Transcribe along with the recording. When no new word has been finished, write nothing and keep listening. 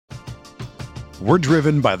We're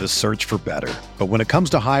driven by the search for better. But when it comes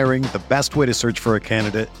to hiring, the best way to search for a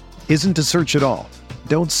candidate isn't to search at all.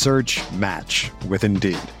 Don't search, match with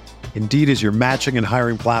Indeed. Indeed is your matching and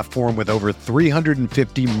hiring platform with over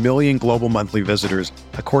 350 million global monthly visitors,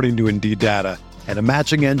 according to Indeed data, and a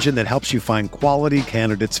matching engine that helps you find quality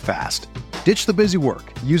candidates fast. Ditch the busy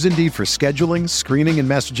work. Use Indeed for scheduling, screening, and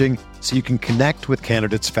messaging so you can connect with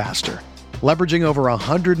candidates faster. Leveraging over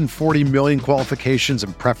 140 million qualifications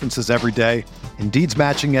and preferences every day, Indeed's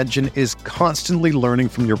matching engine is constantly learning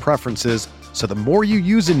from your preferences, so the more you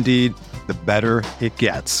use Indeed, the better it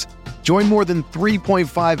gets. Join more than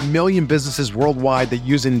 3.5 million businesses worldwide that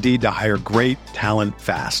use Indeed to hire great talent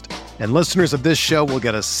fast. And listeners of this show will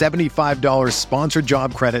get a $75 sponsored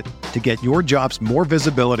job credit to get your jobs more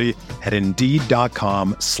visibility at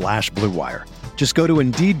Indeed.com/Blue Wire. Just go to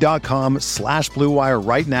Indeed.com/Blue Wire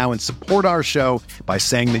right now and support our show by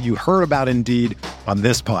saying that you heard about Indeed on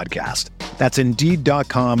this podcast. That's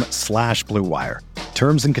Indeed.com/Blue Wire.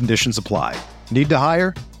 Terms and conditions apply. Need to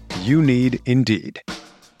hire? You need Indeed.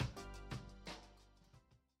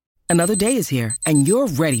 Another day is here, and you're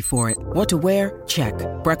ready for it. What to wear? Check.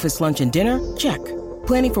 Breakfast, lunch, and dinner? Check.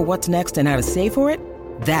 Planning for what's next and how to save for it?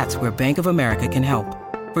 That's where Bank of America can help.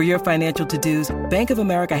 For your financial to-dos, Bank of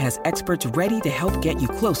America has experts ready to help get you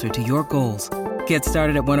closer to your goals. Get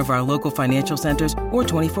started at one of our local financial centers or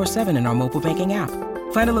 24/7 in our mobile banking app.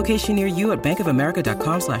 Find a location near you at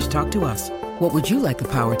bankofamerica.com/talktous. What would you like the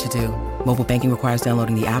power to do? Mobile banking requires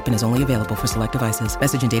downloading the app and is only available for select devices.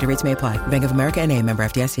 Message and data rates may apply. Bank of America N.A., member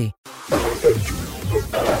FDIC.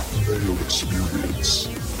 Mayo Experience.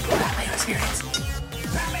 Mayo Experience.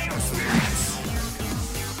 Mayo Experience.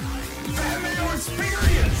 Mayo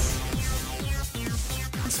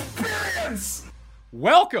Experience.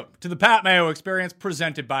 Welcome to the Pat Mayo Experience,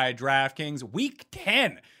 presented by DraftKings. Week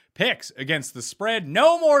 10 picks against the spread.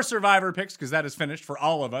 No more Survivor picks, because that is finished for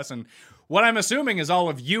all of us. And what I'm assuming is all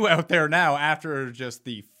of you out there now, after just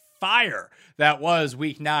the fire that was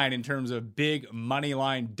week 9 in terms of big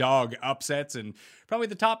moneyline dog upsets, and probably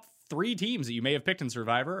the top 3 teams that you may have picked in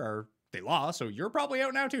Survivor are they lost, so you're probably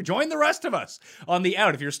out now too. Join the rest of us on the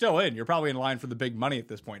out. If you're still in, you're probably in line for the big money at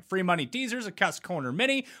this point. Free money teasers, a Cuss Corner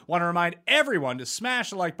mini. Want to remind everyone to smash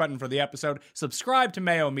the like button for the episode, subscribe to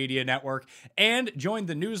Mayo Media Network, and join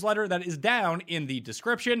the newsletter that is down in the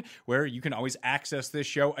description, where you can always access this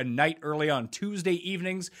show a night early on Tuesday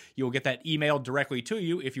evenings. You will get that emailed directly to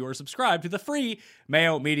you if you are subscribed to the free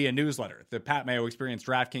Mayo Media newsletter. The Pat Mayo Experience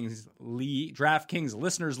DraftKings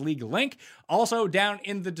Listeners League link also down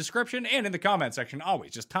in the description and in the comment section.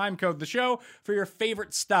 Always just time code the show for your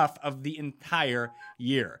favorite stuff of the entire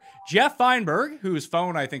year. Jeff Feinberg, whose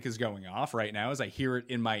phone I think is going off right now as I hear it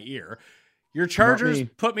in my ear. Your Chargers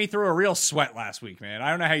put me through a real sweat last week, man. I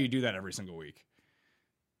don't know how you do that every single week.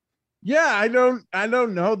 Yeah, I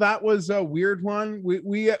don't know. That was a weird one.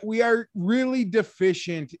 We are really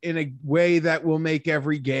deficient in a way that will make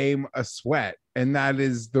every game a sweat, and that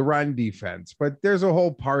is the run defense. But there's a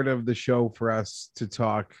whole part of the show for us to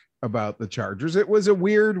talk about the Chargers. It was a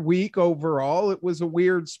weird week overall. It was a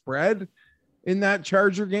weird spread in that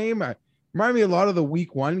Charger game. Remind me a lot of the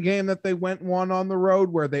week 1 game that they went and won on the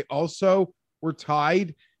road, where they also were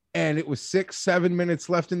tied and it was 6-7 minutes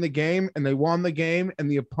left in the game and they won the game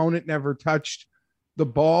and the opponent never touched the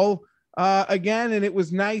ball again. And it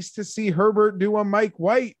was nice to see Herbert do a Mike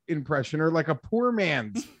White impression, or like a poor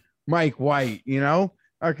man's Mike White, you know,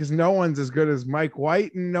 because no one's as good as Mike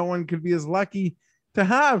White and no one could be as lucky to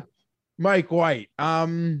have Mike White.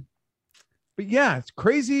 But yeah, it's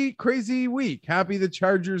crazy week. Happy the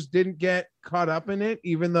Chargers didn't get caught up in it,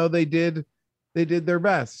 even though they did their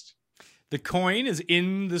best. The coin is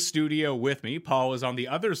in the studio with me. Paul is on the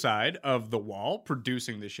other side of the wall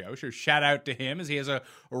producing the show. So shout out to him, as he has a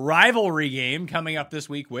rivalry game coming up this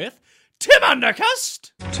week with Tim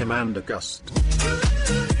Undergust. Tim Undergust.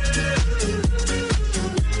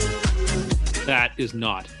 That is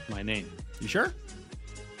not my name. You sure?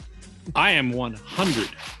 I am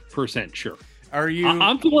 100% sure. Are you?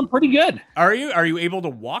 I'm feeling pretty good. Are you able to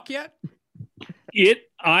walk yet?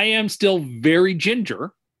 I am still very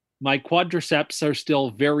ginger. My quadriceps are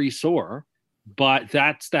still very sore, but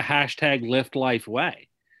that's the hashtag lift life way.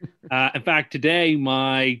 In fact, today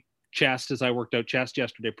my chest, as I worked out chest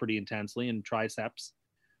yesterday pretty intensely, and triceps,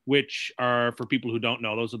 which are, for people who don't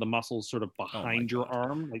know, those are the muscles sort of behind your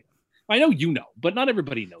arm. Like, I know you know, but not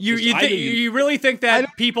everybody knows. You really think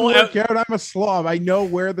that people work out? I'm a slob. I know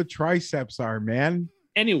where the triceps are, man.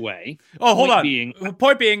 Anyway. Oh, hold on.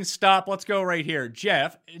 Point being, stop. Let's go right here.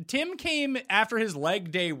 Jeff, Tim came after his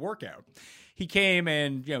leg day workout. he came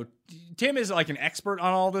and, Tim is like an expert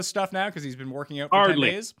on all this stuff now because he's been working out for 10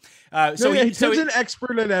 days. Tim's an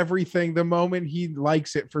expert at everything the moment he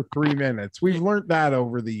likes it for 3 minutes. We've learned that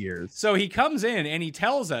over the years. So he comes in and he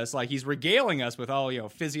tells us, like, he's regaling us with all,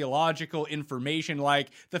 physiological information, like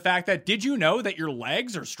the fact that, did you know that your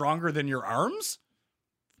legs are stronger than your arms?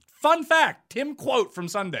 Fun fact, Tim quote from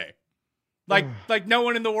Sunday. Like no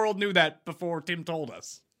one in the world knew that before Tim told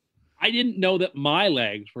us. I didn't know that my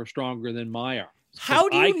legs were stronger than my arms. How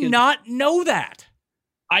do you not know that?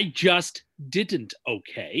 I just didn't.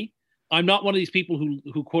 Okay. I'm not one of these people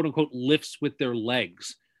who quote unquote lifts with their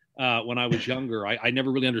legs. When I was younger, I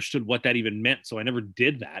never really understood what that even meant. So I never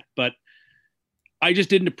did that, but I just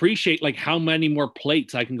didn't appreciate like how many more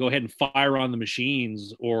plates I can go ahead and fire on the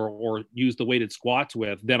machines or use the weighted squats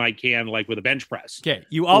with than I can like with a bench press. Okay.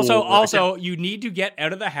 You also you need to get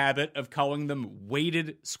out of the habit of calling them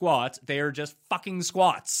weighted squats. They are just fucking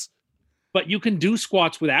squats. But you can do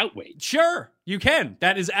squats without weight. Sure, you can.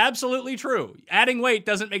 That is absolutely true. Adding weight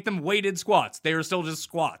doesn't make them weighted squats. They are still just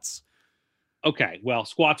squats. Okay, well,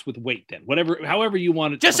 squats with weight then. However you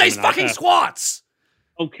want it. Just say fucking squats.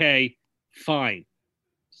 Okay, fine.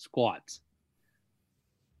 Squats.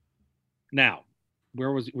 Now,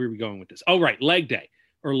 where were we going with this? Oh, right, leg day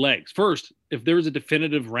or legs. First, if there was a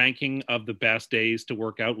definitive ranking of the best days to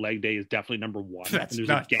work out, leg day is definitely number one. That's and there's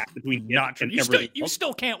not, a gap between not true. You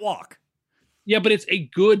still can't walk. Yeah, but it's a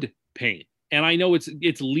good pain. And I know it's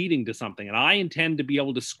leading to something. And I intend to be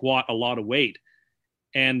able to squat a lot of weight.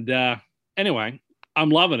 And anyway,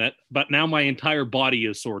 I'm loving it. But now my entire body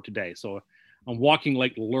is sore today. So I'm walking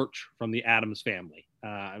like Lurch from the Addams Family.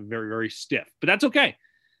 I'm very, very stiff. But that's okay.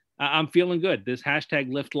 I'm feeling good. This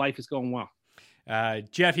hashtag Lift Life is going well.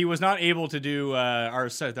 Jeff, he was not able to do our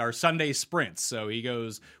Sunday sprints, so he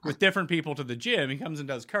goes with different people to the gym. He comes and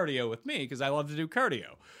does cardio with me because I love to do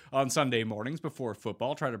cardio on Sunday mornings before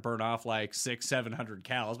football. Try to burn off like 600-700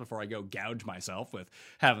 calories before I go gouge myself with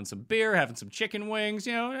having some beer, having some chicken wings.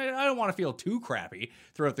 I don't want to feel too crappy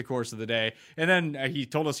throughout the course of the day. And then he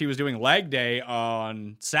told us he was doing leg day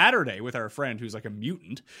on Saturday with our friend who's like a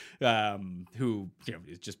mutant, who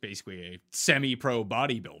is just basically a semi-pro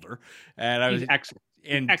bodybuilder. And I was excellent.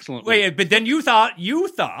 Wait, but then you thought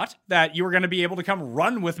that you were going to be able to come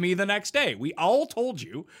run with me the next day. We all told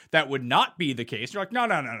you that would not be the case. You're like, no.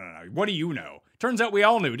 What do you know? Turns out we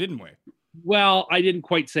all knew, didn't we? Well, I didn't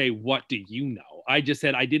quite say, what do you know? I just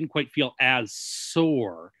said I didn't quite feel as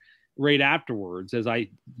sore right afterwards as I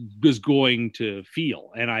was going to feel.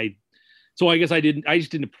 And I guess I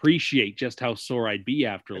just didn't appreciate just how sore I'd be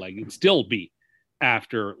after it'd still be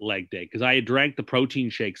after leg day, because I had drank the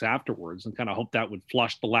protein shakes afterwards and kind of hoped that would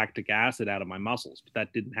flush the lactic acid out of my muscles, but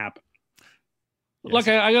that didn't happen. Yes. Look,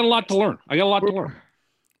 I got a lot to learn.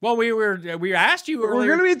 Well, we asked you earlier. We're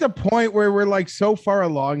going to be at the point where we're like so far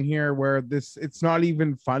along here where it's not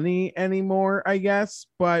even funny anymore, I guess,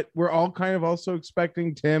 but we're all kind of also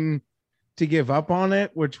expecting Tim to give up on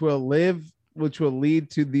it, which will lead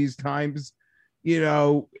to these times,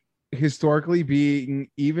 historically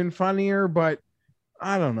being even funnier, but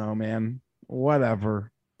I don't know, man.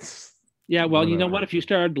 Whatever. Yeah, well, you know what? If you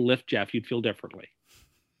started to lift, Jeff, you'd feel differently.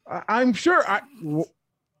 I'm sure.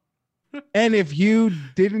 And if you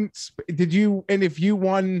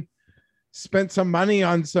spent some money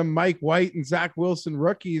on some Mike White and Zach Wilson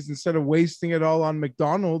rookies instead of wasting it all on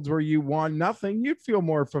McDonald's where you won nothing, you'd feel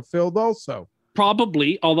more fulfilled also.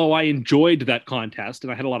 Probably, although I enjoyed that contest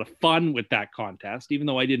and I had a lot of fun with that contest, even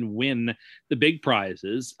though I didn't win the big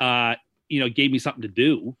prizes. Gave me something to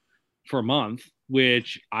do for a month,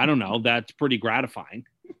 which I don't know. That's pretty gratifying.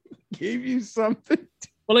 Gave you something?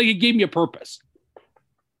 Well, it gave me a purpose.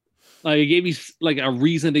 It gave me a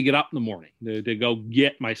reason to get up in the morning to go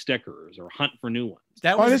get my stickers or hunt for new ones.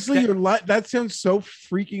 That sounds so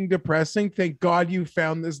freaking depressing. Thank God you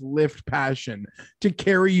found this lift passion to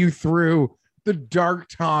carry you through the dark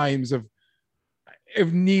times of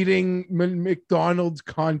needing McDonald's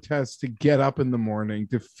contests to get up in the morning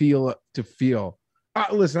to feel.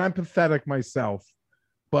 Listen, I'm pathetic myself,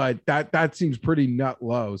 but that seems pretty nut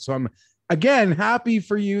low. So I'm again happy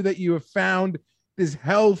for you that you have found this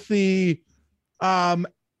healthy hobby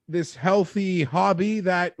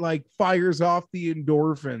that fires off the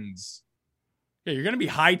endorphins. Yeah, you're gonna be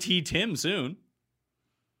high T Tim soon.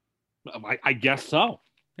 I guess so.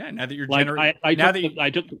 Yeah, now that you're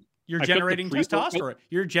You're generating testosterone.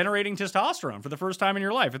 You're generating testosterone for the first time in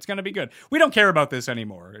your life. It's going to be good. We don't care about this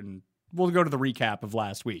anymore. And we'll go to the recap of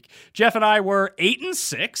last week. Jeff and I were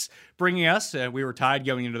 8-6, bringing us, we were tied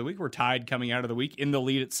going into the week. We're tied coming out of the week in the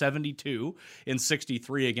lead at 72 and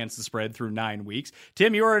 63 against the spread through 9 weeks.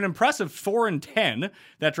 Tim, you are an impressive 4-10.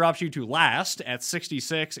 That drops you to last at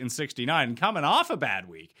 66 and 69, coming off a bad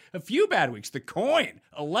week, a few bad weeks. The coin,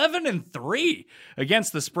 11-3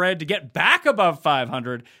 against the spread to get back above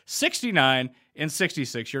 500, 69 and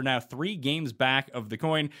 66. You're now 3 games back of the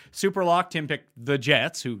coin. Superlock, Tim picked the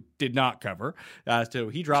Jets, who did not cover. So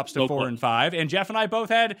he drops to 4-5. And Jeff and I both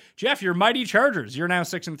had, Jeff, your mighty Chargers. You're now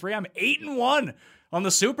 6-3. I'm 8-1 on the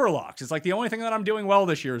Superlocks. It's like the only thing that I'm doing well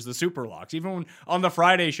this year is the Superlocks. Even when on the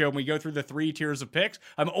Friday show, when we go through the 3 tiers of picks,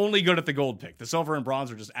 I'm only good at the gold pick. The silver and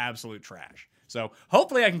bronze are just absolute trash. So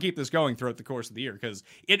hopefully I can keep this going throughout the course of the year, because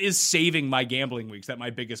it is saving my gambling weeks that my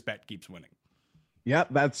biggest bet keeps winning. Yeah,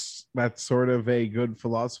 that's sort of a good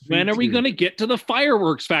philosophy. When are we going to get to the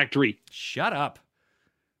fireworks factory? Shut up.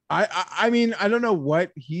 I mean, I don't know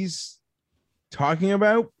what he's talking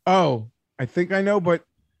about. Oh, I think I know, but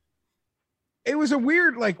it was a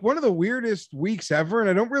weird, like one of the weirdest weeks ever. And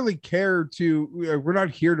I don't really care we're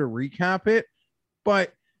not here to recap it,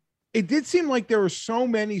 but it did seem like there were so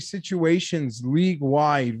many situations league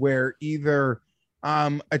wide where either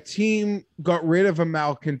a team got rid of a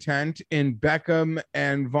malcontent in Beckham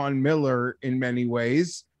and Von Miller in many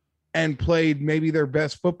ways and played maybe their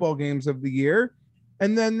best football games of the year.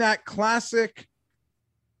 And then that classic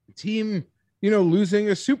team, losing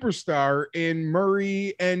a superstar in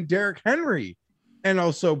Murray and Derrick Henry and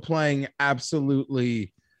also playing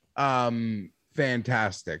absolutely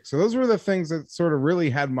fantastic. So those were the things that sort of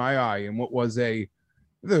really had my eye in what was the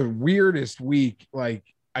weirdest week like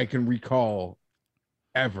I can recall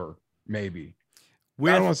ever, maybe. I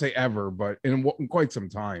don't want to say ever, but in quite some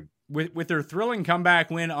time. With their thrilling comeback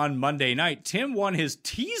win on Monday night, Tim won his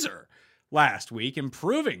teaser last week,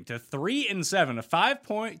 improving to 3-7, a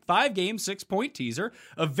 5-game, 6-point teaser,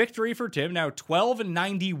 a victory for Tim. Now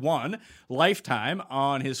 12-91 lifetime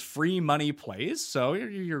on his free money plays. So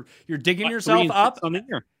you're digging yourself up on the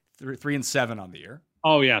year. 3-7 on the year.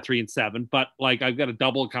 Oh yeah, 3-7. But like I've got a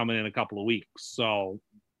double coming in a couple of weeks, so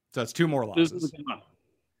that's 2 more losses. This is a good month.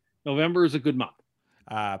 November is a good month.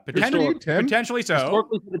 Potentially so.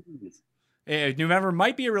 November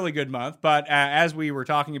might be a really good month, but as we were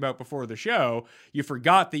talking about before the show, you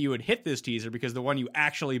forgot that you had hit this teaser because the one you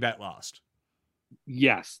actually bet lost.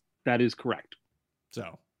 Yes, that is correct.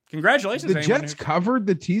 So, congratulations. The Jets covered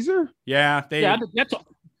the teaser? Yeah,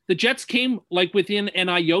 the Jets came like within an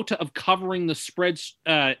iota of covering the spreads.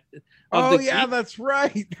 That's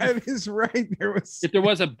right. That is right. If there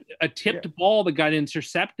was a tipped ball that got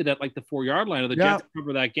intercepted at like the 4-yard line, the Jets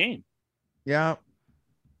cover that game. Yeah.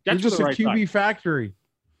 They're just a QB factory.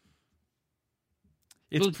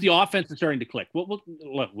 The offense is starting to click.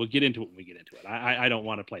 We'll get into it when we get into it. I don't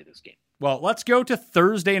want to play this game. Well, let's go to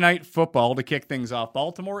Thursday night football to kick things off.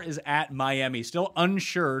 Baltimore is at Miami. Still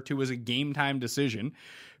unsure to a game time decision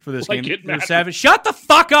for this game. Shut the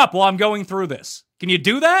fuck up while I'm going through this. Can you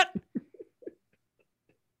do that?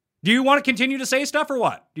 Do you want to continue to say stuff or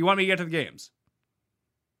what? Do you want me to get to the games?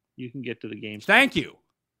 You can get to the games. Thank you.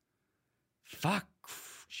 Fuck.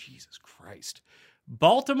 Jesus Christ.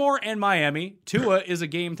 Baltimore and Miami. Tua is a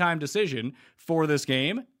game time decision for this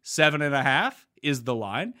game. 7.5 is the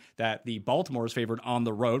line that the Baltimore is favored on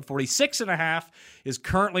the road. 46.5 is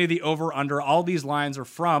currently the over-under. All these lines are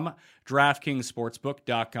from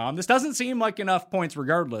DraftKingsSportsbook.com. This doesn't seem like enough points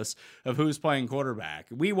regardless of who's playing quarterback.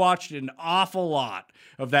 We watched an awful lot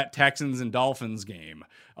of that Texans and Dolphins game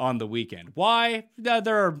on the weekend. Why?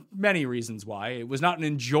 There are many reasons why. It was not an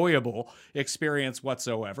enjoyable experience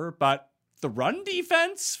whatsoever, but the run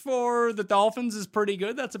defense for the Dolphins is pretty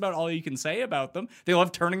good. That's about all you can say about them. They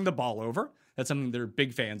love turning the ball over. That's something they're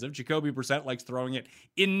big fans of. Jacoby Brissett likes throwing it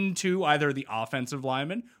into either the offensive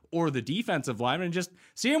lineman or the defensive lineman and just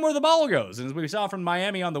seeing where the ball goes. And as we saw from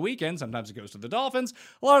Miami on the weekend, sometimes it goes to the Dolphins.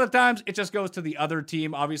 A lot of times it just goes to the other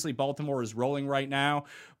team. Obviously, Baltimore is rolling right now,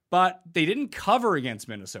 but they didn't cover against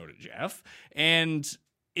Minnesota, Jeff. And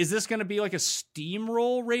is this going to be like a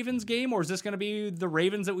steamroll Ravens game, or is this going to be the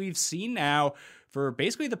Ravens that we've seen now for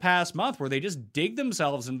basically the past month, where they just dig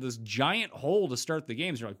themselves into this giant hole to start the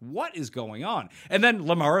games? You're like, what is going on? And then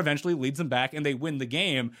Lamar eventually leads them back and they win the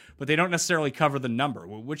game, but they don't necessarily cover the number.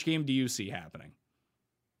 Which game do you see happening?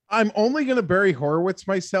 I'm only going to Barry Horowitz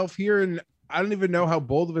myself here, and I don't even know how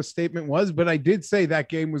bold of a statement was, but I did say that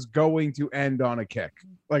game was going to end on a kick.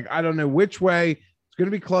 Like, I don't know which way. It's going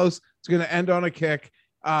to be close. It's going to end on a kick.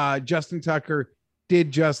 Justin Tucker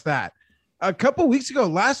did just that. A couple weeks ago,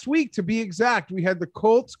 last week to be exact, we had the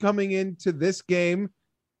Colts coming into this game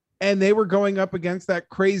and they were going up against that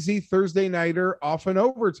crazy Thursday nighter off in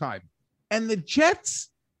overtime. And the Jets,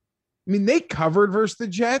 I mean, they covered versus the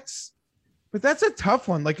Jets, but that's a tough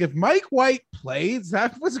one. Like if Mike White plays,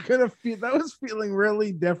 that was feeling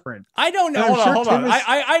really different. I don't know. Hold on.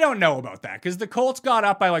 I don't know about that because the Colts got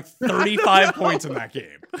up by like 35 points in that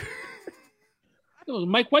game.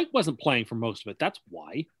 Mike White wasn't playing for most of it. That's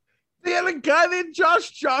why. They had a guy named Josh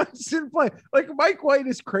Johnson play. Like Mike White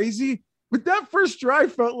is crazy, but that first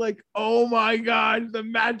drive felt like, oh my God, the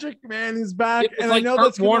Magic Man is back. And like I know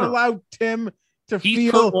that's going to allow Tim to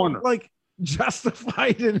feel like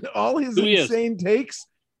justified in all his insane takes.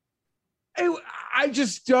 I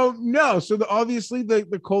just don't know. So obviously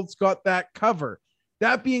the Colts got that cover.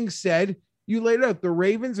 That being said, you laid out the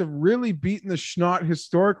Ravens have really beaten the schnout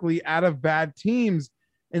historically out of bad teams.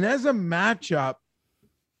 And as a matchup,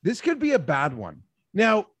 this could be a bad one.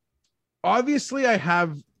 Now, obviously, I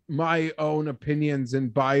have my own opinions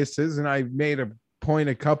and biases, and I made a point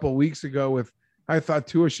a couple weeks ago with I thought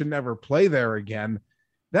Tua should never play there again.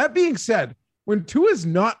 That being said, when Tua's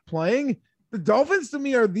not playing, the Dolphins to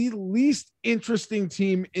me are the least interesting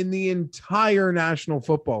team in the entire National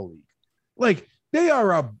Football League. Like they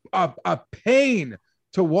are a pain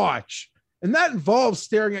to watch, and that involves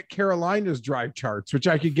staring at Carolina's drive charts, which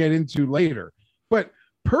I could get into later. But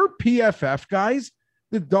per PFF, guys,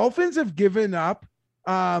 the Dolphins have given up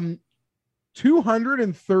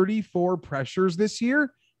 234 pressures this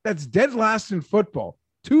year. That's dead last in football,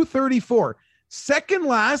 234. Second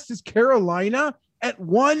last is Carolina at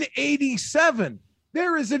 187.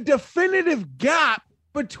 There is a definitive gap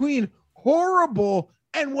between horrible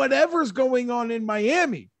and whatever's going on in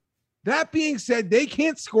Miami. That being said, they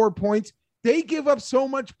can't score points. They give up so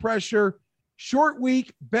much pressure. Short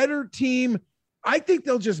week, better team. I think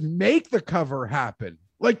they'll just make the cover happen,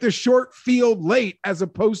 like the short field late, as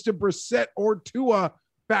opposed to Brissett or Tua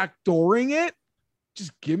backdooring it.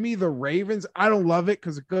 Just give me the Ravens. I don't love it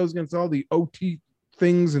because it goes against all the OT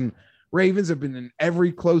things, and Ravens have been in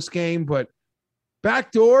every close game. But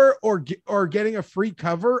backdoor or getting a free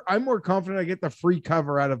cover, I'm more confident I get the free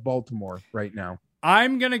cover out of Baltimore right now.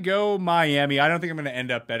 I'm going to go Miami. I don't think I'm going to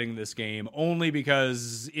end up betting this game only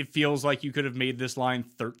because it feels like you could have made this line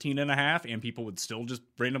 13.5 and people would still just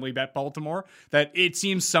randomly bet Baltimore. That it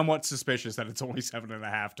seems somewhat suspicious that it's only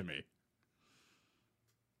 7.5 to me.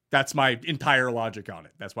 That's my entire logic on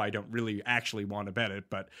it. That's why I don't really actually want to bet it,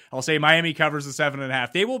 but I'll say Miami covers the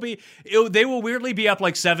 7.5. They will weirdly be up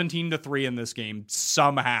like 17-3 in this game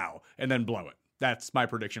somehow and then blow it. That's my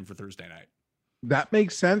prediction for Thursday night. That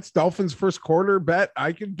makes sense. Dolphins first quarter bet.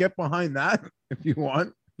 I could get behind that if you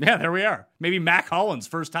want. Yeah, there we are. Maybe Mac Hollins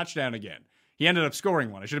first touchdown again. He ended up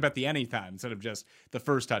scoring one. I should have bet the anytime instead of just the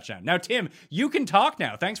first touchdown. Now, Tim, you can talk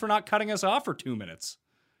now. Thanks for not cutting us off for 2 minutes.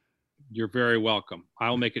 You're very welcome.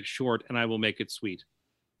 I'll make it short and I will make it sweet.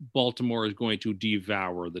 Baltimore is going to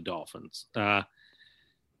devour the Dolphins.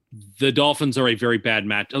 The Dolphins are a very bad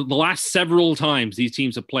match. The last several times these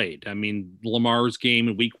teams have played. I mean, Lamar's game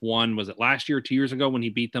in week 1, was it last year, 2 years ago, when he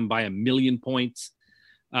beat them by 1,000,000 points?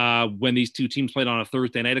 When these two teams played on a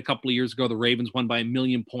Thursday night a couple of years ago, the Ravens won by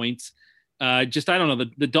 1,000,000 points. I don't know.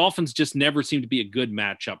 The Dolphins just never seem to be a good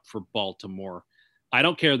matchup for Baltimore. I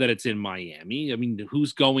don't care that it's in Miami. I mean,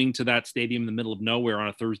 who's going to that stadium in the middle of nowhere on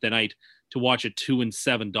a Thursday night to watch a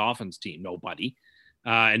 2-7 Dolphins team? Nobody.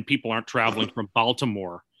 And people aren't traveling from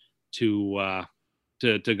Baltimore to go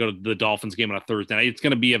to the Dolphins game on a Thursday night. It's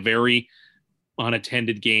going to be a very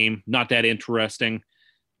unattended game, not that interesting.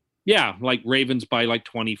 Yeah, like Ravens by like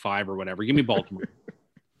 25 or whatever. Give me Baltimore.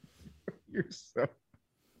 You're so...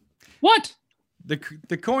 What? The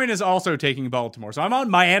coin is also taking Baltimore, so I'm on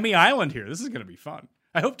Miami Island here. This is going to be fun.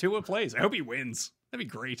 I hope Tua plays. I hope he wins. That'd be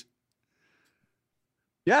great.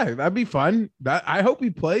 Yeah, that'd be fun. I hope he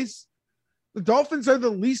plays. The Dolphins are the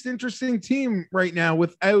least interesting team right now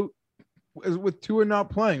with Tua not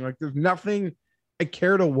playing. Like, there's nothing I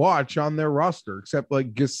care to watch on their roster except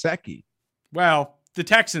like Gesicki. Well, the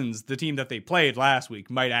Texans, the team that they played last week,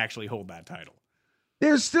 might actually hold that title.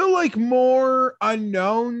 There's still like more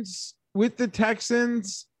unknowns with the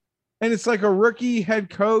Texans, and it's like a rookie head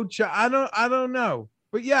coach. I don't know,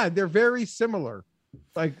 but yeah, they're very similar.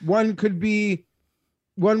 Like one would be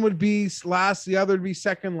last, the other would be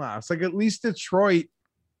second last. Like at least Detroit,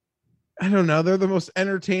 I don't know, they're the most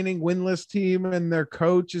entertaining winless team, and their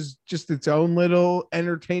coach is just its own little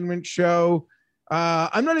entertainment show.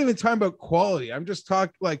 I'm not even talking about quality. I'm just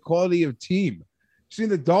talking like quality of team. Seeing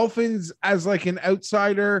the Dolphins as like an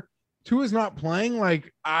outsider, Tua's not playing.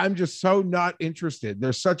 Like, I'm just so not interested.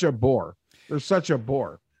 They're such a bore.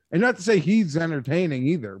 And not to say he's entertaining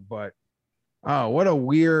either, but oh, what a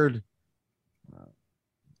weird.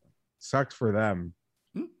 sucks for them.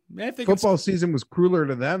 I think Football season was crueler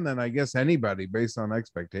to them than I guess anybody based on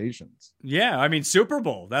expectations. Yeah, I mean, Super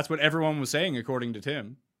Bowl. That's what everyone was saying, according to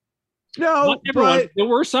Tim. No, but there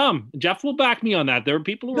were some. Jeff will back me on that. There were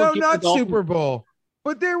people who were not Super Bowl,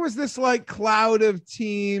 but there was this like cloud of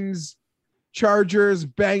teams, Chargers,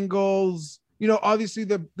 Bengals. You know, obviously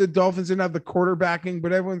the Dolphins didn't have the quarterbacking,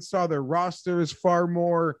 but everyone saw their roster is far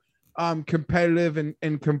more competitive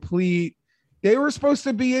and complete. They were supposed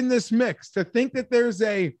to be in this mix. To think that there's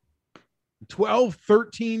a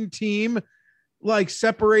 12-13 team like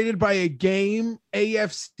separated by a game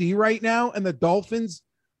AFC right now, and the Dolphins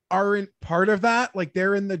aren't part of that. Like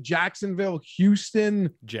they're in the Jacksonville,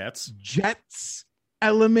 Houston Jets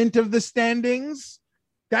element of the standings.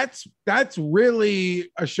 That's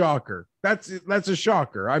really a shocker. That's a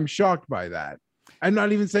shocker. I'm shocked by that. I'm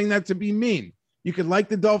not even saying that to be mean. You could like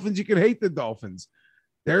the Dolphins, you could hate the Dolphins.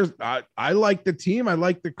 I like the team. I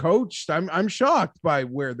like the coach. I'm shocked by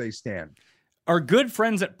where they stand. Our good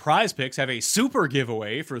friends at Prize Picks have a super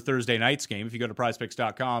giveaway for Thursday night's game. If you go to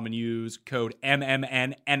prizepicks.com and use code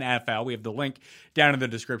MMNNFL, we have the link down in the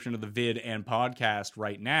description of the vid and podcast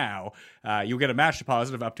right now. You'll get a match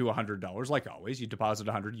deposit of up to $100. Like always, you deposit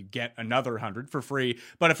 $100, you get another $100 for free.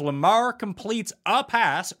 But if Lamar completes a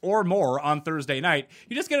pass or more on Thursday night,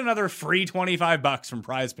 you just get another free $25 from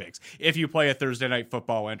Prize Picks if you play a Thursday night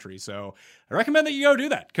football entry. So I recommend that you go do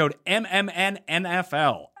that. Code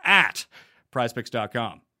MMNNFL at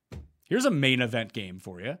prizepicks.com. Here's a main event game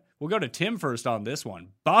for you. We'll go to Tim first on this one.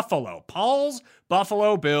 Paul's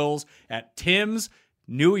Buffalo Bills at Tim's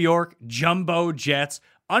New York Jumbo Jets,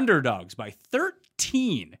 underdogs by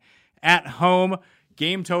 13 at home.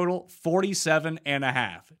 Game total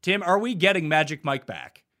 47.5. Tim, are we getting Magic Mike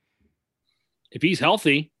back? If he's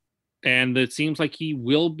healthy, and it seems like he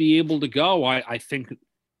will be able to go, I think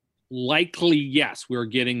likely yes, we're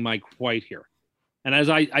getting Mike White here. And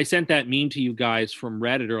as I sent that meme to you guys from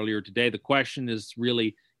Reddit earlier today, the question is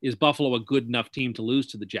really, is Buffalo a good enough team to lose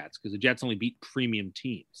to the Jets? Because the Jets only beat premium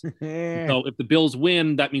teams. So if the Bills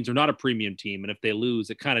win, that means they're not a premium team. And if they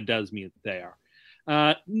lose, it kind of does mean that they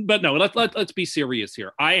are. But no, let's be serious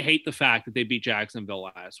here. I hate the fact that they beat Jacksonville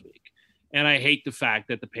last week. And I hate the fact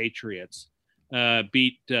that the Patriots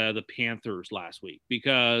beat the Panthers last week.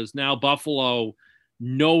 Because now Buffalo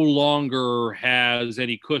no longer has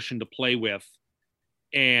any cushion to play with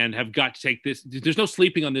and have got to take this. There's no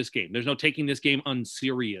sleeping on this game. There's no taking this game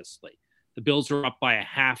unseriously. The Bills are up by a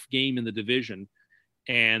half game in the division,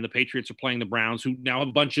 and the Patriots are playing the Browns, who now have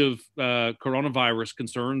a bunch of coronavirus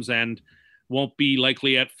concerns and won't be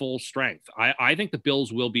likely at full strength. I think the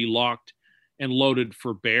Bills will be locked and loaded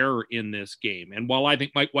for bear in this game. And while I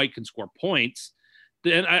think Mike White can score points,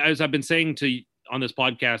 then as I've been saying on this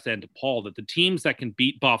podcast and to Paul, that the teams that can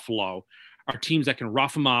beat Buffalo are teams that can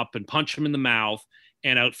rough them up and punch them in the mouth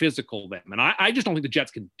and out physical them. And I just don't think the Jets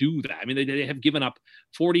can do that. I mean, they have given up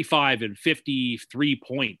 45 and 53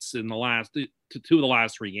 points in the last two of the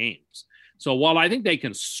last three games. So while I think they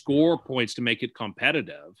can score points to make it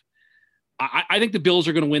competitive, I think the Bills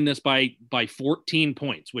are going to win this by 14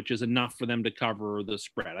 points, which is enough for them to cover the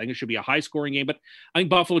spread. I think it should be a high scoring game, but I think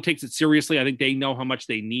Buffalo takes it seriously. I think they know how much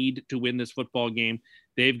they need to win this football game.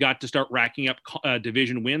 They've got to start racking up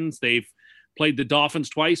division wins. They've played the Dolphins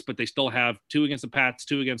twice, but they still have 2 against the Pats,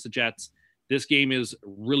 2 against the Jets. This game is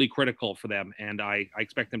really critical for them, and I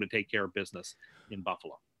expect them to take care of business in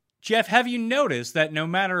Buffalo. Jeff, have you noticed that no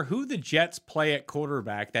matter who the Jets play at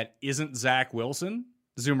quarterback that isn't Zach Wilson,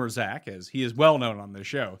 Zoomer Zach, as he is well known on this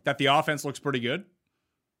show, that the offense looks pretty good?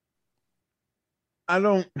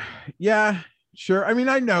 Yeah, sure. I mean,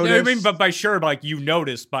 I noticed. I mean, but by sure, like you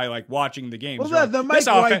noticed by like watching the games. Well, the Mike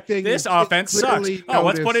White thing. This offense sucks. Oh,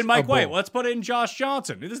 let's put in Mike White. Let's put in Josh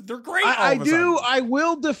Johnson. They're great. I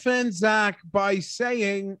will defend Zach by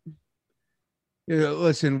saying,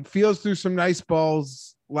 listen, Fields threw some nice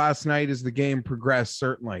balls last night as the game progressed.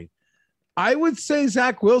 Certainly, I would say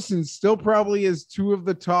Zach Wilson still probably is 2 of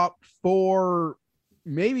the top 4,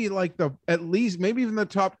 maybe like at least maybe even the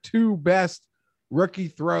top 2 best rookie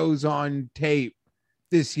throws on tape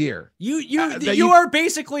this year. You are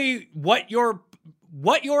basically what your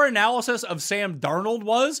analysis of Sam Darnold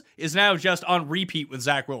was is now just on repeat with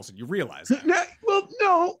Zach Wilson. You realize that? Well,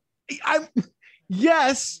 no,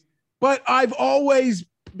 yes, but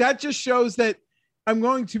that just shows that I'm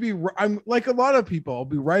like a lot of people. I'll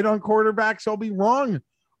be right on quarterbacks. I'll be wrong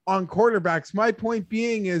on quarterbacks. My point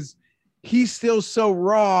being is he's still so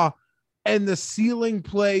raw and the ceiling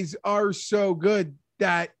plays are so good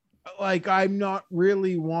that like, I'm not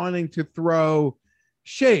really wanting to throw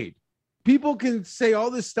shade. People can say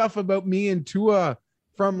all this stuff about me and Tua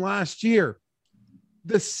from last year.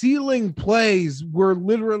 the ceiling plays were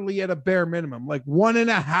literally at a bare minimum, like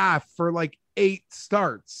 1.5 for like 8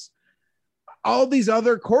 starts. All these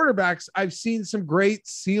other quarterbacks, I've seen some great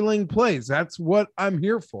ceiling plays. That's what I'm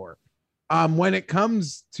here for when it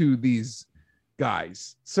comes to these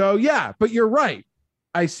guys. So, yeah, but you're right.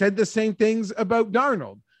 I said the same things about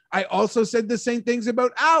Darnold. I also said the same things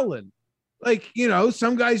about Allen. Like, you know,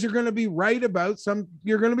 some guys you're going to be right about, some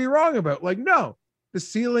you're going to be wrong about. Like, no, the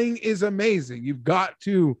ceiling is amazing. You've got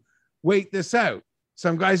to wait this out.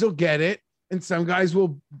 Some guys will get it, and some guys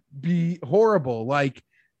will be horrible, like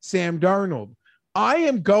Sam Darnold. I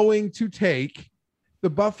am going to take the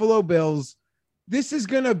Buffalo Bills. This is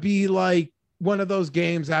going to be like one of those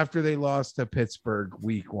games after they lost to Pittsburgh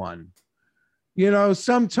week 1. You know,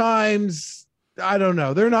 sometimes, I don't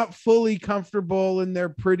know, they're not fully comfortable in their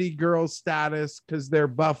pretty girl status because they're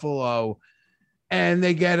Buffalo, and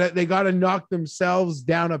they got to knock themselves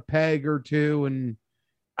down a peg or two. And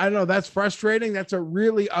I don't know, that's frustrating. That's a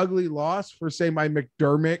really ugly loss for, say, my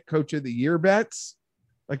McDermott Coach of the Year bets.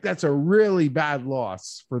 Like, that's a really bad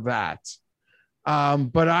loss for that.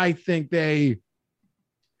 But I think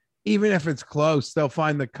even if it's close, they'll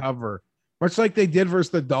find the cover, much like they did versus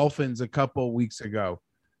the Dolphins a couple of weeks ago.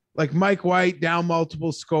 Like Mike White down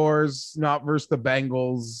multiple scores, not versus the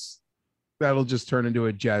Bengals. That'll just turn into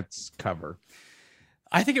a Jets cover.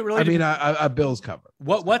 I think it really. A Bills cover.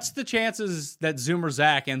 What's the chances that Zoomer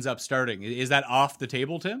Zach ends up starting? Is that off the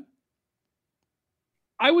table, Tim?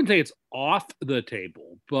 I wouldn't say it's off the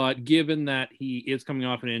table, but given that he is coming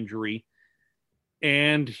off an injury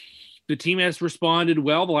and the team has responded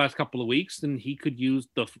well the last couple of weeks, then he could use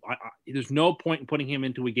there's no point in putting him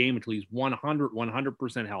into a game until he's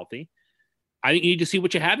 100% healthy. I think you need to see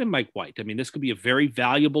what you have in Mike White. I mean, this could be a very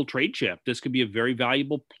valuable trade chip. This could be a very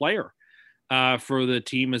valuable player for the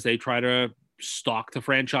team as they try to stock the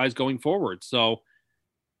franchise going forward. So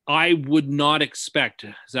I would not expect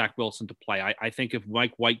Zach Wilson to play. I think if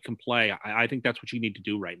Mike White can play, I think that's what you need to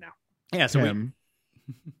do right now. Yeah. So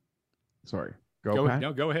sorry. Go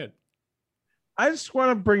ahead. I just want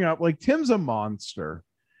to bring up, like, Tim's a monster,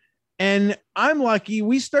 and I'm lucky.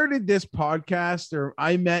 We started this podcast, or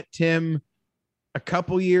I met Tim a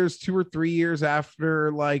couple years, 2 or 3 years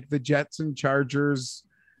after, like, the Jets and Chargers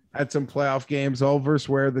had some playoff games, all versus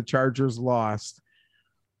where the Chargers lost.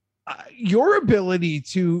 Your ability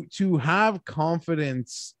to have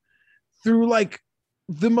confidence through, like,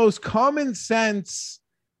 the most common sense.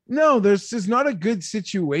 No, this is not a good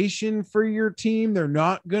situation for your team. They're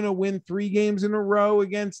not going to win 3 games in a row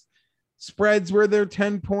against spreads where they're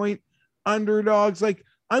 10-point underdogs. Like,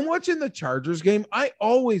 I'm watching the Chargers game. I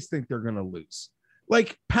always think they're going to lose.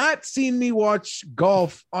 Like, Pat's seen me watch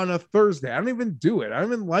golf on a Thursday. I don't even do it. I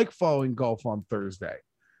don't even like following golf on Thursday.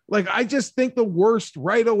 Like, I just think the worst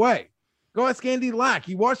right away. Go ask Andy Lack.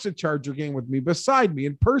 He watched the Charger game with me beside me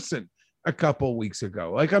in person a couple weeks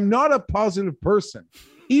ago. Like, I'm not a positive person.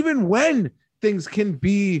 Even when things can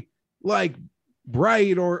be, like,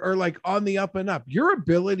 bright or like on the up and up, your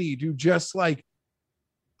ability to just, like,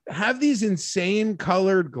 have these insane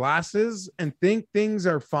colored glasses and think things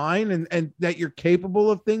are fine and that you're capable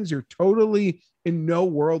of things you're totally in no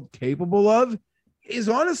world capable of is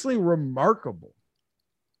honestly remarkable.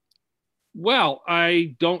 Well,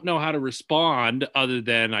 I don't know how to respond other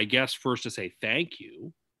than, I guess, first to say thank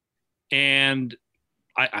you. And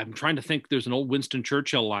I'm trying to think. There's an old Winston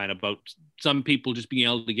Churchill line about some people just being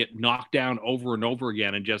able to get knocked down over and over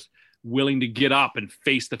again and just willing to get up and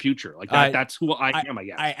face the future. Like that, that's who I am, I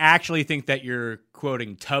guess. I actually think that you're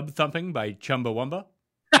quoting Tub Thumping by Chumbawamba.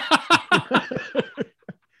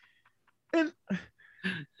 And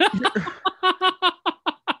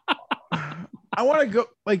I want to go,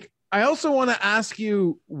 like, I also want to ask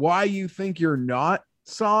you why you think you're not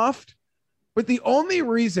soft. But the only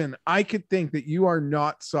reason I could think that you are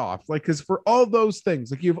not soft, like, because for all those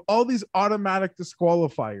things, like, you have all these automatic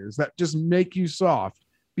disqualifiers that just make you soft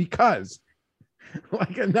because,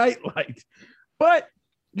 like, a nightlight. But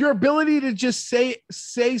your ability to just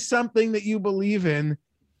say something that you believe in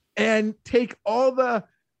and take all the,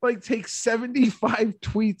 like, take 75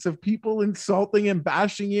 tweets of people insulting and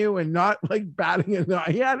bashing you and not, like, batting an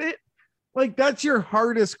eye at it. Like, that's your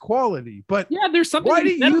hardest quality. But yeah, there's something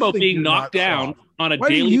about being knocked down on a daily. Why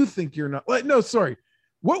do you think you're not? Like, no, sorry.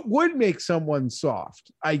 What would make someone soft,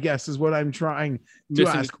 I guess, is what I'm trying to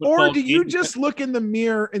ask. Or do you just look in the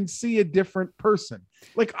mirror and see a different person?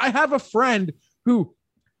 Like, I have a friend who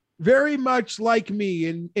very much like me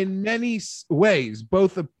in many ways,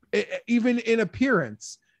 both even in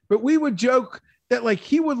appearance, but we would joke that, like,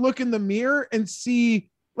 he would look in the mirror and see,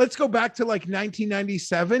 let's go back to, like,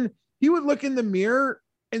 1997. He would look in the mirror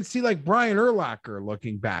and see like Brian Urlacher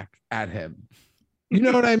looking back at him. You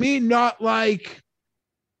know what I mean? Not like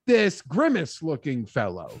this grimace looking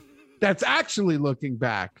fellow that's actually looking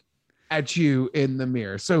back at you in the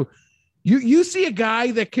mirror. So you see a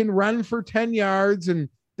guy that can run for 10 yards and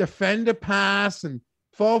defend a pass and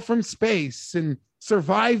fall from space and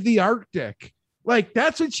survive the Arctic. Like,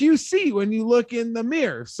 that's what you see when you look in the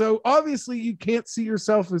mirror. So obviously you can't see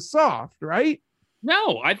yourself as soft, right?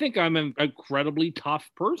 No, I think I'm an incredibly tough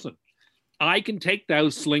person. I can take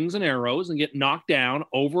those slings and arrows and get knocked down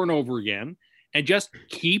over and over again and just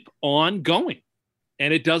keep on going.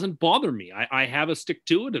 And it doesn't bother me. I have a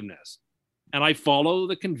stick-to-itiveness, and I follow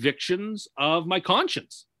the convictions of my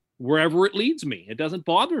conscience wherever it leads me. It doesn't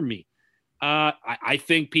bother me. I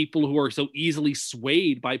think people who are so easily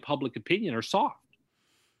swayed by public opinion are soft.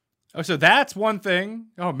 Oh, so that's one thing.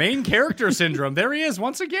 Oh, main character syndrome. There he is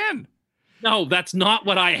once again. No, that's not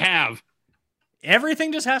what I have.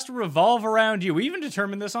 Everything just has to revolve around you. We even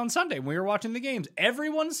determined this on Sunday when we were watching the games.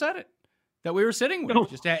 Everyone said it that we were sitting with. No.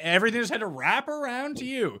 Everything just had to wrap around to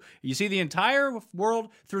you. You see the entire world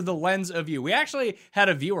through the lens of you. We actually had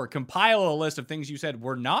a viewer compile a list of things you said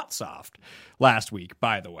were not soft last week,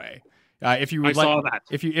 by the way. If you would saw that.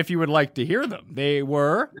 If you would like to hear them, they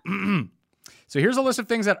were. So here's a list of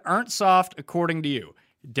things that aren't soft according to you: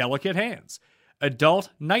 delicate hands, adult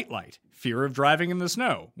nightlight, fear of driving in the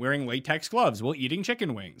snow, wearing latex gloves while eating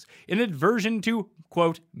chicken wings, an aversion to,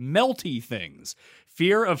 quote, melty things,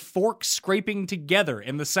 fear of forks scraping together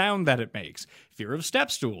and the sound that it makes, fear of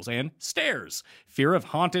step stools and stairs, fear of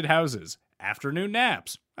haunted houses, afternoon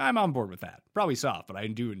naps. I'm on board with that. Probably soft, but I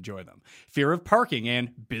do enjoy them. Fear of parking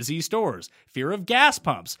and busy stores, fear of gas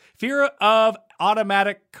pumps, fear of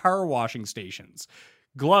automatic car washing stations,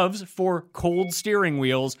 gloves for cold steering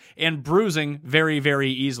wheels, and bruising very, very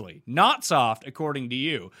easily. Not soft, according to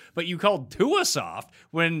you, but you called Tua soft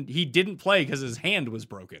when he didn't play because his hand was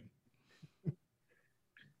broken.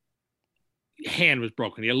 Hand was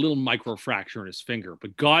broken. He had a little microfracture in his finger,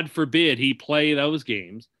 but God forbid he play those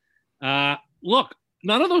games. Look,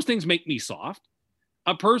 none of those things make me soft.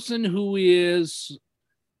 A person who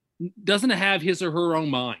doesn't have his or her own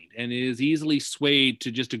mind and is easily swayed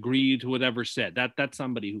to just agree to whatever's said, that's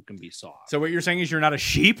somebody who can be soft. So what you're saying is you're not a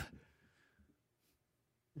sheep?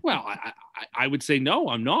 Well, I would say no,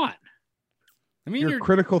 I'm not. I mean, You're a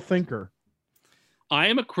critical thinker. I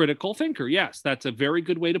am a critical thinker. Yes, that's a very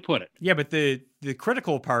good way to put it. Yeah, but the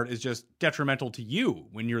critical part is just detrimental to you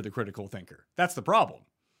when you're the critical thinker. That's the problem.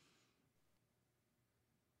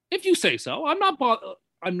 If you say so, I'm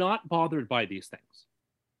not bothered by these things.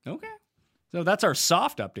 Okay. So that's our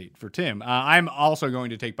soft update for Tim. I'm also going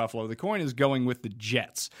to take Buffalo. The coin is going with the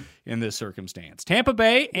Jets in this circumstance. Tampa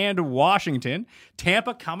Bay and Washington.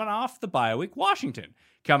 Tampa coming off the bye week. Washington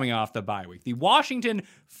coming off the bye week. The Washington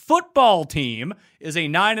football team is a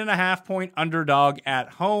 9.5-point underdog at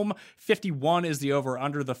home. 51 is the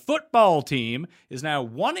over-under. The football team is now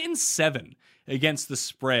 1-7 against the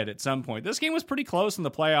spread at some point. This game was pretty close in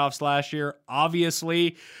the playoffs last year.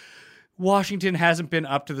 Obviously, Washington hasn't been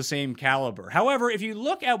up to the same caliber. However, if you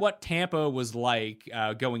look at what Tampa was like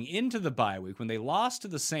going into the bye week when they lost to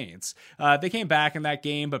the Saints, they came back in that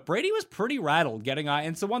game, but Brady was pretty rattled getting on. And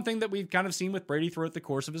it's the one thing that we've kind of seen with Brady throughout the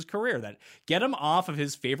course of his career, that get him off of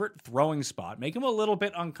his favorite throwing spot, make him a little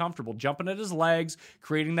bit uncomfortable, jumping at his legs,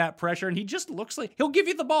 creating that pressure, and he just looks like he'll give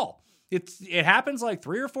you the ball. It happens like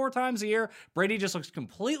 3 or 4 times a year. Brady just looks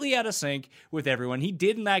completely out of sync with everyone. He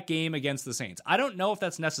did in that game against the Saints. I don't know if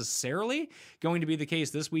that's necessarily going to be the case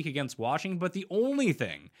this week against Washington, but the only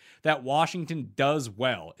thing that Washington does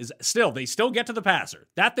well is they still get to the passer.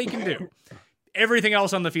 That they can do. Everything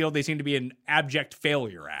else on the field, they seem to be an abject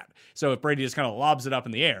failure at. So if Brady just kind of lobs it up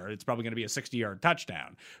in the air, it's probably going to be a 60-yard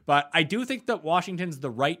touchdown. But I do think that Washington's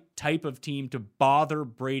the right type of team to bother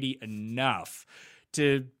Brady enough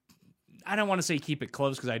to, I don't want to say keep it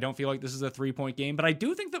close because I don't feel like this is a 3-point game, but I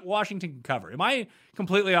do think that Washington can cover. Am I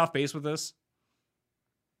completely off base with this?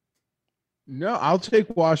 No, I'll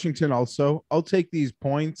take Washington also. I'll take these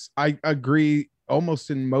points. I agree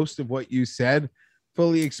almost in most of what you said.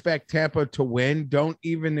 Fully expect Tampa to win. Don't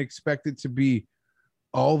even expect it to be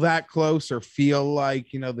all that close or feel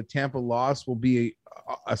like, the Tampa loss will be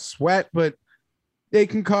a sweat, but they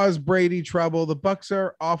can cause Brady trouble. The Bucs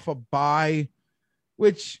are off a bye,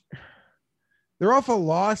 which they're off a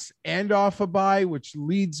loss and off a bye, which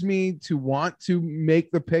leads me to want to make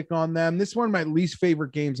the pick on them. This is one of my least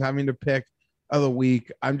favorite games having to pick of the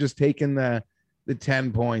week. I'm just taking the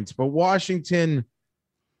 10 points, but Washington,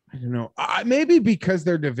 I don't know, maybe because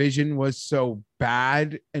their division was so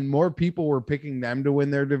bad and more people were picking them to win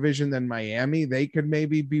their division than Miami, they could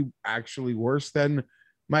maybe be actually worse than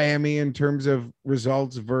Miami in terms of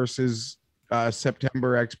results versus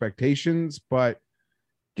September expectations, but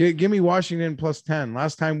give me Washington plus 10.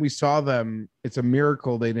 Last time we saw them, it's a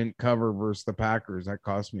miracle they didn't cover versus the Packers. That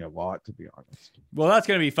cost me a lot, to be honest. Well, that's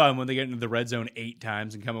going to be fun when they get into the red zone 8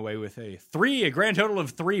 times and come away with a grand total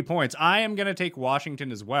of 3 points. I am going to take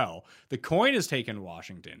Washington as well. The coin is taking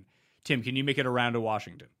Washington. Tim, can you make it around to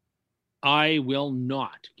Washington? I will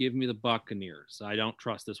not. Give me the Buccaneers. I don't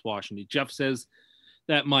trust this Washington. Jeff says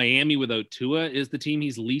that Miami without Tua is the team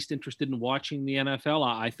he's least interested in watching in the NFL.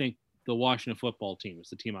 I think the Washington football team is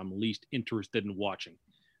the team I'm least interested in watching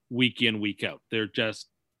week in, week out. There's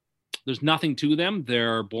nothing to them.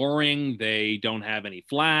 They're boring. They don't have any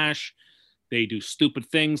flash. They do stupid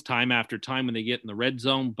things time after time when they get in the red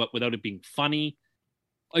zone, but without it being funny.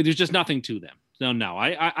 Like, there's just nothing to them. So no,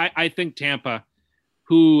 I think Tampa,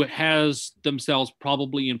 who has themselves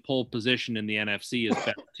probably in pole position in the NFC as a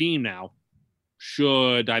better team now,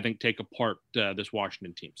 should, I think, take apart this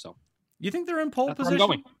Washington team. So you think they're in pole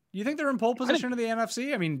position? You think they're in pole position of the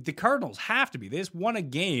NFC? I mean, the Cardinals have to be. They just won a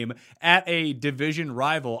game at a division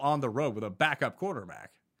rival on the road with a backup quarterback.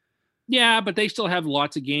 Yeah, but they still have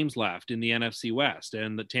lots of games left in the NFC West,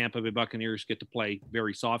 and the Tampa Bay Buccaneers get to play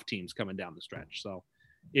very soft teams coming down the stretch. So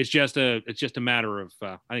it's just a matter of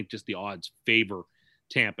I think just the odds favor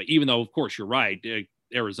Tampa, even though, of course, you're right.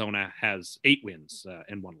 Arizona has 8 wins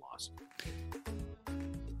and 1 loss.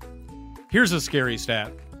 Here's a scary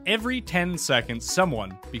stat. Every 10 seconds,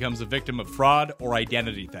 someone becomes a victim of fraud or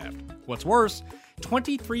identity theft. What's worse,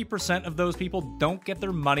 23% of those people don't get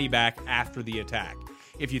their money back after the attack.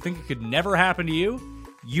 If you think it could never happen to you,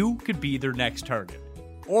 you could be their next target.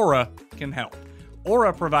 Aura can help.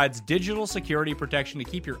 Aura provides digital security protection to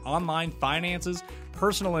keep your online finances,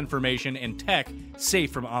 personal information, and tech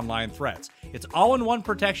safe from online threats. It's all-in-one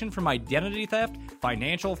protection from identity theft,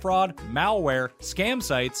 financial fraud, malware, scam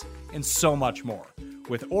sites, and so much more.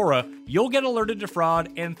 With Aura, you'll get alerted to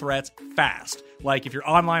fraud and threats fast, like if your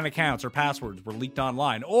online accounts or passwords were leaked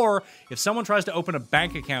online, or if someone tries to open a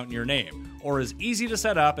bank account in your name. Aura is easy to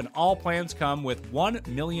set up, and all plans come with $1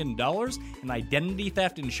 million in identity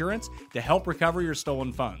theft insurance to help recover your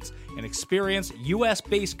stolen funds, and experienced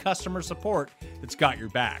US-based customer support that's got your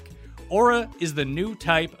back. Aura is the new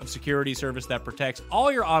type of security service that protects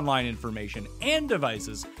all your online information and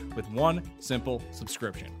devices with one simple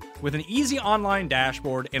subscription. With an easy online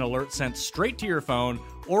dashboard and alerts sent straight to your phone,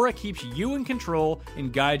 Aura keeps you in control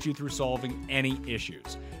and guides you through solving any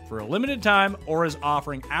issues. For a limited time, Aura is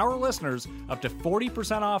offering our listeners up to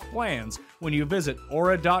 40% off plans when you visit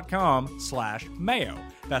aura.com/mayo.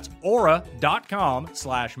 That's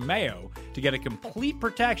aura.com/mayo to get a complete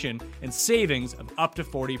protection and savings of up to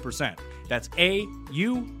 40%. That's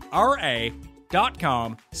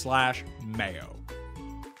aura.com/mayo.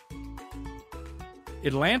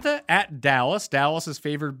 Atlanta at Dallas. Dallas is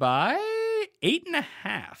favored by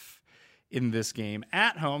 8.5 in this game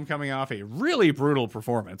at home, coming off a really brutal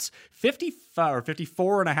performance.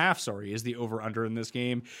 54.5, is the over-under in this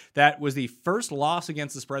game. That was the first loss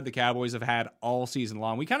against the spread the Cowboys have had all season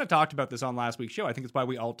long. We kind of talked about this on last week's show. I think it's why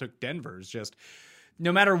we all took Denver. It's just,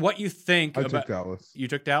 no matter what you think I took Dallas. You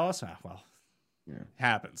took Dallas? Well, yeah.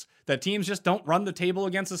 Happens. That teams just don't run the table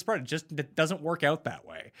against the spread. It doesn't work out that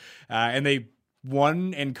way. And they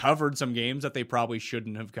won and covered some games that they probably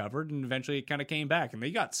shouldn't have covered, and eventually it kind of came back, and they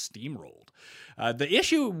got steamrolled. The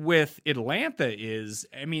issue with Atlanta is,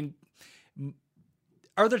 I mean,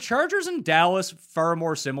 are the Chargers and Dallas far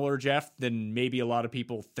more similar, Jeff, than maybe a lot of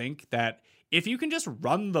people think? That if you can just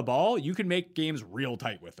run the ball, you can make games real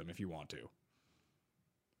tight with them if you want to.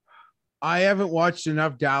 I haven't watched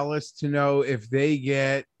enough Dallas to know if they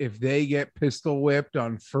get pistol whipped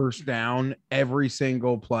on first down every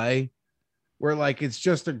single play, where like it's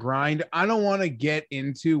just a grind. I don't want to get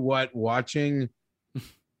into what watching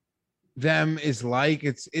them is like.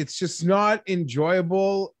 It's just not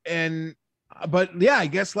enjoyable. But yeah, I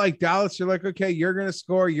guess like Dallas, you're like, okay, you're gonna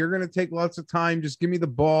score, you're gonna take lots of time, just give me the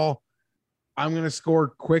ball. I'm gonna score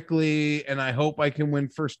quickly, and I hope I can win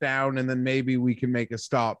first down, and then maybe we can make a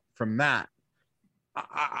stop from that.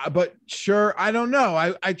 But sure, I don't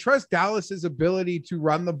know. I trust Dallas's ability to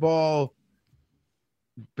run the ball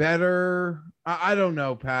better. I don't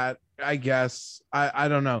know, Pat. I guess I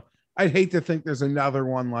don't know. I'd hate to think there's another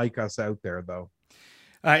one like us out there, though.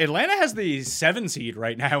 Atlanta has the 7 seed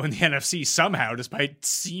right now in the NFC somehow, despite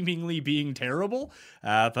seemingly being terrible.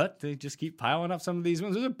 But they just keep piling up some of these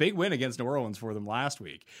wins. There's a big win against New Orleans for them last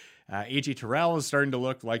week. A.J. Terrell is starting to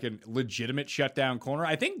look like a legitimate shutdown corner.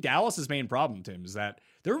 I think Dallas's main problem, Tim, is that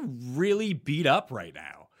they're really beat up right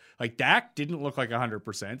now. Like Dak didn't look like 100%.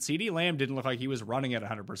 CeeDee Lamb didn't look like he was running at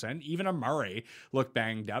 100%. Even a Murray looked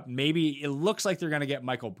banged up. Maybe it looks like they're going to get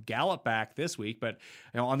Michael Gallup back this week, but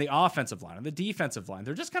on the offensive line, on the defensive line,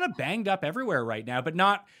 they're just kind of banged up everywhere right now, but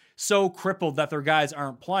not so crippled that their guys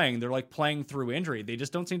aren't playing. They're like playing through injury. They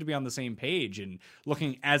just don't seem to be on the same page and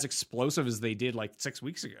looking as explosive as they did like 6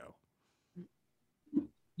 weeks ago.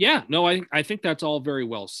 Yeah, no, I think that's all very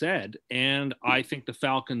well said. And I think the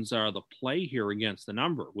Falcons are the play here against the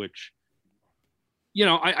number, which,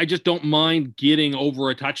 I just don't mind getting over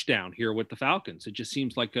a touchdown here with the Falcons. It just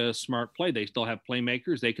seems like a smart play. They still have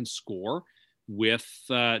playmakers. They can score with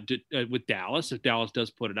Dallas if Dallas does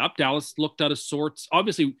put it up. Dallas looked out of sorts.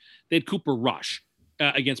 Obviously, they had Cooper Rush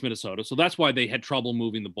against Minnesota, so that's why they had trouble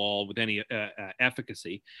moving the ball with any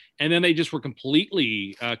efficacy. And then they just were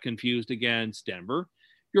completely confused against Denver.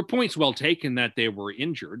 Your point's well taken that they were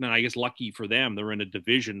injured, and I guess lucky for them, they're in a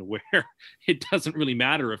division where it doesn't really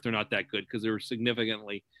matter if they're not that good because they're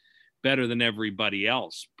significantly better than everybody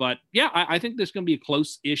else. But yeah, I think this is going to be a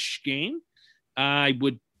close-ish game. I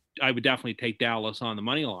would definitely take Dallas on the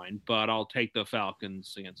money line, but I'll take the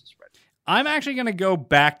Falcons against the spread. I'm actually going to go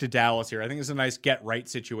back to Dallas here. I think it's a nice get-right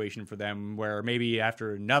situation for them where maybe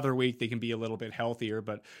after another week they can be a little bit healthier.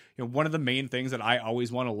 But one of the main things that I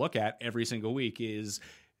always want to look at every single week is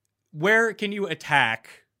where can you attack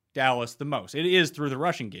Dallas the most? It is through the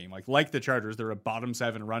rushing game. Like the Chargers, they're a bottom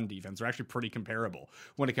 7 run defense. They're actually pretty comparable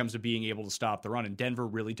when it comes to being able to stop the run. And Denver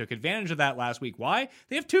really took advantage of that last week. Why?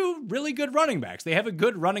 They have 2 really good running backs. They have a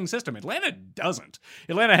good running system. Atlanta doesn't.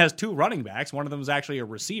 Atlanta has 2 running backs. One of them is actually a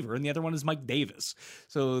receiver, and the other one is Mike Davis.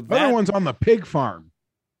 So the other one's on the pig farm.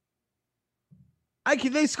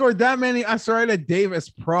 They scored that many. I saw a Davis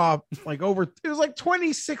prop it was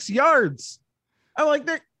 26 yards. I'm like,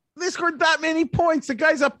 they scored that many points. The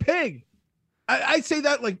guy's a pig. I say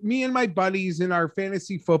that me and my buddies in our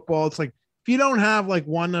fantasy football. It's like, if you don't have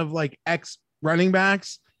one of X running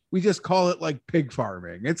backs, we just call it pig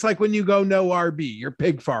farming. It's like when you go no RB, you're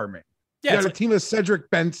pig farming. Yeah, you got a team of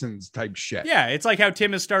Cedric Benson's type shit. Yeah, it's like how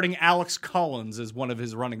Tim is starting Alex Collins as one of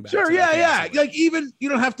his running backs. Sure, yeah. Even you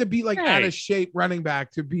don't have to be out of shape running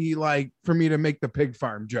back to be for me to make the pig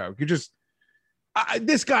farm joke. You just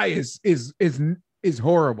this guy is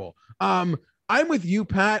horrible. I'm with you,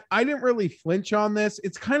 Pat. I didn't really flinch on this.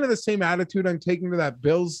 It's kind of the same attitude I'm taking to that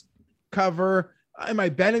Bills cover. Am I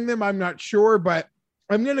betting them? I'm not sure, but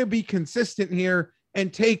I'm going to be consistent here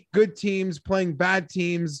and take good teams playing bad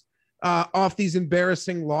teams off these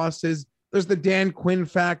embarrassing losses. There's the Dan Quinn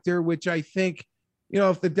factor, which I think,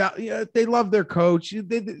 if they love their coach,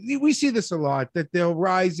 we see this a lot, that they'll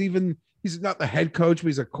rise. Even he's not the head coach, but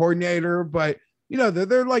he's a coordinator, but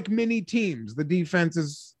they're like mini teams. The defense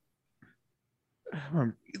is,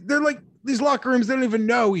 they're like these locker rooms. They don't even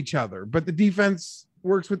know each other, but the defense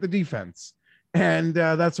works with the defense. And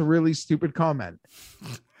that's a really stupid comment.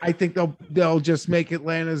 I think they'll just make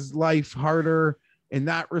Atlanta's life harder in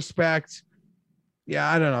that respect. Yeah,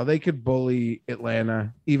 I don't know. They could bully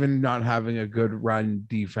Atlanta, even not having a good run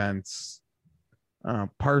defense.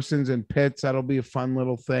 Parsons and Pitts, that'll be a fun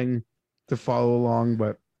little thing to follow along,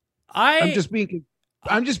 but I'm just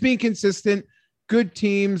being consistent. Good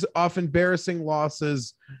teams off embarrassing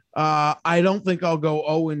losses. I don't think I'll go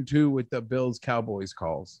 0-2 with the Bills Cowboys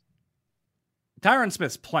calls. Tyron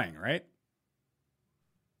Smith's playing, right?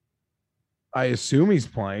 I assume he's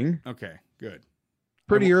playing. Okay, good.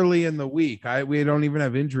 Pretty early in the week. We don't even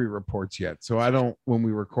have injury reports yet. So when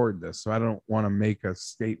we record this, so I don't want to make a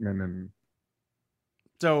statement.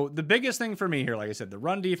 So the biggest thing for me here, like I said, the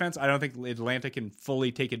run defense, I don't think Atlanta can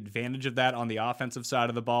fully take advantage of that on the offensive side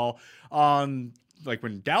of the ball. When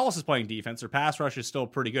Dallas is playing defense, their pass rush is still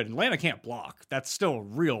pretty good. Atlanta can't block. That's still a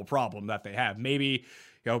real problem that they have. Maybe,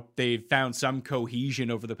 they've found some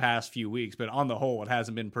cohesion over the past few weeks, but on the whole, it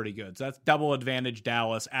hasn't been pretty good. So that's double advantage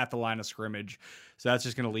Dallas at the line of scrimmage. So that's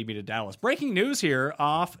just going to lead me to Dallas. Breaking news here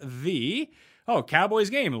off the Cowboys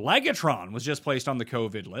game. Legatron was just placed on the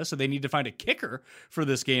COVID list, so they need to find a kicker for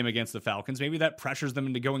this game against the Falcons. Maybe that pressures them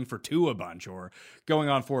into going for 2 a bunch or going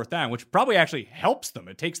on 4th down, which probably actually helps them.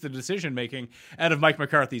 It takes the decision-making out of Mike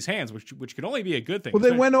McCarthy's hands, which could only be a good thing. Well,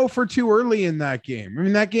 they went 0-2 early in that game. I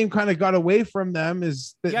mean, that game kind of got away from them.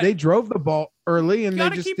 They drove the ball early, and they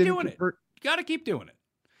just didn't doing it. You got to keep doing it.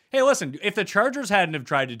 Hey, listen, if the Chargers hadn't have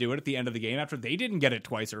tried to do it at the end of the game after they didn't get it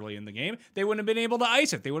twice early in the game, they wouldn't have been able to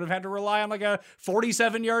ice it. They would have had to rely on a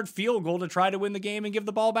 47-yard field goal to try to win the game and give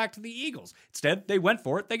the ball back to the Eagles. Instead, they went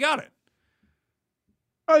for it. They got it.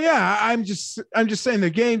 Oh, yeah. I'm just saying the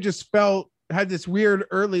game just had this weird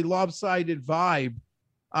early lopsided vibe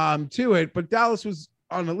to it. But Dallas was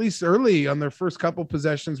on, at least early on their first couple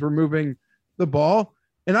possessions, were moving the ball.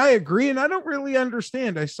 And I agree, and I don't really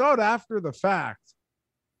understand. I saw it after the fact.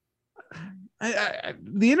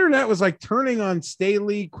 The internet was like turning on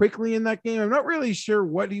Staley quickly in that game. I'm not really sure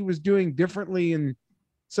what he was doing differently in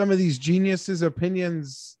some of these geniuses'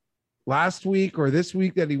 opinions last week or this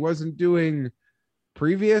week that he wasn't doing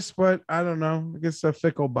previous, but I don't know. I guess a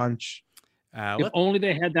fickle bunch. If only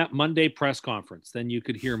they had that Monday press conference, then you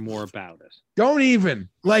could hear more about it. Don't even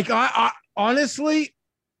like, I honestly,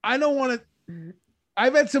 I don't want to.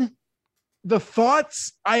 I've had the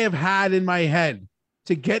thoughts I have had in my head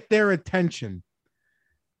to get their attention.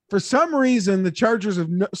 For some reason, the Chargers have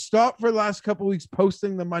stopped for the last couple of weeks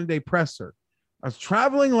posting the Monday presser. I was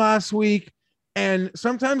traveling last week, and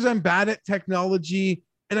sometimes I'm bad at technology,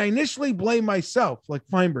 and I initially blame myself, like,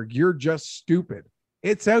 Feinberg, you're just stupid.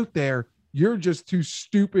 It's out there. You're just too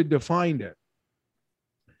stupid to find it.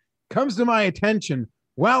 Comes to my attention,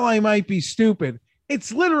 while I might be stupid,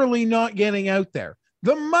 it's literally not getting out there.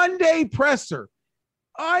 The Monday presser.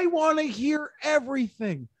 I want to hear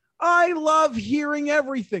everything. I love hearing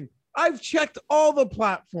everything. I've checked all the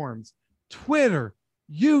platforms, Twitter,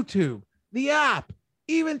 YouTube, the app,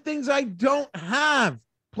 even things I don't have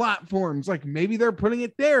platforms. Like maybe they're putting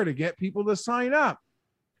it there to get people to sign up.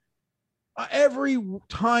 Every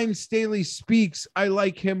time Staley speaks, I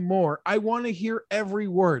like him more. I want to hear every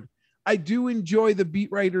word. I do enjoy the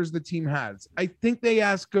beat writers the team has. I think they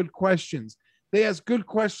ask good questions. They ask good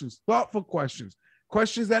questions, thoughtful questions,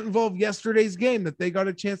 questions that involve yesterday's game that they got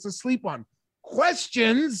a chance to sleep on,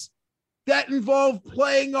 questions that involve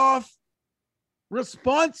playing off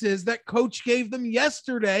responses that coach gave them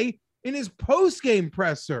yesterday in his post-game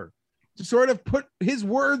presser to sort of put his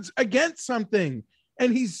words against something.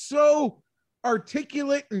 And he's so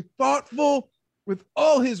articulate and thoughtful with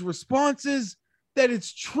all his responses that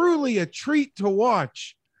it's truly a treat to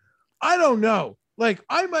watch. I don't know. Like,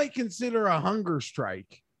 I might consider a hunger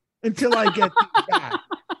strike until I get back.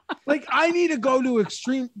 Like, I need to go to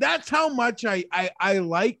extreme. That's how much I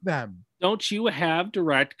like them. Don't you have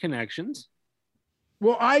direct connections?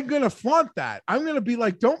 Well, I'm going to flaunt that. I'm going to be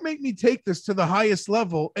like, don't make me take this to the highest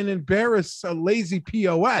level and embarrass a lazy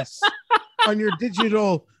POS on your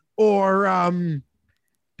digital or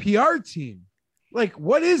PR team. Like,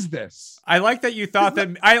 what is this? I like that you thought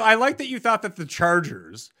that I like that you thought that the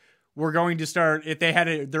Chargers were going to start, if they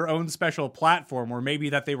had their own special platform, or maybe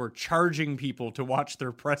that they were charging people to watch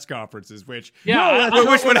their press conferences, which would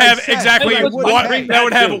have exactly that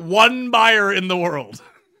would have one buyer in the world.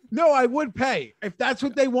 No, I would pay. If that's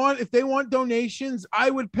what they want, if they want donations, I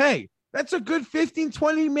would pay. That's a good 15,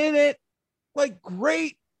 20 minute, like,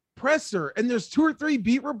 great presser. And there's 2 or 3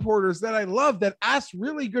 beat reporters that I love that ask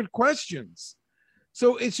really good questions.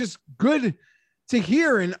 So it's just good to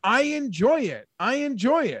hear, and I enjoy it.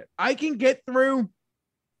 I can get through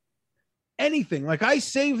anything. Like, I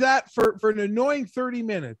save that for an annoying 30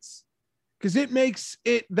 minutes because it makes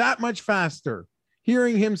it that much faster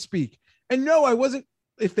hearing him speak. And no, I wasn't.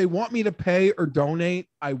 If they want me to pay or donate,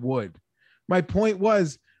 I would. My point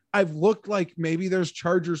was, I've looked like maybe there's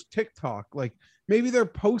Chargers TikTok. Like maybe they're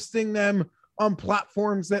posting them on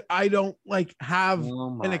platforms that I don't like have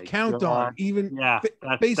an account on, even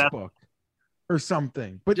Facebook or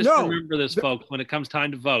something. But just no, remember this, folks. When it comes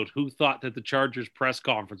time to vote, who thought that the Chargers press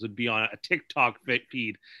conference would be on a TikTok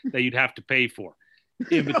feed that you'd have to pay for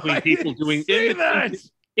in between people doing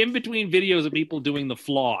in between videos of people doing the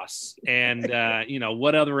floss and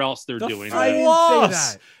what other else they're doing. I didn't say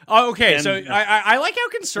that. Oh, okay, so I like how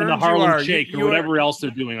concerned the Harlem you are. Shake or whatever else they're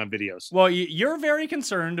doing on videos. Well, you're very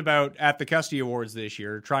concerned about at the Custy Awards this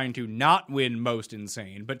year trying to not win Most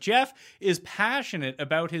Insane, but Jeff is passionate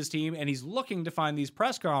about his team and he's looking to find these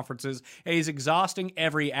press conferences and he's exhausting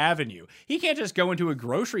every avenue. He can't just go into a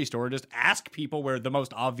grocery store and just ask people where the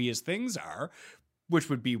most obvious things are, which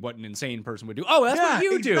would be what an insane person would do. Oh, that's what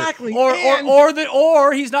you exactly. do.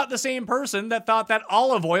 Or he's not the same person that thought that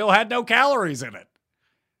olive oil had no calories in it.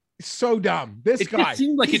 So dumb. This guy. It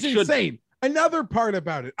seems like he's it should insane. Another part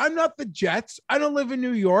about it. I'm not the Jets. I don't live in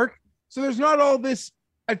New York. So there's not all this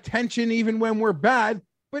attention even when we're bad.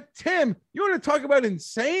 But Tim, you want to talk about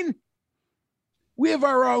insane? We have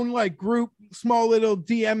our own like group, small little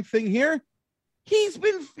DM thing here. He's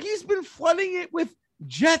been flooding it with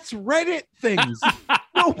Jets Reddit things.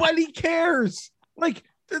 Nobody cares. Like,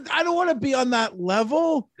 I don't want to be on that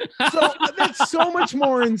level. So that's so much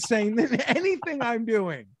more insane than anything I'm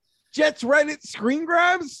doing. Jets Reddit screen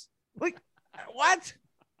grabs? Like, what?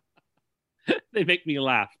 They make me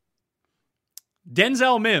laugh.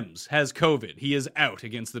 Denzel Mims has COVID. He is out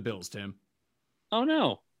against the Bills, Tim. Oh,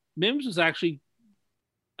 no. Mims was actually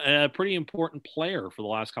a pretty important player for the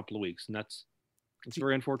last couple of weeks, and that's It's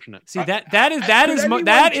very unfortunate. See,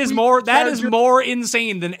 that is more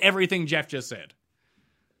insane than everything Jeff just said.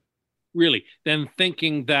 Really, than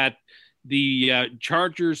thinking that the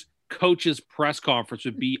Chargers coaches press conference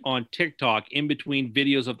would be on TikTok in between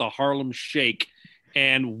videos of the Harlem Shake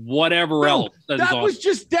and whatever else. That was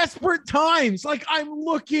just desperate times. Like, I'm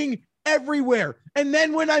looking everywhere. And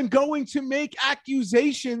then when I'm going to make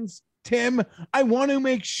accusations, Tim, I want to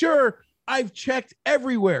make sure I've checked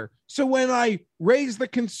everywhere. So when I raise the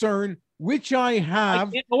concern, which I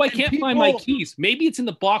have. I can't find my keys. Maybe it's in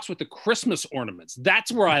the box with the Christmas ornaments.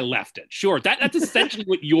 That's where I left it. Sure. That's essentially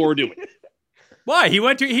what you're doing. Why? He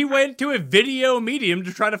went to a video medium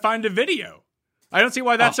to try to find a video. I don't see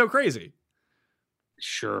why that's so crazy.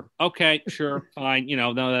 Sure. Okay. Sure. Fine.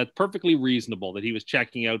 No, that's perfectly reasonable that he was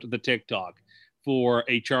checking out the TikTok for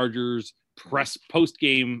a Chargers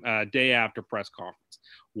post-game day after press conference.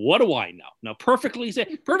 What do I know? No, perfectly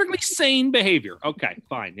sane behavior. Okay,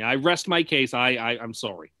 fine. Yeah, I rest my case. I'm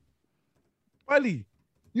sorry. Buddy,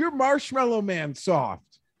 you're Marshmallow Man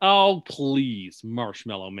soft. Oh, please,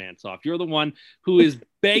 Marshmallow Man soft. You're the one who is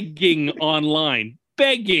begging online,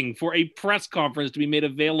 begging for a press conference to be made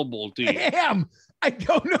available to you. Damn. I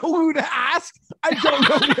don't know who to ask. I don't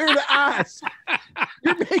know where to ask.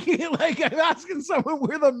 You're making it like I'm asking someone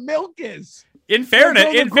where the milk is. In fairness,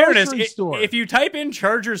 if you type in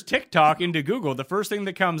Chargers TikTok into Google, the first thing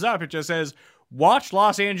that comes up, it just says, watch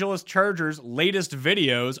Los Angeles Chargers latest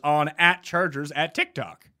videos on @Chargers at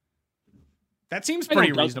TikTok. That seems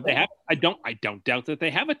pretty reasonable. I don't doubt that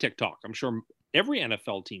they have a TikTok. I'm sure every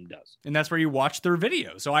NFL team does. And that's where you watch their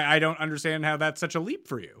videos. So I don't understand how that's such a leap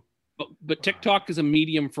for you. But TikTok is a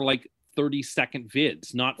medium for like 30-second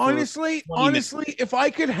vids, not for honestly, if I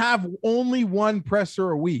could have only one presser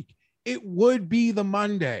a week, it would be the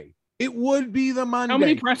Monday. It would be the Monday. How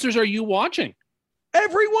many pressers are you watching?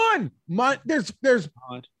 Everyone. There's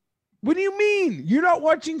God. What do you mean? You're not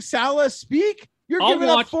watching Salah speak? You're giving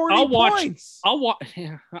up 40 points.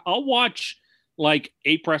 I'll watch like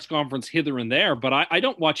a press conference hither and there, but I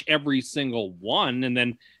don't watch every single one and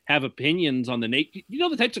then have opinions on the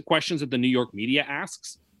the types of questions that the New York media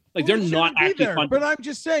asks. Like, they're not actually fun. But I'm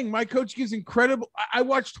just saying, my coach gives incredible. I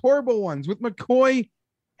watched horrible ones with McCoy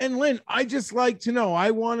and Lynn. I just like to know.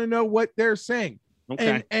 I want to know what they're saying.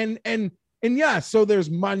 Okay. And yeah. So there's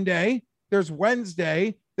Monday, there's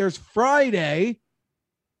Wednesday, there's Friday,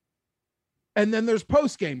 and then there's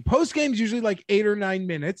post game. Post game's usually like 8 or 9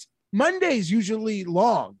 minutes. Monday's usually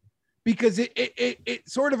long because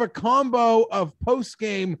it's sort of a combo of post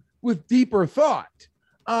game with deeper thought.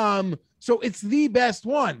 So it's the best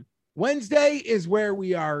one. Wednesday is where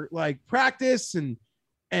we are like practice and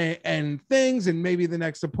things and maybe the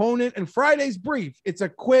next opponent. And Friday's brief. It's a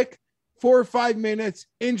quick 4 or 5 minutes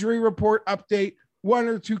injury report update, 1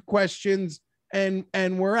 or 2 questions, and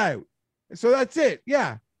we're out. So that's it.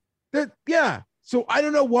 Yeah. So I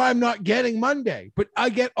don't know why I'm not getting Monday, but I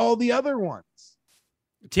get all the other ones.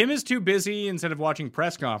 Tim is too busy, instead of watching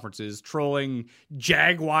press conferences, trolling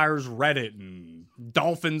Jaguars Reddit and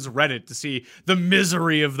Dolphins Reddit to see the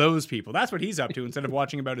misery of those people. That's what he's up to instead of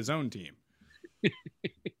watching about his own team.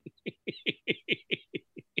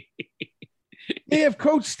 They have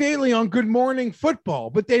Coach Staley on Good Morning Football,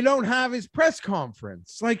 but they don't have his press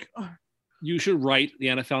conference. Like, you should write the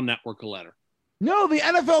NFL Network a letter. No, the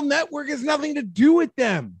NFL Network has nothing to do with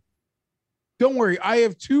them. Don't worry. I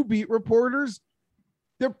have 2 beat reporters.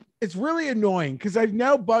 It's really annoying because I've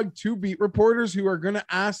now bugged 2 beat reporters who are going to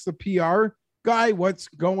ask the PR guy what's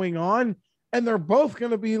going on. And they're both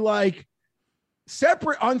going to be like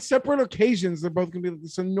on separate occasions. They're both going to be like,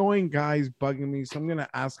 this annoying guy's bugging me. So I'm going to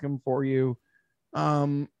ask him for you.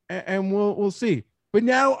 And we'll see. But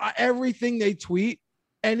now everything they tweet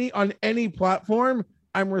on any platform,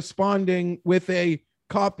 I'm responding with a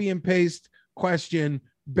copy and paste question,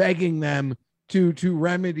 begging them to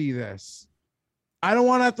remedy this. I don't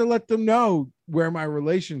want to have to let them know where my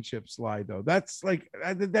relationships lie, though. That's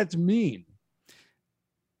mean.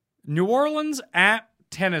 New Orleans at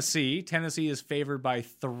Tennessee. Tennessee is favored by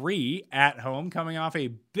 3 at home, coming off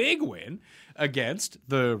a big win against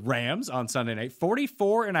the Rams on Sunday night.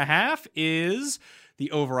 44.5 is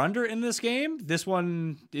the over-under in this game. This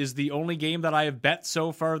one is the only game that I have bet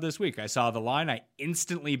so far this week. I saw the line. I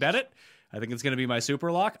instantly bet it. I think it's going to be my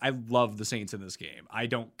super lock. I love the Saints in this game. I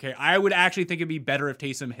don't care. I would actually think it'd be better if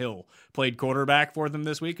Taysom Hill played quarterback for them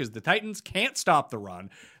this week because the Titans can't stop the run,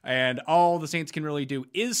 and all the Saints can really do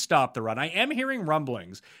is stop the run. I am hearing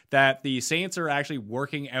rumblings that the Saints are actually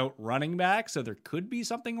working out running back, so there could be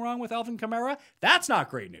something wrong with Alvin Kamara. That's not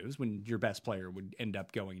great news when your best player would end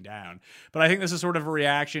up going down. But I think this is sort of a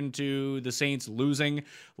reaction to the Saints losing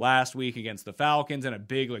last week against the Falcons and a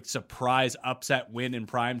big surprise upset win in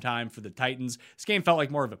prime time for the Titans. This game felt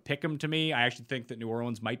like more of a pick'em to me. I actually think that New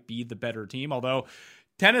Orleans might be the better team, although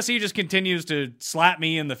Tennessee just continues to slap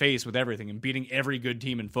me in the face with everything and beating every good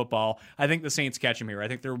team in football. I think the Saints catch them here. I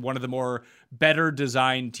think they're one of the more better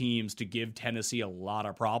designed teams to give Tennessee a lot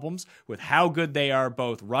of problems with how good they are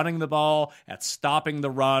both running the ball, at stopping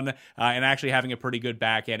the run, and actually having a pretty good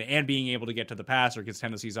back end and being able to get to the passer because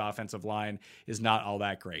Tennessee's offensive line is not all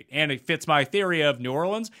that great. And it fits my theory of New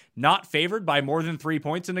Orleans not favored by more than 3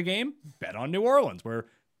 points in a game. Bet on New Orleans, where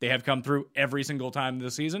they have come through every single time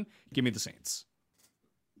this season. Give me the Saints.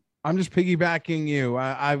 I'm just piggybacking you.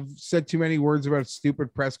 I've said too many words about a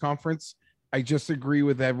stupid press conference. I just agree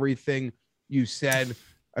with everything you said,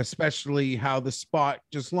 especially how the spot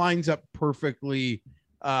just lines up perfectly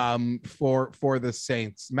for the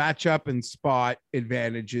Saints. Matchup and spot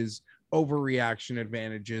advantages, overreaction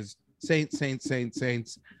advantages. Saints.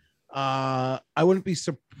 I wouldn't be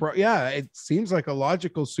surprised. Yeah, it seems like a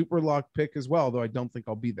logical super lock pick as well, though I don't think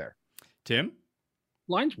I'll be there. Tim?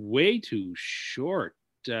 Line's way too short.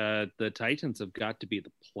 The Titans have got to be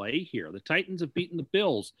the play here. The Titans have beaten the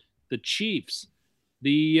Bills, the Chiefs,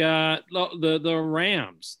 the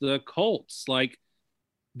Rams, the Colts.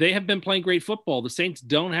 They have been playing great football. The Saints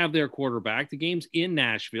don't have their quarterback. The game's in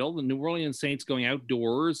Nashville. The New Orleans Saints going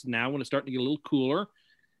outdoors now when it's starting to get a little cooler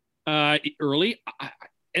early.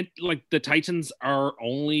 And the Titans are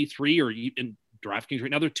only 3, or in DraftKings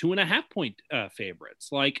right now, they're 2.5 point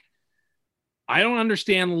favorites. I don't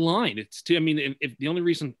understand the line. If the only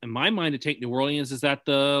reason in my mind to take New Orleans is that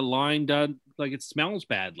the line does it smells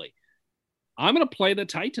badly. I'm going to play the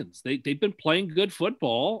Titans. They've been playing good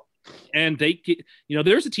football, and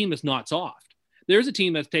there's a team that's not soft. There's a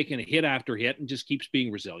team that's taking a hit after hit and just keeps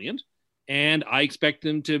being resilient. And I expect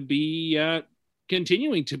them to be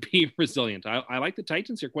continuing to be resilient. I like the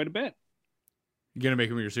Titans here quite a bit. You going to make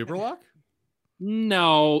them your super lock?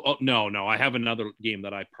 No. Oh, no. I have another game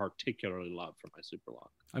that I particularly love for my super lock.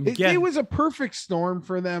 It was a perfect storm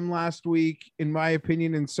for them last week, in my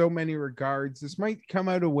opinion, in so many regards. This might come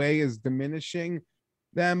out away as diminishing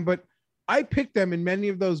them, but I picked them in many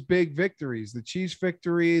of those big victories. The Chiefs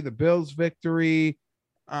victory, the Bills victory,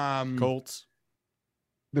 Colts.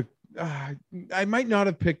 I might not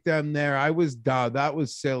have picked them there. I was dumb. That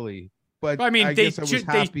was silly. But I mean, they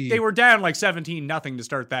were down 17-0 to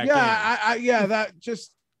start that game. I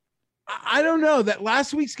don't know. That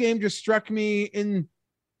last week's game just struck me in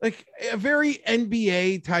a very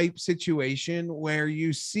NBA type situation where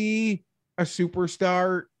you see a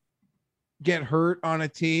superstar get hurt on a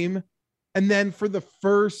team, and then for the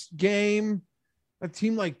first game, a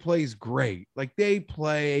team plays great. They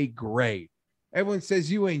play great. Everyone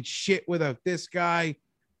says you ain't shit without this guy.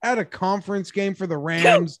 At a conference game for the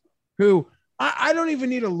Rams, who I don't even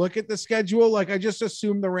need to look at the schedule. I just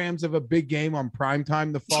assume the Rams have a big game on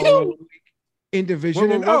primetime the following week in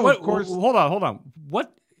division. Of course. Hold on.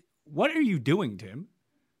 What are you doing, Tim?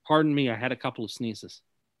 Pardon me. I had a couple of sneezes.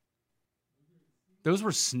 Those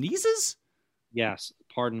were sneezes? Yes.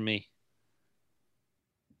 Pardon me.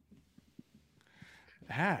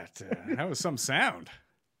 That was some sound.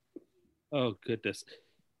 Oh, goodness.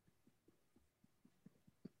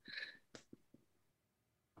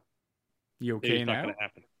 You okay now? Not going to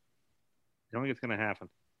happen. I don't think it's going to happen.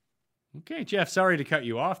 Okay, Jeff, sorry to cut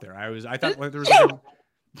you off there. I thought there was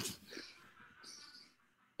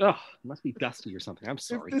Oh, it must be dusty or something. I'm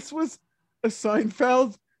sorry. If this was a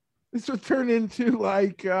Seinfeld, this would turn into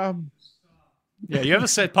Yeah, you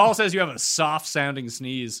have Paul says you have a soft sounding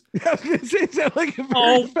sneeze. I was going to say it sounds like a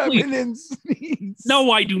very feminine sneeze. No,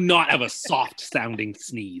 I do not have a soft sounding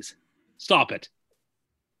sneeze. Stop it.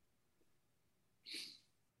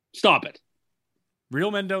 Stop it. Real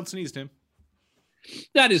men don't sneeze, Tim.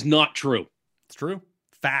 That is not true. It's true.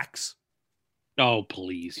 Facts. Oh,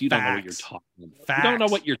 please. You don't know what you're talking about. Facts. You don't know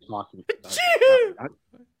what you're talking about.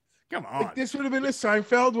 Come on. This would have been a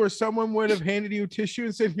Seinfeld where someone would have handed you a tissue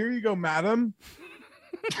and said, "Here you go, madam."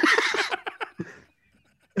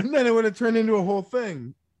 And then it would have turned into a whole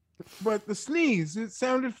thing. But the sneeze, it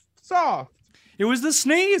sounded soft. It was the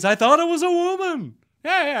sneeze. I thought it was a woman.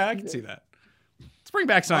 Yeah, I can see that. Let's bring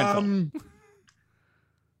back Seinfeld.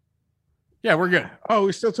 Yeah, we're good. Oh,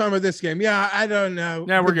 we're still talking about this game. Yeah, I don't know.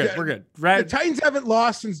 Yeah, we're good. We're good. The Titans haven't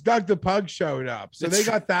lost since Doug the Pug showed up. So they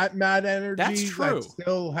got that mad energy. That's true. That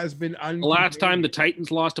still has been The last time the Titans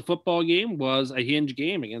lost a football game was a hinge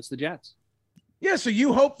game against the Jets. Yeah, so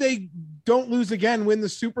you hope they don't lose again, win the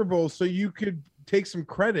Super Bowl, so you could take some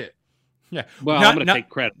credit. Yeah. Well, I'm going to take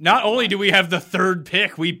credit. Not only do we have the third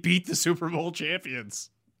pick, we beat the Super Bowl champions.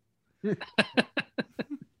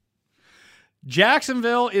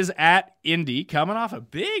 Jacksonville is at Indy, coming off a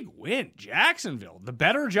big win. Jacksonville, the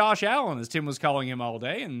better Josh Allen, as Tim was calling him all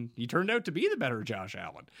day, and he turned out to be the better Josh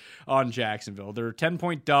Allen on Jacksonville. They're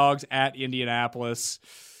 10-point dogs at Indianapolis.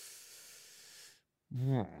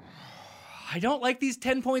 I don't like these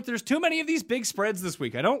 10 points. There's too many of these big spreads this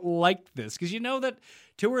week. I don't like this because you know that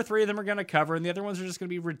 2 or 3 of them are going to cover, and the other ones are just going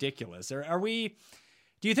to be ridiculous.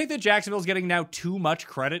 Do you think that Jacksonville's getting now too much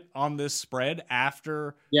credit on this spread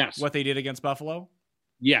after what they did against Buffalo?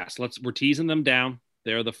 Yes, we're teasing them down.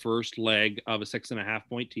 They're the first leg of a 6.5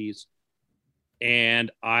 point tease.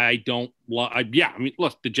 And I mean,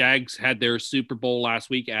 look, the Jags had their Super Bowl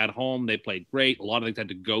last week at home. They played great. A lot of things had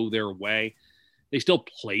to go their way. They still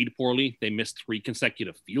played poorly. They missed 3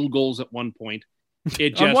 consecutive field goals at one point.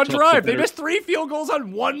 On one drive. They missed 3 field goals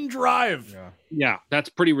on one drive. Yeah, that's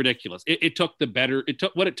pretty ridiculous. It took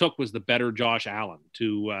was the better Josh Allen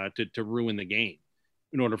to ruin the game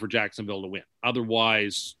in order for Jacksonville to win.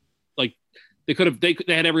 Otherwise, like they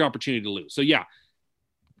had every opportunity to lose. So yeah,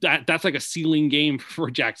 that's like a ceiling game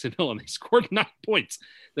for Jacksonville, and they scored 9 points.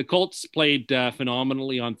 The Colts played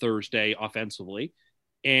phenomenally on Thursday offensively,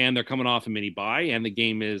 and they're coming off a mini bye, and the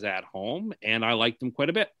game is at home, and I like them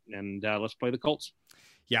quite a bit. And let's play the Colts.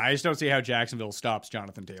 Yeah, I just don't see how Jacksonville stops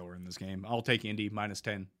Jonathan Taylor in this game. I'll take Indy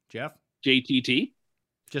 -10. Jeff? JTT?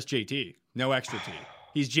 Just JT. No extra T.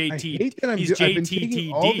 He's JT. I hate that He's I've been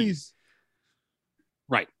taking all these.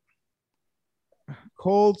 Right.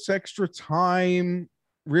 Colts, extra time,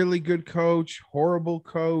 really good coach, horrible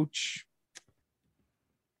coach.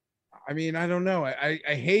 I mean, I don't know. I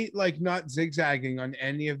hate like not zigzagging on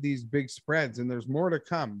any of these big spreads, and there's more to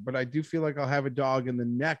come, but I do feel like I'll have a dog in the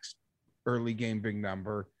next early game big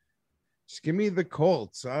number. Just give me the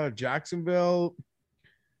Colts. Jacksonville,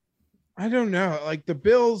 I don't know. Like the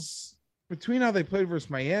Bills, between how they played versus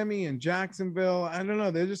Miami and Jacksonville, I don't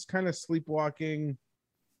know. They're just kind of sleepwalking.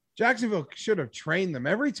 Jacksonville should have trained them.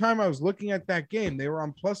 Every time I was looking at that game, they were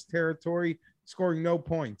on plus territory, scoring no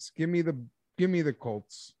points. Give me the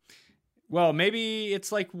Colts. Well, maybe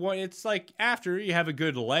it's like after you have a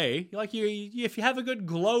good lay, like if you have a good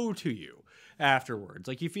glow to you afterwards,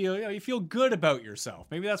 like you feel good about yourself.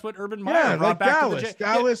 Maybe that's what Urban Meyer brought back Dallas. to the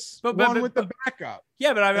Dallas won with the backup.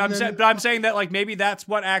 Yeah, but I'm saying that like maybe that's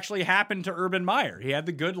what actually happened to Urban Meyer. He had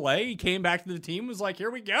the good lay. He came back to the team, was like,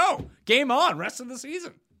 here we go, game on, rest of the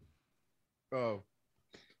season. Oh,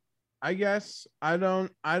 I guess I don't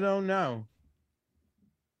know.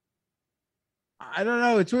 I don't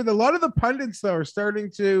know. It's weird. A lot of the pundits, though, are starting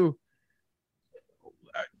to.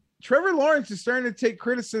 Trevor Lawrence is starting to take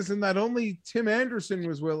criticism that only Tim Anderson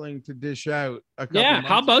was willing to dish out.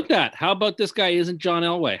 How about that? How about this guy isn't John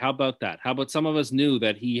Elway? How about that? How about some of us knew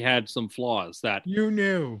that he had some flaws that you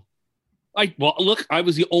knew? I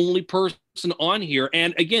was the only person on here.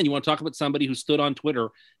 And again, you want to talk about somebody who stood on Twitter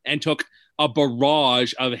and took a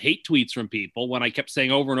barrage of hate tweets from people when I kept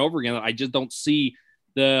saying over and over again that I just don't see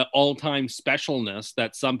the all-time specialness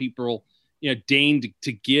that some people, deigned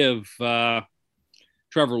to give Trevor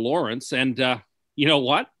Lawrence. And you know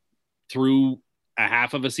what? Through a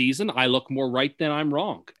half of a season, I look more right than I'm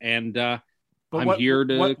wrong. And I'm here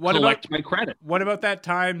to collect my credit. What about that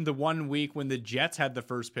time, the 1 week when the Jets had the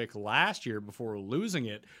first pick last year before losing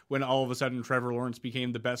it, when all of a sudden Trevor Lawrence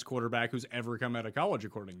became the best quarterback who's ever come out of college,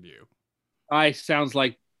 according to you? Sounds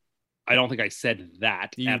like I don't think I said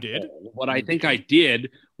that. You did. All. What I think I did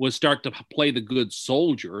was start to play the good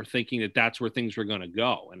soldier, thinking that that's where things were going to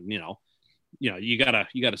go. And you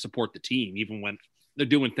gotta support the team even when they're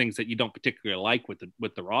doing things that you don't particularly like with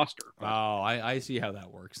the roster. Oh, I see how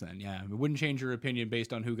that works then. Yeah, it wouldn't change your opinion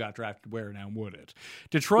based on who got drafted where now, would it?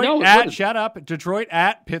 Detroit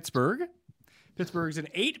at Pittsburgh. Pittsburgh's an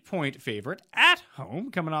 8-point favorite at home,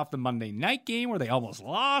 coming off the Monday night game where they almost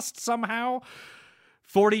lost somehow.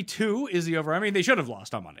 42 is the over. I mean, they should have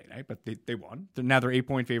lost on Monday night, but they won. Now they're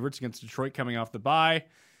 8-point favorites against Detroit coming off the bye.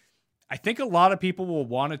 I think a lot of people will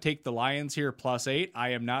want to take the Lions here +8. I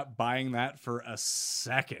am not buying that for a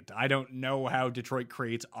second. I don't know how Detroit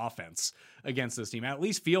creates offense against this team. At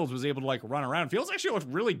least Fields was able to run around. Fields actually looked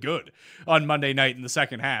really good on Monday night in the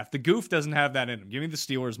second half. The goof doesn't have that in him. Give me the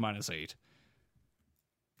Steelers -8.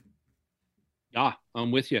 Yeah,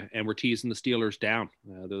 I'm with you. And we're teasing the Steelers down.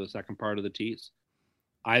 They're the second part of the tease.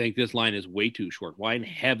 I think this line is way too short. Why in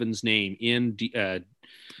heaven's name in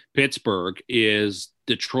Pittsburgh is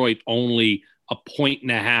Detroit only a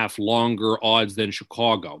 1.5 longer odds than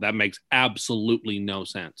Chicago? That makes absolutely no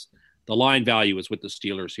sense. The line value is with the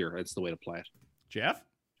Steelers here. That's the way to play it. Jeff?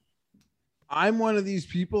 I'm one of these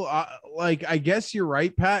people, I guess you're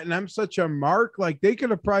right, Pat, and I'm such a mark. Like, they could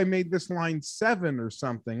have probably made this line 7 or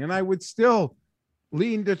something, and I would still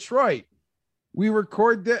lean Detroit. We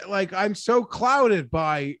record that, like, I'm so clouded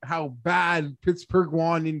by how bad Pittsburgh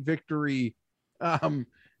won in victory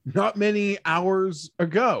not many hours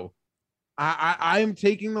ago. I am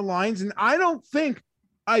taking the lines, and I don't think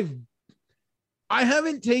I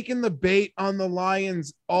haven't taken the bait on the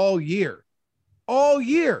Lions all year.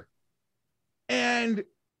 And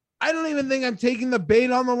I don't even think I'm taking the bait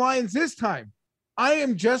on the Lions this time. I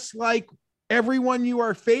am just like everyone you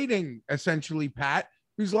are fading, essentially, Pat,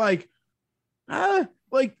 who's like,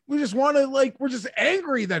 we just want to, like, we're just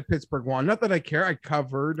angry that Pittsburgh won. Not that I care. I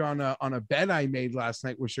covered on a bet I made last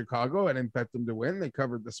night with Chicago. I didn't bet them to win. They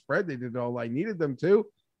covered the spread. They did all I needed them to.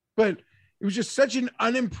 But it was just such an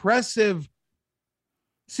unimpressive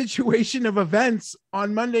situation of events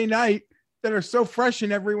on Monday night that are so fresh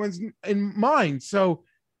in everyone's in mind. So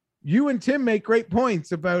you and Tim make great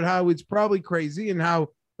points about how it's probably crazy and how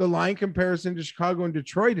the line comparison to Chicago and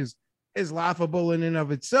Detroit is laughable in and of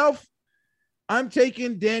itself. I'm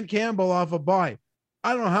taking Dan Campbell off a bye.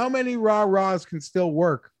 I don't know how many rah-rahs can still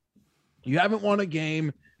work. You haven't won a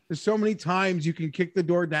game. There's so many times you can kick the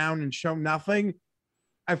door down and show nothing.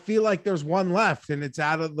 I feel like there's one left and it's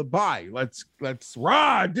out of the bye. Let's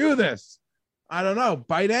do this. I don't know.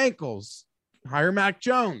 Bite ankles. Hire Mac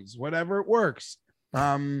Jones, whatever it works.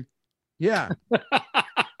 Yeah.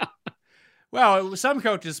 Well, some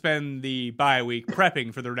coaches spend the bye week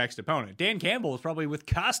prepping for their next opponent. Dan Campbell is probably with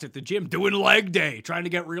Cost at the gym doing leg day, trying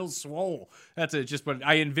to get real swole. That's just what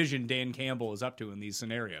I envision Dan Campbell is up to in these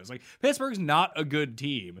scenarios. Like, Pittsburgh's not a good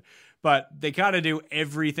team, but they kind of do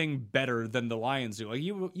everything better than the Lions do. Like,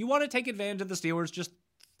 you want to take advantage of the Steelers, just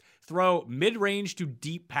throw mid-range to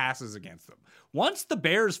deep passes against them. Once the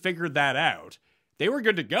Bears figured that out, they were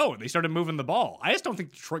good to go, and they started moving the ball. I just don't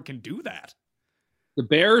think Detroit can do that. The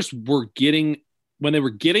Bears were when they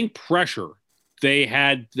were getting pressure, they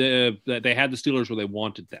had the Steelers where they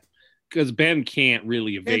wanted them, because Ben can't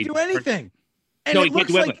really evade. Can't do anything. And no, it he can't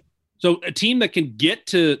do looks anything. So a team that can get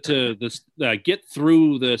to this get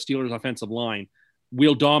through the Steelers' offensive line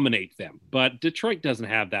will dominate them. But Detroit doesn't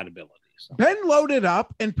have that ability. So. Ben loaded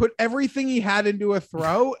up and put everything he had into a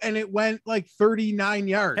throw, and it went like 39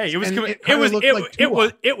 yards. Hey,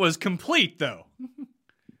 it was complete though.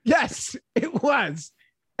 Yes, it was.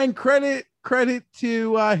 And credit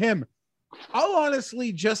to him. I'll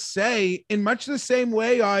honestly just say, in much the same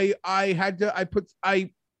way I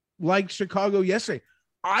liked Chicago yesterday.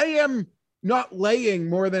 I am not laying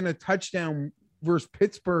more than a touchdown versus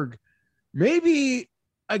Pittsburgh. Maybe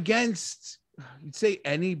against, you'd say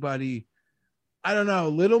anybody. I don't know, a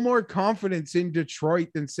little more confidence in Detroit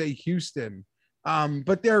than, say, Houston.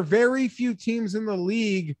 But there are very few teams in the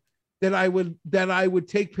league that I would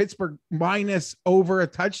take Pittsburgh minus over a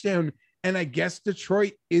touchdown. And I guess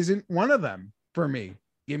Detroit isn't one of them for me.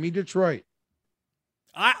 Give me Detroit.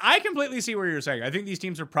 I completely see what you're saying. I think these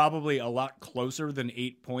teams are probably a lot closer than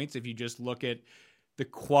 8 points if you just look at the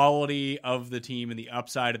quality of the team and the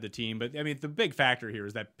upside of the team. But I mean, the big factor here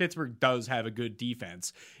is that Pittsburgh does have a good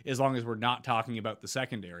defense, as long as we're not talking about the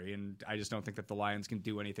secondary. And I just don't think that the Lions can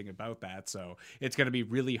do anything about that. So it's going to be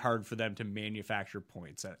really hard for them to manufacture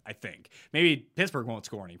points, I think. Maybe Pittsburgh won't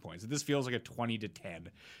score any points. This feels like a 20-10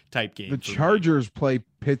 type game. The Chargers play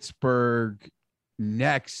Pittsburgh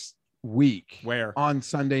next week. Where? On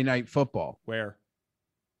Sunday Night Football. Where?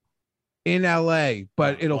 In LA,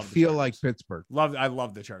 but it'll feel like Pittsburgh. I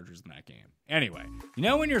love the Chargers in that game. Anyway,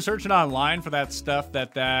 when you're searching online for that stuff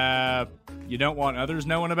that you don't want others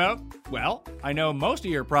knowing about? Well, I know most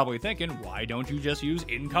of you are probably thinking, why don't you just use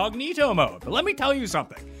incognito mode? But let me tell you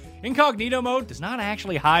something. Incognito mode does not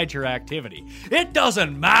actually hide your activity. It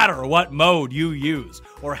doesn't matter what mode you use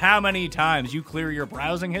or how many times you clear your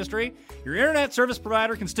browsing history. Your internet service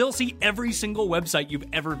provider can still see every single website you've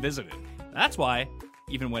ever visited. That's why,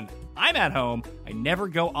 even when I'm at home, I never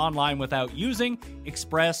go online without using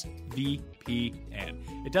ExpressVPN.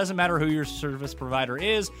 It doesn't matter who your service provider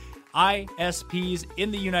is. ISPs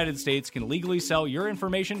in the United States can legally sell your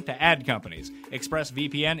information to ad companies.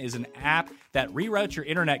 ExpressVPN is an app that reroutes your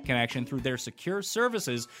internet connection through their secure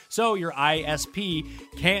services so your ISP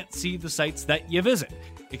can't see the sites that you visit.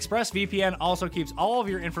 ExpressVPN also keeps all of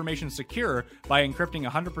your information secure by encrypting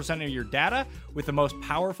 100% of your data with the most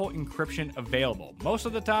powerful encryption available. Most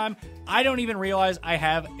of the time, I don't even realize I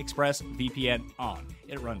have ExpressVPN on.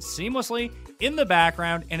 It runs seamlessly in the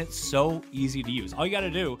background, and it's so easy to use. All you got to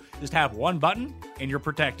do is tap one button, and you're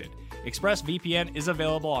protected. ExpressVPN is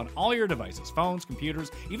available on all your devices, phones,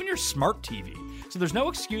 computers, even your smart TV. So there's no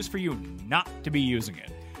excuse for you not to be using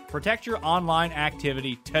it. Protect your online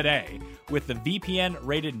activity today with the VPN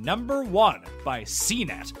rated #1 by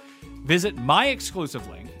CNET. Visit my exclusive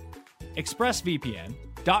link,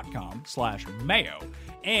 expressvpn.com/mayo,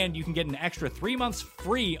 and you can get an extra 3 months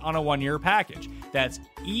free on a 1-year package. That's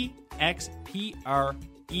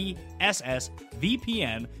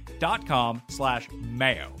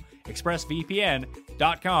expressvpn.com/mayo.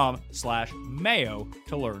 expressvpn.com/mayo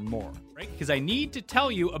to learn more. Because I need to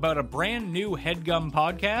tell you about a brand new HeadGum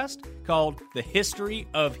podcast called The History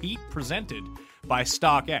of Heat, presented by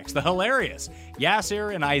StockX. The hilarious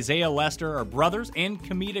Yasser and Isaiah Lester are brothers and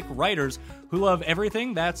comedic writers who love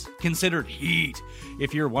everything that's considered heat.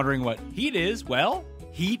 If you're wondering what heat is, well,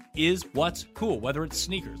 heat is what's cool, whether it's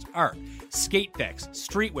sneakers, art, skate decks,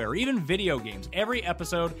 streetwear, or even video games. Every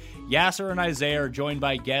episode, Yasser and Isaiah are joined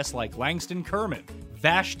by guests like Langston Kerman,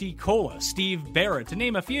 Vashti Kola, Steve Barrett, to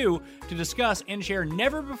name a few, to discuss and share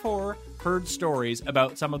never-before-heard stories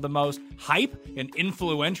about some of the most hype and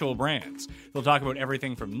influential brands. They'll talk about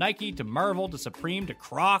everything from Nike to Marvel to Supreme to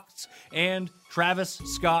Crocs and Travis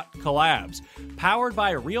Scott collabs. Powered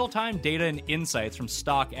by real-time data and insights from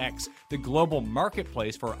StockX, the global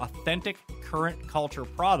marketplace for authentic current culture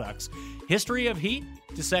products, History of Heat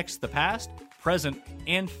dissects the past, present,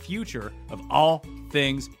 and future of all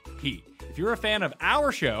things heat. If you're a fan of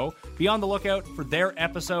our show, be on the lookout for their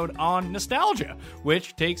episode on nostalgia,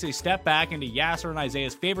 which takes a step back into Yasser and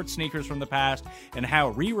Isaiah's favorite sneakers from the past and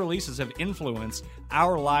how re-releases have influenced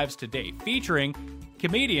our lives today, featuring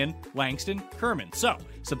comedian Langston Kerman. So,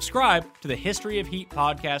 subscribe to the History of Heat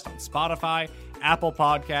podcast on Spotify, Apple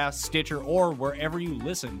Podcasts, Stitcher, or wherever you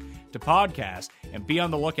listen to podcasts, and be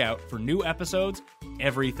on the lookout for new episodes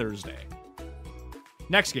every Thursday.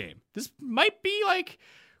 Next game. This might be like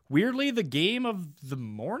weirdly the game of the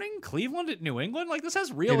morning. Cleveland at New England. Like, this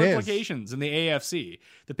has real implications in the AFC.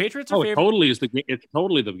 The Patriots are totally is it's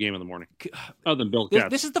totally the game of the morning. Other than Bill Katz.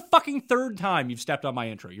 This is the fucking third time you've stepped on my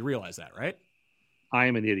intro. You realize that, right? I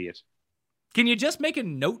am an idiot. Can you just make a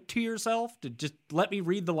note to yourself to just let me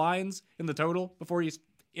read the lines in the total before you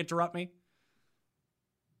interrupt me?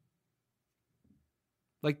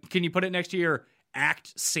 Like, can you put it next to your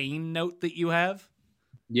act sane note that you have?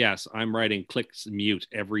 Yes, I'm writing clicks mute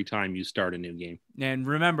every time you start a new game. And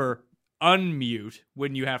remember, unmute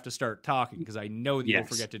when you have to start talking, because I know that you'll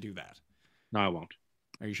forget to do that. No, I won't.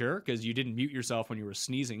 Are you sure? Because you didn't mute yourself when you were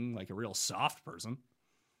sneezing like a real soft person.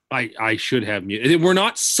 I should have muted. We're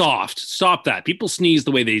not soft. Stop that. People sneeze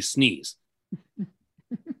the way they sneeze.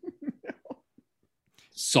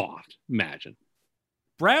 Soft. Imagine.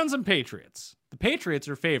 Browns and Patriots. The Patriots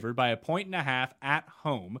are favored by 1.5 at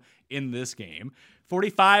home in this game.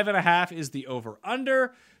 45.5 is the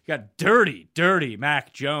over-under. You got dirty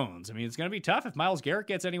Mac Jones. I mean, it's going to be tough if Myles Garrett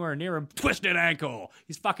gets anywhere near him. Twisted ankle.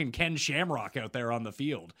 He's fucking Ken Shamrock out there on the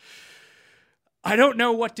field. I don't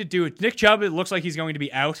know what to do. Nick Chubb, it looks like he's going to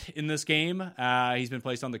be out in this game. He's been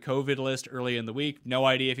placed on the COVID list early in the week. No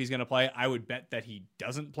idea if he's going to play. I would bet that he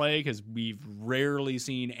doesn't play because we've rarely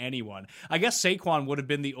seen anyone. I guess Saquon would have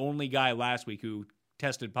been the only guy last week who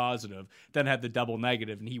tested positive, then had the double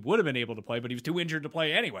negative, and he would have been able to play, but he was too injured to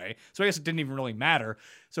play anyway. So I guess it didn't even really matter.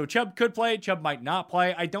 So Chubb could play. Chubb might not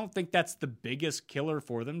play. I don't think that's the biggest killer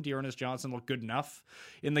for them. Dearness Johnson looked good enough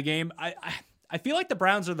in the game. I feel like the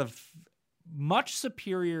Browns are the much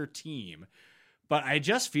superior team, but I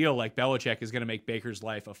just feel like Belichick is going to make Baker's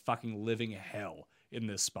life a fucking living hell in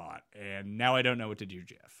this spot. And now I don't know what to do,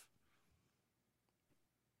 Jeff.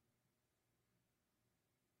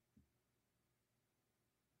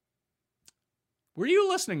 Were you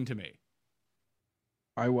listening to me?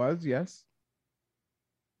 I was, yes.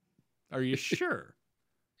 Are you sure?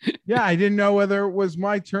 Yeah, I didn't know whether it was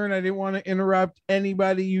my turn. I didn't want to interrupt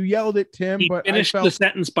anybody. You yelled at Tim, but finished the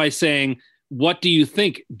sentence by saying, "What do you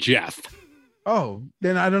think, Jeff?" Oh,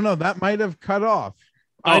 then I don't know. That might have cut off.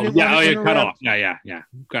 Cut off. Yeah.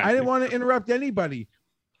 Okay. I didn't want to interrupt anybody.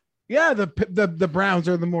 Yeah, the Browns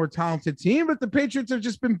are the more talented team, but the Patriots have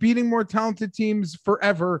just been beating more talented teams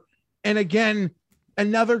forever. And again,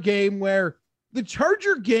 another game where the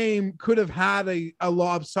Charger game could have had a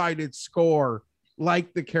lopsided score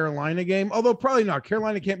like the Carolina game, although probably not.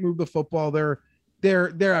 Carolina can't move the football. They're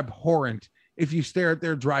abhorrent if you stare at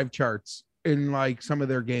their drive charts in like some of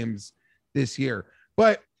their games this year.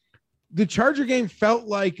 But the Charger game felt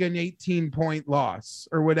like an 18-point loss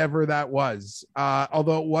or whatever that was,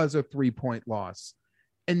 although it was a 3-point loss.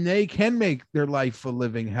 And they can make their life a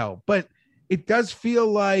living hell. But it does feel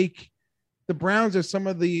like the Browns are some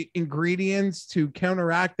of the ingredients to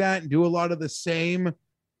counteract that and do a lot of the same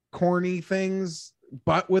corny things,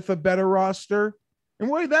 but with a better roster. And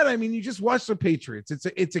what that, I mean, you just watch the Patriots.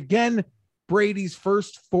 It's again, Brady's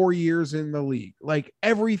first 4 years in the league, like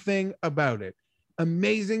everything about it.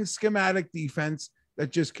 Amazing schematic defense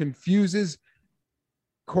that just confuses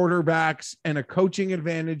quarterbacks and a coaching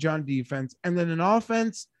advantage on defense. And then an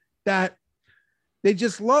offense that they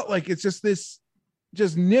just love, like it's just this,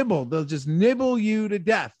 just nibble. They'll just nibble you to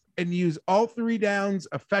death and use all 3 downs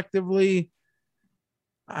effectively.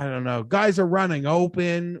 I don't know. Guys are running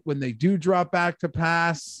open when they do drop back to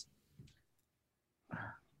pass.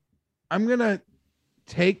 I'm going to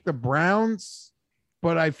take the Browns,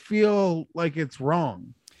 but I feel like it's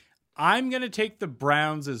wrong. I'm going to take the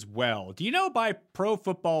Browns as well. Do you know by Pro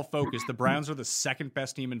Football Focus, the Browns are the second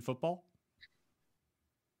best team in football?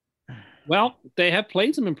 Well, they have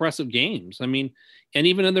played some impressive games. I mean, and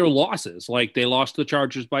even in their losses, like they lost to the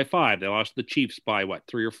Chargers by 5. They lost to the Chiefs by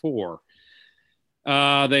 3 or 4.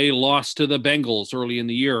 They lost to the Bengals early in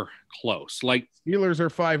the year, close. Like Steelers are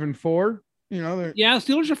 5-4. You know, yeah,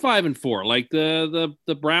 Steelers are 5-4. Like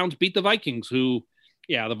the Browns beat the Vikings, who,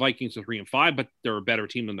 yeah, the Vikings are 3-5, but they're a better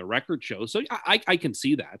team than the record shows. So I can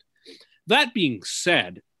see that. That being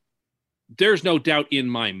said, there's no doubt in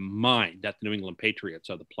my mind that the New England Patriots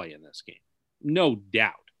are the play in this game. No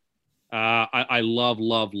doubt. I love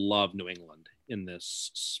New England in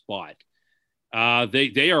this spot.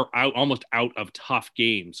 They are almost out of tough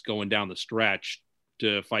games going down the stretch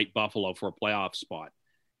to fight Buffalo for a playoff spot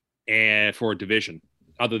and for a division,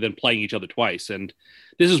 other than playing each other twice. And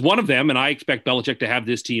this is one of them, and I expect Belichick to have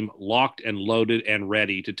this team locked and loaded and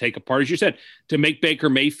ready to take apart, as you said, to make Baker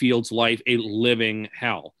Mayfield's life a living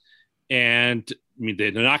hell. And I mean,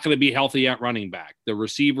 they're not going to be healthy at running back. The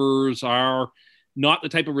receivers are not the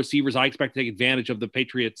type of receivers I expect to take advantage of the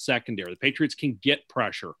Patriots secondary. The Patriots can get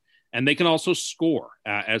pressure, and they can also score,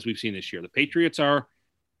 as we've seen this year. The Patriots are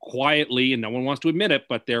quietly, and no one wants to admit it,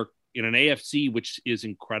 but they're in an AFC which is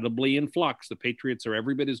incredibly in flux. The Patriots are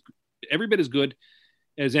every bit as good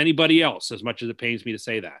as anybody else, as much as it pains me to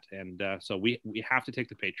say that. And so we have to take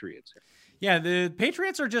the Patriots here. Yeah, the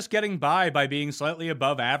Patriots are just getting by being slightly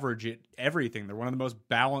above average at everything. They're one of the most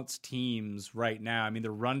balanced teams right now. I mean,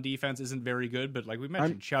 their run defense isn't very good, but like we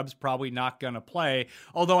mentioned, Chubb's probably not going to play.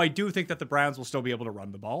 Although I do think that the Browns will still be able to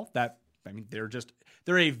run the ball.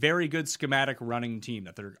 They're a very good schematic running team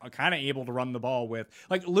that they're kind of able to run the ball with.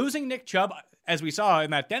 Like losing Nick Chubb, as we saw in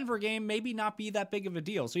that Denver game, maybe not be that big of a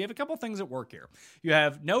deal. So you have a couple things at work here. You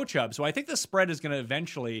have no Chubb. So I think the spread is going to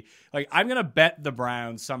eventually, I'm going to bet the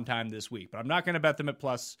Browns sometime this week, but I'm not going to bet them at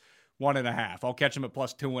plus 1.5. I'll catch them at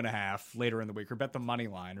plus 2.5 later in the week, or bet the money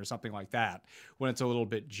line or something like that when it's a little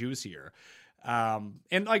bit juicier.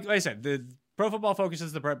 And like I said, the Pro Football Focus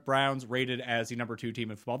is the Browns rated as the number 2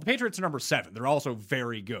 team in football. The Patriots are number 7. They're also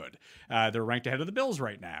very good. They're ranked ahead of the Bills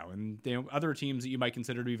right now. And other teams that you might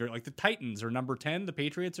consider to be very, like the Titans are number 10. The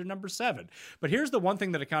Patriots are number 7. But here's the one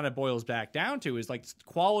thing that it kind of boils back down to is like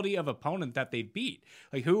quality of opponent that they beat.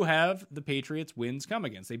 Like who have the Patriots wins come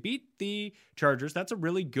against? They beat the Chargers. That's a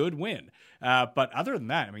really good win. But other than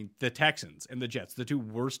that, I mean, the Texans and the Jets, the 2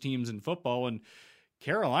 worst teams in football, and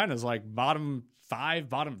Carolina's like bottom 5,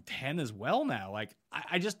 bottom 10 as well now. Like,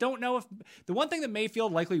 I just don't know if the one thing that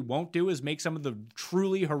Mayfield likely won't do is make some of the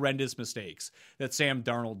truly horrendous mistakes that Sam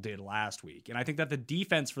Darnold did last week. And I think that the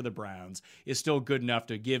defense for the Browns is still good enough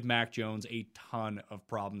to give Mac Jones a ton of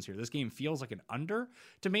problems here. This game feels like an under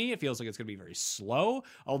to me. It feels like it's going to be very slow,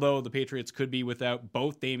 although the Patriots could be without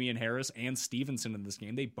both Damian Harris and Stevenson in this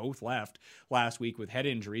game. They both left last week with head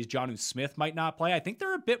injuries. Jonnu Smith might not play. I think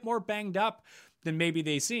they're a bit more banged up than maybe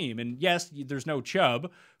they seem. And yes, there's no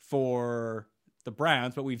Chubb for the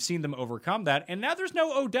Browns, but we've seen them overcome that. And now there's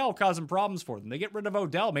no Odell causing problems for them. They get rid of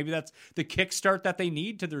Odell. Maybe that's the kickstart that they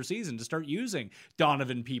need to their season, to start using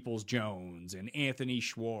Donovan Peoples-Jones and Anthony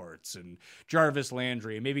Schwartz and Jarvis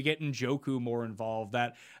Landry, and maybe get Njoku more involved.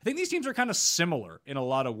 That I think these teams are kind of similar in a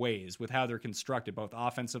lot of ways with how they're constructed, both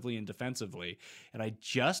offensively and defensively. And I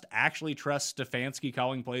just actually trust Stefanski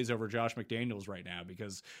calling plays over Josh McDaniels right now,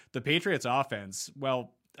 because the Patriots offense,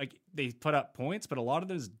 well, like they put up points, but a lot of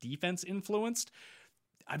it is defense influenced.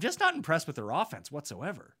 I'm just not impressed with their offense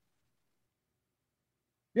whatsoever.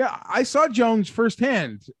 Yeah, I saw Jones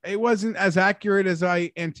firsthand. It wasn't as accurate as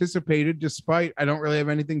I anticipated, despite I don't really have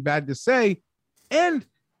anything bad to say. And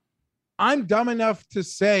I'm dumb enough to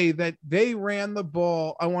say that they ran the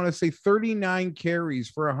ball, I want to say 39 carries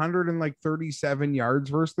for 137 yards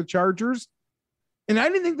versus the Chargers. And I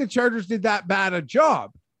didn't think the Chargers did that bad a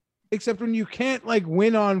job, except when you can't like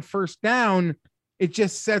win on first down, it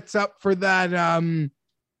just sets up for that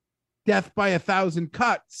death by 1,000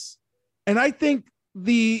 cuts. And I think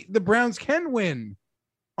the Browns can win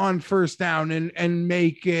on first down and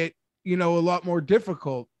make it, a lot more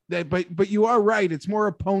difficult. But you are right. It's more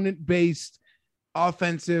opponent based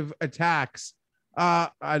offensive attacks.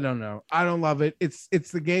 I don't know. I don't love it.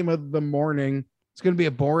 It's the game of the morning. It's going to be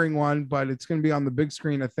a boring one, but it's going to be on the big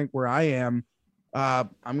screen. I think where I am, I'm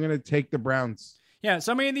going to take the Browns. Yeah,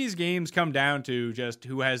 so many of these games come down to just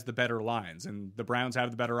who has the better lines, and the Browns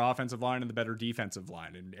have the better offensive line and the better defensive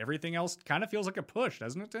line, and everything else kind of feels like a push,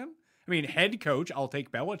 doesn't it, Tim? I mean, head coach, I'll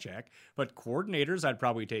take Belichick, but coordinators, I'd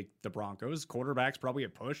probably take the Broncos. Quarterback's probably a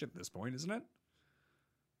push at this point, isn't it?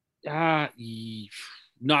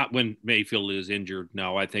 Not when Mayfield is injured.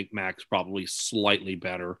 No, I think Mac's probably slightly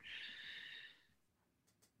better.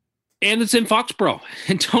 And it's in Foxborough.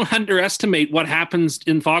 And don't underestimate what happens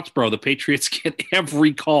in Foxborough. The Patriots get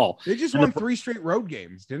every call. They just won 3 straight road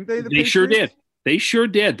games, didn't they? They sure did. They sure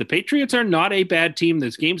did. The Patriots are not a bad team.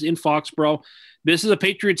 This game's in Foxborough. This is a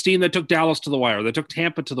Patriots team that took Dallas to the wire. They took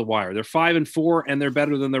Tampa to the wire. They're 5-4, and they're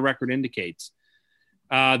better than the record indicates.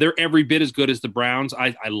 They're every bit as good as the Browns.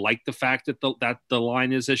 I like the fact that the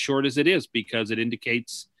line is as short as it is because it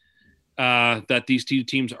indicates that these two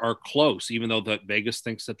teams are close, even though that Vegas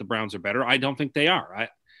thinks that the Browns are better. I don't think they are.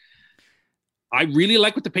 I really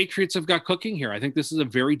like what the Patriots have got cooking here. I think this is a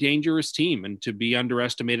very dangerous team and to be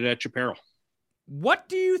underestimated at your peril. What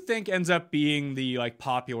do you think ends up being the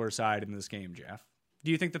popular side in this game, Jeff?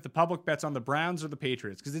 Do you think that the public bets on the Browns or the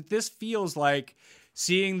Patriots? Because this feels like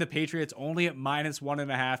seeing the Patriots only at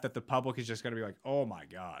 -1.5, that the public is just going to be like, oh my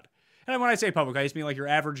God. And when I say public, I just mean like your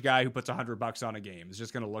average guy who puts $100 on a game is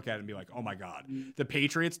just going to look at it and be like, oh my God, the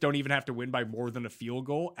Patriots don't even have to win by more than a field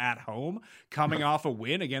goal at home, coming off a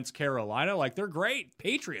win against Carolina. Like, they're great.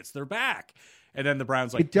 Patriots, they're back. And then the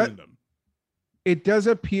Browns pinned them. It does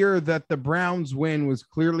appear that the Browns win was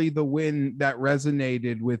clearly the win that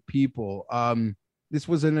resonated with people. This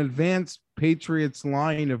was an advanced Patriots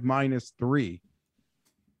line of -3.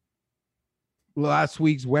 Last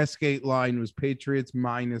week's Westgate line was Patriots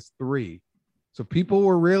 -3. So people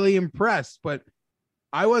were really impressed, but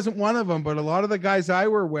I wasn't one of them. But a lot of the guys I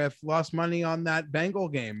were with lost money on that Bengal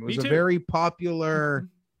game. It was a very popular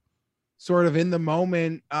sort of in the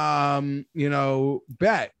moment,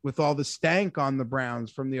 bet with all the stank on the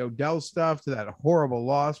Browns from the Odell stuff to that horrible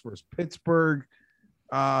loss versus Pittsburgh.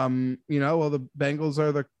 Well, the Bengals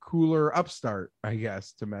are the cooler upstart, I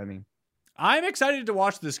guess, to many. I'm excited to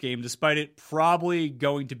watch this game, despite it probably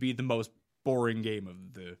going to be the most boring game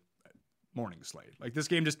of the morning slate. Like, this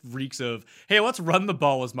game just reeks of, hey, let's run the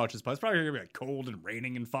ball as much as possible. It's probably going to be cold and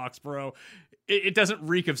raining in Foxborough. It doesn't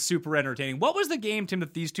reek of super entertaining. What was the game, Tim,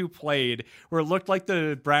 that these two played where it looked like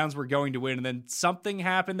the Browns were going to win and then something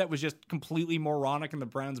happened that was just completely moronic and the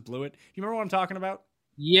Browns blew it? Do you remember what I'm talking about?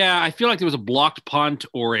 Yeah, I feel like there was a blocked punt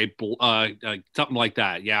or a something like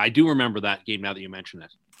that. Yeah, I do remember that game now that you mention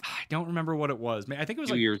it. I don't remember what it was. I think it was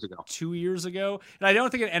 2 years ago. 2 years ago. And I don't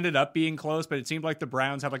think it ended up being close, but it seemed like the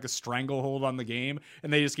Browns had a stranglehold on the game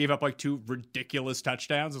and they just gave up 2 ridiculous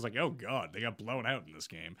touchdowns. It was like, oh God, they got blown out in this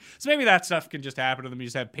game. So maybe that stuff can just happen to them. You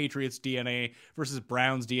just have Patriots DNA versus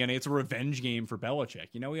Browns DNA. It's a revenge game for Belichick.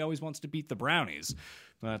 He always wants to beat the Brownies.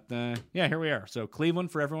 But yeah, here we are. So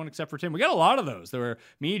Cleveland for everyone except for Tim. We got a lot of those. There were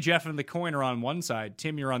me, Jeff, and the coin are on one side.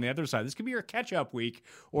 Tim, you're on the other side. This could be your catch-up week,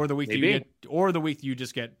 or the week you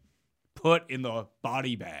just get put in the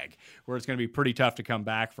body bag, where it's going to be pretty tough to come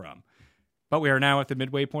back from. But we are now at the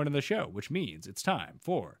midway point of the show, which means it's time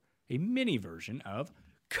for a mini version of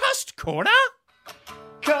Cuss Corner.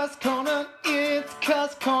 Cuss Corner, it's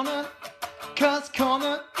Cuss Corner. Cuss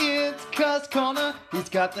Corner, it's Cuss Corner. He's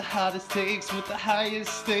got the hottest takes with the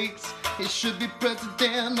highest stakes. He should be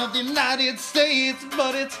president of the United States,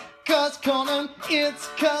 but it's Cuss Corner, it's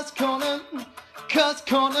Cuss Corner. Cuss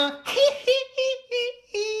Corner,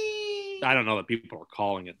 I don't know that people are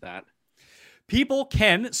calling it that. People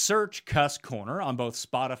can search Cuss Corner on both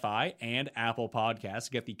Spotify and Apple Podcasts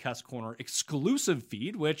to get the Cuss Corner exclusive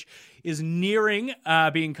feed, which is nearing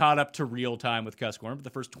being caught up to real time with Cuss Corner. But the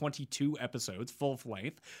first 22 episodes, full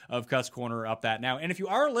length, of Cuss Corner are up that now. And if you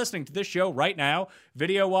are listening to this show right now,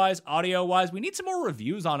 video-wise, audio-wise, we need some more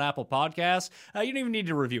reviews on Apple Podcasts. You don't even need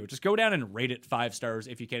to review it. Just go down and rate it 5 stars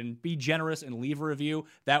if you can. Be generous and leave a review.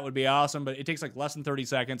 That would be awesome, but it takes like less than 30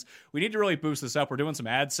 seconds. We need to really boost this up. We're doing some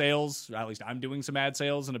ad sales. At least I'm doing some ad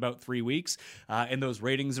sales in about 3 weeks, and those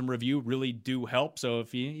ratings and review really do help. So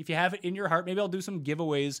if you have it in your heart, maybe I'll do some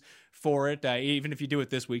giveaways for it. Even if you do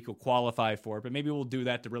it this week, you'll qualify for it, but maybe we'll do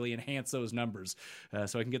that to really enhance those numbers,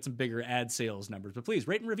 so I can get some bigger ad sales numbers. But please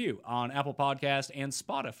rate and review on Apple Podcast and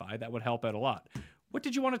Spotify. That would help out a lot. What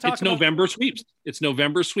did you want to talk about? It's November sweeps. It's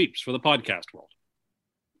November sweeps for the podcast world.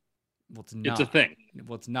 Well, it's not. It's a thing.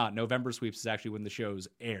 Well, it's not. November sweeps is actually when the shows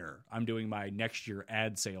air. I'm doing my next year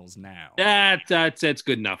ad sales now. That's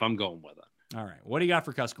good enough. I'm going with it. All right. What do you got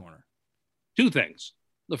for Cuss Corner? 2 things.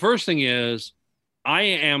 The first thing is I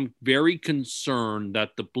am very concerned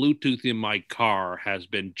that the Bluetooth in my car has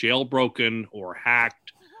been jailbroken or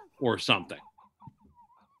hacked or something.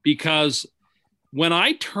 Because when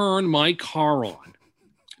I turn my car on,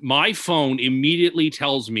 my phone immediately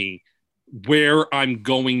tells me where I'm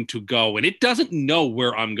going to go, and it doesn't know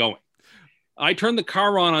where I'm going. I turn the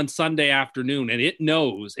car on Sunday afternoon, and it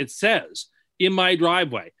knows, it says in my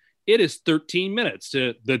driveway, it is 13 minutes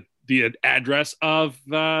to the address of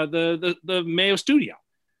the Mayo studio.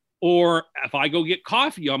 Or if I go get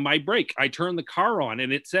coffee on my break, I turn the car on,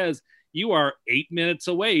 and it says, you are 8 minutes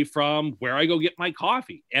away from where I go get my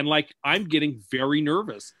coffee. And like, I'm getting very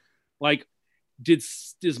nervous. Like,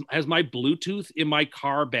 has my Bluetooth in my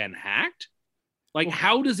car been hacked? Like,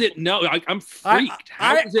 how does it know? I'm freaked.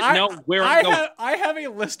 How does it know where I'm going? I have a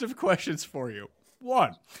list of questions for you.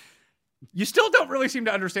 1, you still don't really seem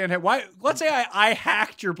to understand why. Let's say I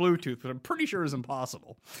hacked your Bluetooth, but I'm pretty sure it's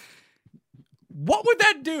impossible. What would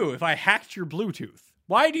that do if I hacked your Bluetooth?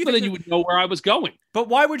 Why do you think then you would know where I was going? But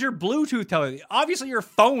why would your Bluetooth tell you? Obviously, your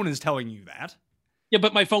phone is telling you that. Yeah,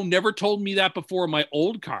 but my phone never told me that before in my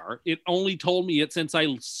old car. It only told me it since I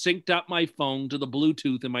synced up my phone to the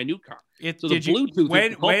Bluetooth in my new car. When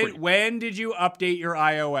did you update your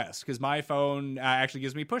iOS? Because my phone actually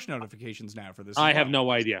gives me push notifications now for this. I have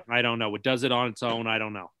no idea. I don't know. It does it on its own. I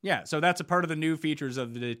don't know. Yeah, so that's a part of the new features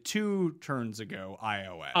of the 2 turns ago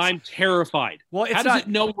iOS. I'm terrified. Well, how does it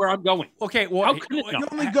know where I'm going? Okay, well, how can it know? You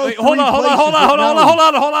only go hold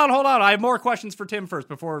on. I have more questions for Tim first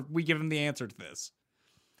before we give him the answer to this.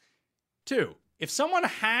 2, if someone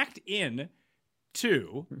hacked in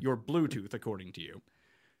to your Bluetooth, according to you,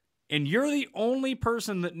 and you're the only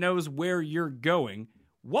person that knows where you're going,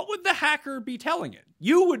 what would the hacker be telling it?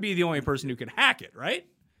 You would be the only person who could hack it, right?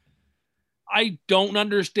 I don't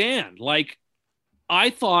understand. Like,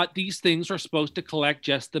 I thought these things are supposed to collect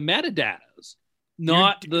just the metadatas,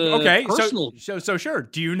 not the personal. So sure.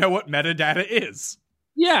 Do you know what metadata is?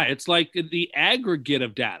 Yeah, it's like the aggregate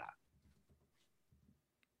of data.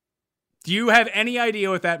 Do you have any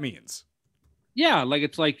idea what that means? Yeah, like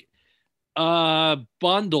it's like a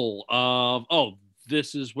bundle of,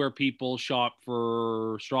 this is where people shop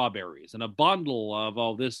for strawberries, and a bundle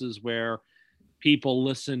of, this is where people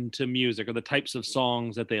listen to music or the types of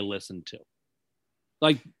songs that they listen to.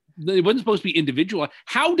 Like, it wasn't supposed to be individual.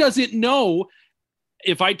 How does it know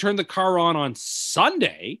if I turn the car on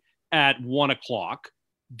Sunday at 1:00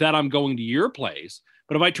 that I'm going to your place?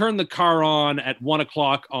 But if I turn the car on at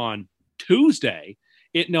 1:00 on Tuesday,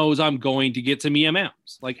 it knows I'm going to get some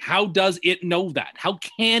EMMs. Like, how does it know that? How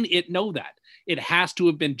can it know that? It has to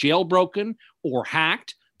have been jailbroken or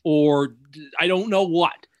hacked, or I don't know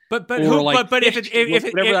what. But if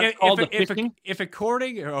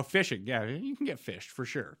according phishing, yeah, you can get fished for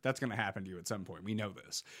sure. That's going to happen to you at some point. We know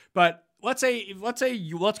this. But let's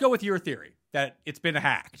go with your theory that it's been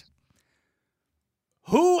hacked.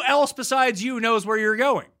 Who else besides you knows where you're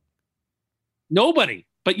going? Nobody.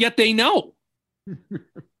 But yet they know.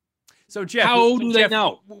 So Jeff, how do they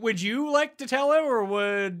know? Would you like to tell him,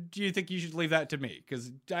 or do you think you should leave that to me?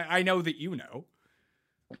 Because I know that you know.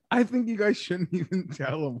 I think you guys shouldn't even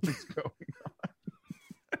tell him what's going on.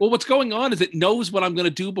 Well, what's going on is it knows what I'm going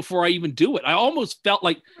to do before I even do it. I almost felt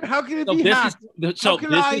like, how can it be hacked? How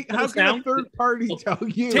can a third party tell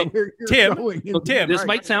you where you're going? Tim, this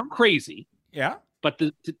might sound crazy. Yeah, but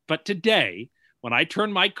today, when I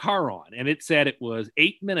turned my car on and it said it was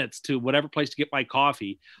 8 minutes to whatever place to get my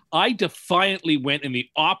coffee, I defiantly went in the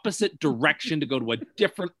opposite direction to go to a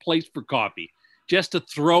different place for coffee. just to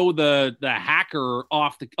throw the hacker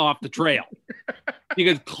off the trail.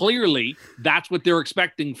 Because clearly that's what they're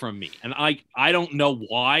expecting from me. And I don't know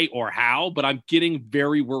why or how, but I'm getting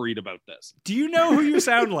very worried about this. Do you know who you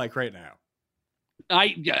sound like right now?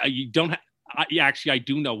 I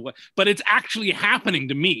do know what, but it's actually happening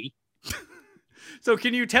to me. So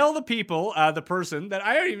can you tell the people, the person that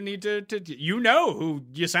I don't even need to you know who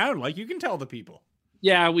you sound like, you can tell the people.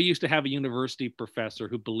 Yeah, we used to have a university professor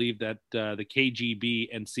who believed that the KGB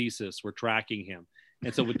and CSIS were tracking him.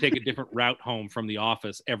 And so would take a different route home from the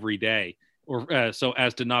office every day, or so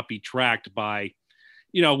as to not be tracked by,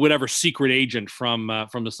 whatever secret agent from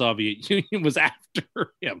the Soviet Union was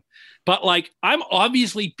after him. But like, I'm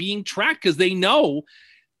obviously being tracked because they know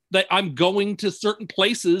that I'm going to certain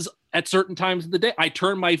places at certain times of the day. I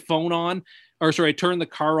turned the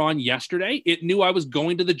car on yesterday. It knew I was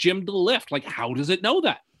going to the gym to lift. Like, how does it know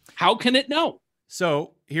that? How can it know?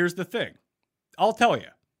 So here's the thing. I'll tell you,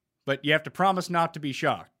 but you have to promise not to be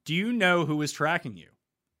shocked. Do you know who is tracking you?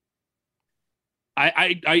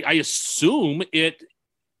 I assume it.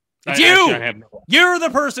 It's you. You're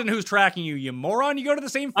the person who's tracking you, you moron. You go to the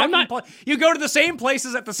same you go to the same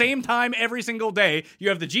places at the same time every single day. You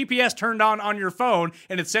have the GPS turned on your phone,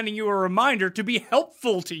 and it's sending you a reminder to be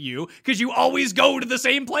helpful to you because you always go to the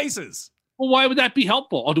same places. Well, why would that be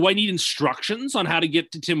helpful? Or do I need instructions on how to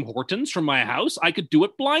get to Tim Hortons from my house? I could do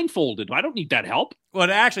it blindfolded. I don't need that help. Well,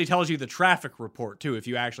 it actually tells you the traffic report, too, if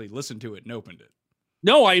you actually listened to it and opened it.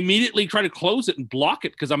 No, I immediately try to close it and block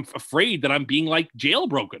it because I'm afraid that I'm being like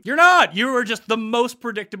jailbroken. You're not. You are just the most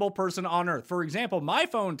predictable person on earth. For example, my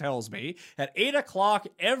phone tells me at 8 o'clock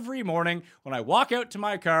every morning when I walk out to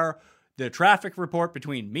my car, the traffic report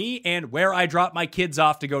between me and where I drop my kids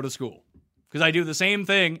off to go to school. Because I do the same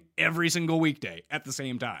thing every single weekday at the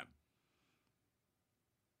same time.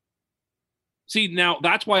 See, now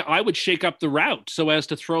that's why I would shake up the route so as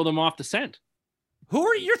to throw them off the scent.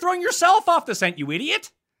 You're throwing yourself off the scent, you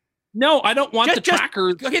idiot. No, I don't want the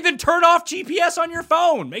trackers. Okay, then turn off GPS on your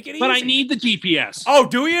phone. Make it easy. But I need the GPS. Oh,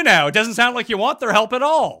 do you now? It doesn't sound like you want their help at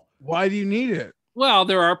all. Why do you need it? Well,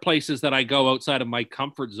 there are places that I go outside of my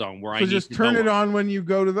comfort zone where I need to just turn it on when you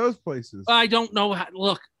go to those places. I don't know how.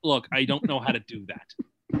 Look, I don't know how to do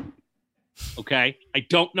that. Okay? I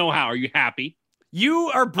don't know how. Are you happy?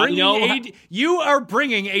 You are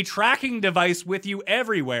bringing a tracking device with you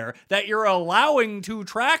everywhere that you're allowing to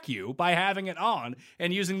track you by having it on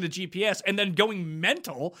and using the GPS and then going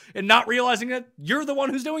mental and not realizing that you're the one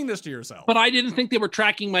who's doing this to yourself. But I didn't think they were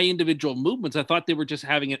tracking my individual movements. I thought they were just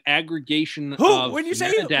having an aggregation of data. When you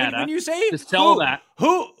say to sell that.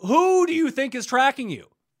 Who do you think is tracking you?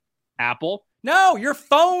 Apple. No, your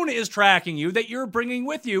phone is tracking you that you're bringing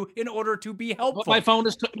with you in order to be helpful. But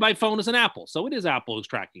my phone is an Apple, so it is Apple who's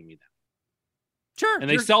tracking me then. Sure. And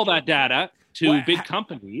they sell that data to big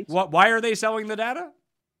companies. Why are they selling the data?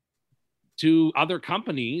 To other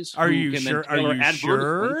companies. Are you sure?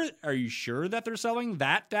 Are you sure that they're selling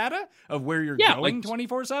that data of where you're going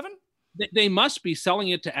 24/7? They must be selling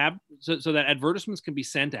it to so that advertisements can be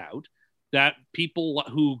sent out. That people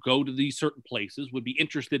who go to these certain places would be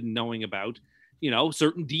interested in knowing about,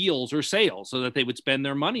 certain deals or sales so that they would spend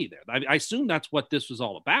their money there. I assume that's what this was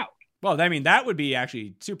all about. Well, I mean, that would be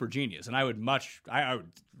actually super genius. And I would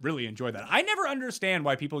really enjoy that. I never understand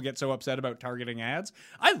why people get so upset about targeting ads.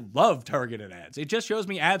 I love targeted ads. It just shows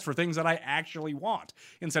me ads for things that I actually want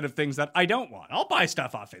instead of things that I don't want. I'll buy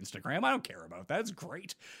stuff off Instagram. I don't care about that. It's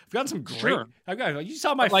great. I've got some great. Sure.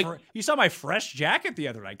 You saw my fresh jacket the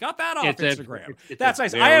other night. Got that off Instagram. That's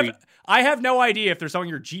nice. I have no idea if they're selling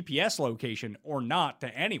your GPS location or not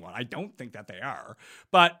to anyone. I don't think that they are.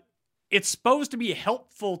 But it's supposed to be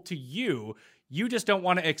helpful to you. You just don't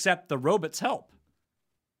want to accept the robot's help.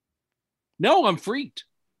 No, I'm freaked.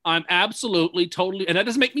 I'm absolutely, totally, and that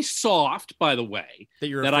doesn't make me soft, by the way.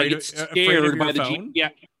 That I get scared by the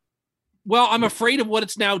GPS. Well, I'm afraid of what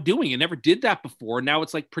it's now doing. It never did that before. Now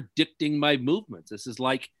it's like predicting my movements. This is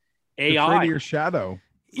like AI. Afraid of your shadow.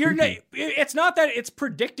 It's not that it's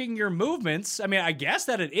predicting your movements. I mean, I guess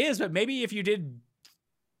that it is, but maybe if you did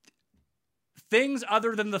things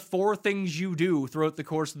other than the 4 things you do throughout the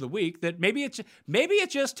course of the week, that maybe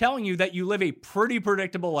it's just telling you that you live a pretty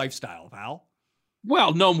predictable lifestyle, pal.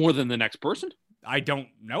 Well, no more than the next person. I don't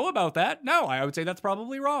know about that. No, I would say that's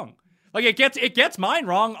probably wrong. Like it gets mine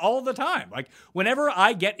wrong all the time. Like whenever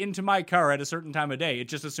I get into my car at a certain time of day, it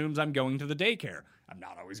just assumes I'm going to the daycare. I'm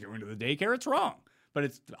not always going to the daycare. It's wrong.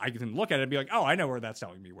 But I can look at it and be like, oh, I know where that's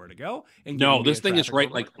telling me where to go. And no, this thing is right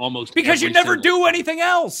like almost because you never do anything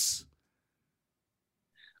else.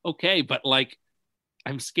 Okay, but like,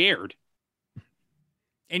 I'm scared.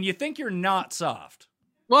 And you think you're not soft.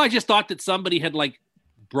 Well, I just thought that somebody had like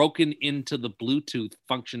broken into the Bluetooth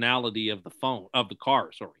functionality of the phone, of the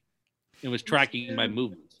car, sorry. It was tracking my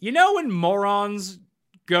movements. You know when morons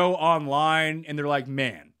go online and they're like,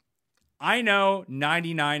 man, I know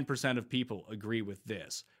 99% of people agree with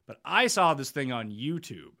this, but I saw this thing on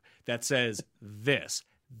YouTube that says this.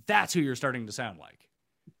 That's who you're starting to sound like.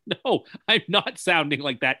 No, I'm not sounding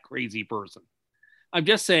like that crazy person. I'm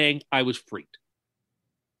just saying I was freaked.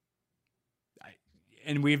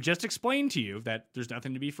 And we've just explained to you that there's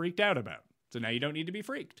nothing to be freaked out about. So now you don't need to be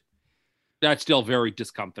freaked. That's still very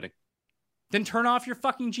discomforting. Then turn off your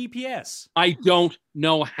fucking GPS. I don't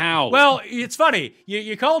know how. Well, it's funny.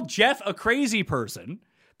 You called Jeff a crazy person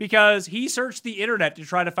because he searched the internet to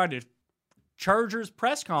try to find a Chargers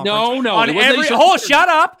press conference. No. On shut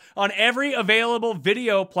up. On every available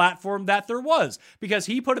video platform that there was. Because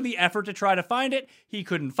he put in the effort to try to find it. He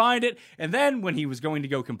couldn't find it. And then when he was going to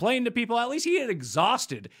go complain to people, at least he had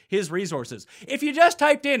exhausted his resources. If you just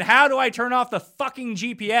typed in, how do I turn off the fucking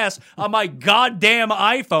GPS on my goddamn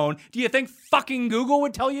iPhone, do you think fucking Google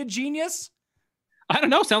would tell you, genius? I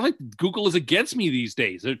don't know. Sounds like Google is against me these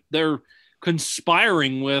days. They're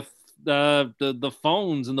conspiring with the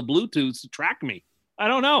phones and the Bluetooths to track me. I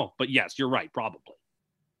don't know, but yes, you're right, probably.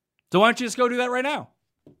 So why don't you just go do that right now?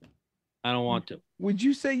 I don't want to. Would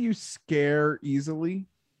you say you scare easily?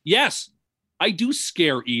 Yes, I do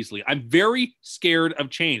scare easily. I'm very scared of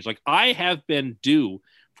change. Like I have been due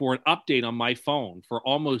for an update on my phone for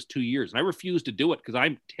almost 2 years, and I refuse to do it because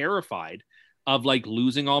I'm terrified of like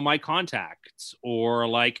losing all my contacts or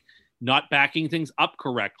like not backing things up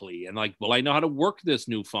correctly. And like, will I know how to work this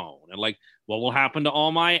new phone? And like, what will happen to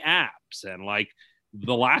all my apps? And like,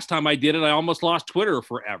 the last time I did it, I almost lost Twitter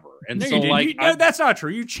forever. And no, so like, no, that's not true.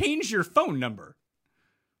 You changed your phone number.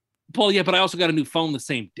 Well, yeah, but I also got a new phone the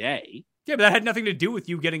same day. Yeah, but that had nothing to do with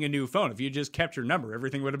you getting a new phone. If you just kept your number,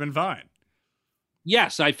 everything would have been fine.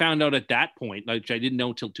 Yes, I found out at that point, which I didn't know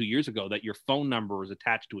until 2 years ago, that your phone number was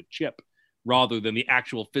attached to a chip rather than the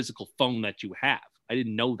actual physical phone that you have. I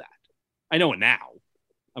didn't know that. I know it now.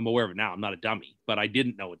 I'm aware of it now. I'm not a dummy, but I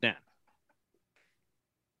didn't know it then.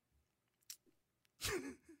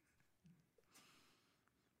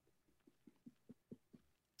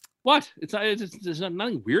 What? There's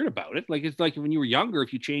nothing weird about it. Like it's like when you were younger,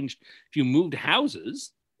 if you moved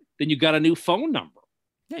houses, then you got a new phone number.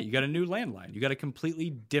 Yeah, you got a new landline. You got a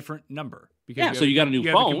completely different number. Because so you got a new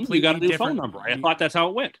phone. You got a new phone number. I thought that's how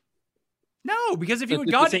it went. No, because if you had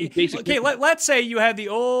got okay, let's say you had the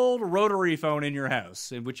old rotary phone in your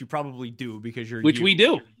house, which you probably do because you're we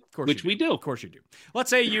do. Of course which we do. Of course you do. Let's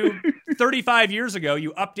say you 35 years ago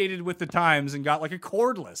you updated with the times and got like a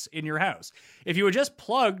cordless in your house. If you had just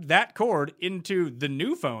plugged that cord into the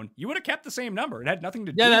new phone, you would have kept the same number. It had nothing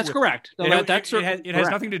to do. Yeah, that's correct. No, it correct. has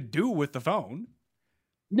nothing to do with the phone.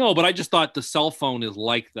 No, but I just thought the cell phone is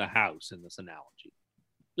like the house in this analogy.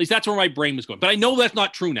 At least that's where my brain was going. But I know that's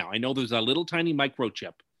not true now. I know there's a little tiny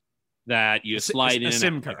microchip that you slide in. A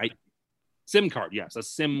SIM card. Right? SIM card, yes. A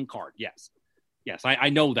SIM card, yes. Yes, I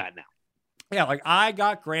know that now. Yeah, like I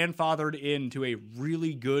got grandfathered into a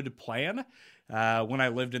really good plan when I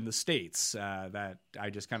lived in the States that I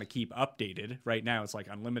just kind of keep updated. Right now, it's like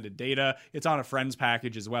unlimited data. It's on a friend's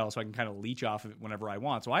package as well, so I can kind of leech off of it whenever I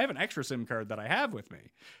want. So I have an extra SIM card that I have with me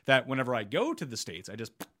that whenever I go to the States, I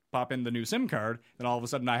just pop in the new SIM card, and all of a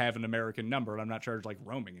sudden I have an American number, and I'm not charged like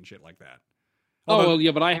roaming and shit like that. Although, well,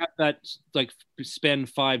 yeah, but I have that like spend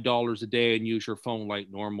 $5 a day and use your phone like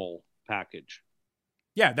normal package.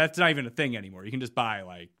 Yeah, that's not even a thing anymore. You can just buy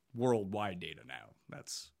like worldwide data now.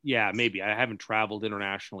 Yeah, maybe. I haven't traveled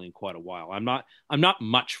internationally in quite a while. I'm not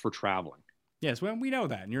much for traveling. Yes, well, we know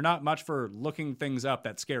that. And you're not much for looking things up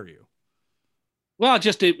that scare you. Well,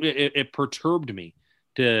 it perturbed me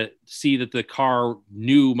to see that the car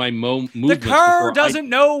knew my movements. The car doesn't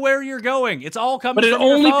know where you're going. It's all coming from your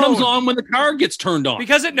phone. But it only comes on when the car gets turned on.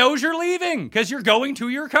 Because it knows you're leaving. Because you're going to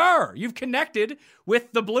your car. You've connected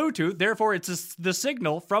with the Bluetooth. Therefore, it's the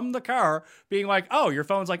signal from the car being like, oh, your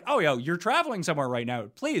phone's like, oh, yo, you're traveling somewhere right now.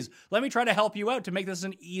 Please, let me try to help you out to make this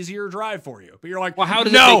an easier drive for you. But you're like, well, how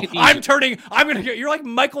does it make it easier? You're like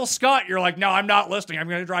Michael Scott. You're like, no, I'm not listening. I'm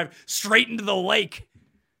going to drive straight into the lake.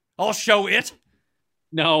 I'll show it.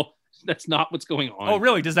 No, that's not what's going on. Oh,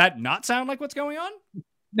 really? Does that not sound like what's going on?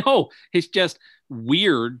 No, it's just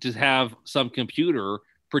weird to have some computer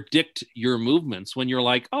predict your movements when you're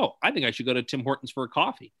like, oh, I think I should go to Tim Hortons for a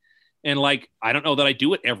coffee. And like, I don't know that I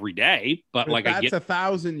do it every day, but like that's I get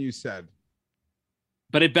 1,000, you said.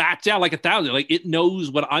 But it bats out like 1,000. Like it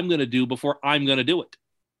knows what I'm going to do before I'm going to do it.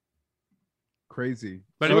 Crazy.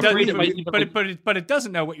 But So it afraid it doesn't. might- But it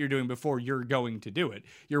doesn't know what you're doing before you're going to do it.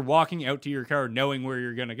 You're walking out to your car knowing where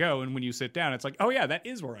you're going to go, and when you sit down, it's like, oh yeah, that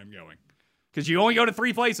is where I'm going, because you only go to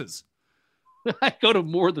 3 places. I go to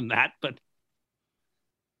more than that, but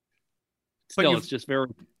still, you've- it's just very.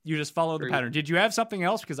 You just follow the Very pattern. Did you have something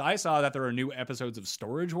else? Because I saw that there are new episodes of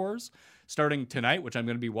Storage Wars starting tonight, which I'm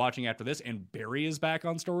going to be watching after this, and Barry is back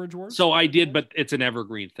on Storage Wars. So I did, but it's an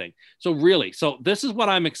evergreen thing. So this is what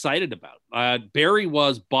I'm excited about. Barry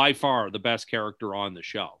was by far the best character on the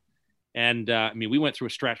show. And I mean, we went through a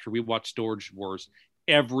stretch where we watched Storage Wars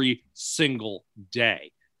every single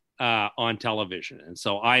day on television. And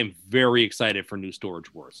so I am very excited for new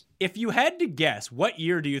Storage Wars. If you had to guess, what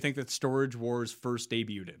year do you think that Storage Wars first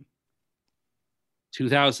debuted in?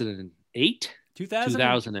 2008?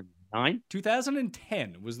 2009?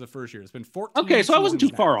 2010 was the first year. It's been 14 Okay, so I wasn't too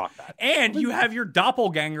seasons now. far off that. And you have your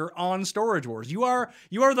doppelganger on Storage Wars. You are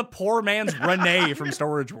the poor man's Renee from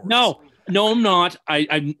Storage Wars. No, I'm not.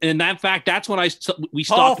 I in that fact, that's when we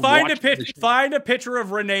Paul, stopped. find a picture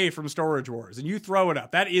of Renee from Storage Wars, and you throw it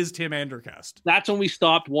up. That is Tim Andercust. That's when we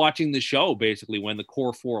stopped watching the show. Basically, when the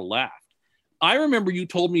core 4 left. I remember you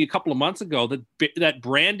told me a couple of months ago that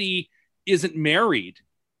Brandy isn't married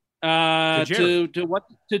to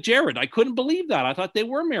Jared. I couldn't believe that. I thought they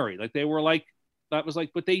were married. But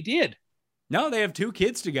they did. No, they have 2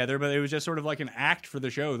 kids together, but it was just sort of like an act for the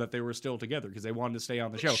show that they were still together because they wanted to stay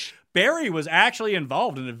on the show. Barry was actually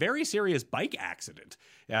involved in a very serious bike accident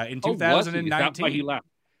in 2019. Is that why he left?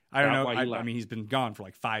 I don't know. I mean, he's been gone for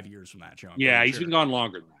like 5 years from that show. He's been gone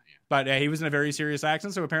longer than that. But he was in a very serious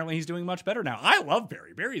accident, so apparently he's doing much better now. I love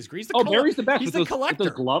Barry. Barry's great. Barry's the best. He's with the collector.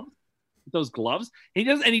 With those gloves.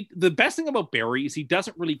 The best thing about Barry is he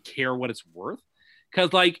doesn't really care what it's worth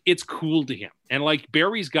because like it's cool to him. And like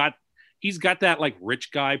Barry's got that like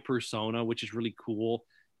rich guy persona, which is really cool.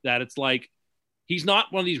 That it's like he's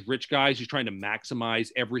not one of these rich guys who's trying to maximize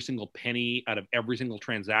every single penny out of every single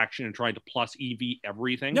transaction and trying to plus EV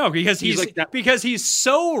everything. No, because he's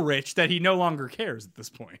so rich that he no longer cares at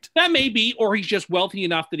this point. That may be, or he's just wealthy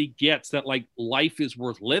enough that he gets that like life is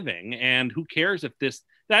worth living, and who cares if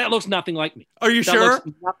that looks nothing like me. Are you that sure?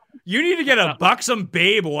 You need to get a buxom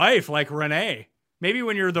babe wife like Renee. Maybe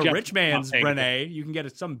when you're the rich man's Renee, you can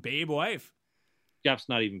get some babe wife. Jeff's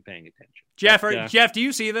not even paying attention. Jeff, do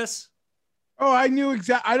you see this? Oh, I knew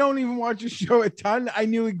I don't even watch a show a ton. I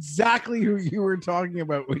knew exactly who you were talking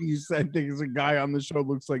about when you said there's a guy on the show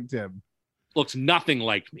looks like Tim. Looks nothing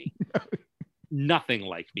like me. Nothing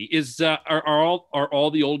like me. Are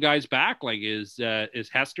all the old guys back? Like is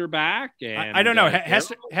Hester back? And I don't know.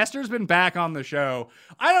 Hester's been back on the show.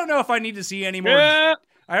 I don't know if I need to see any more. Yeah.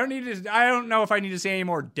 I don't know if I need to see any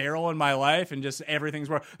more Daryl in my life and just everything's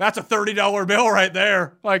wrong. That's a $30 bill right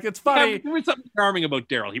there. Like it's funny. There was something charming about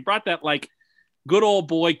Daryl. He brought that like good old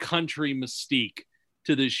boy country mystique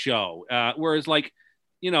to this show. Whereas like,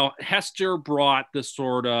 Hester brought the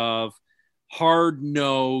sort of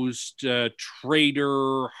hard-nosed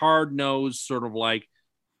trader, hard-nosed sort of like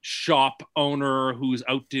shop owner who's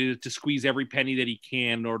out to squeeze every penny that he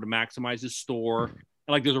can in order to maximize his store.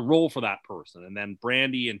 And like there's a role for that person. And then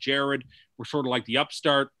Brandy and Jared were sort of like the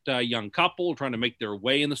upstart young couple trying to make their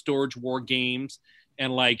way in the Storage War games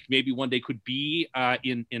and like maybe one day could be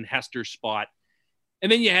in Hester's spot.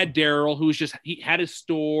 And then you had Daryl, he had his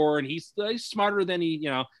store and he's smarter than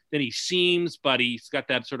he seems, but he's got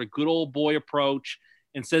that sort of good old boy approach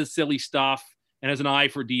and says silly stuff and has an eye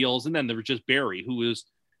for deals. And then there was just Barry, who is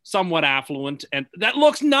somewhat affluent, and that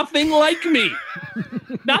looks nothing like me.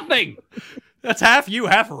 Nothing. That's half you,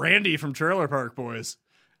 half Randy from Trailer Park Boys.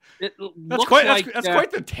 That's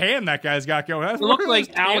quite the tan that guy's got going. It looked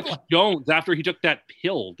like Alex Jones after he took that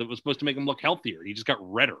pill that was supposed to make him look healthier. He just got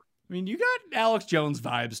redder. I mean, you got Alex Jones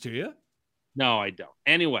vibes to you. No, I don't.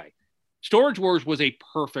 Anyway, Storage Wars was a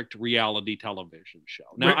perfect reality television show.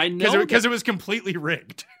 Now I know because it was completely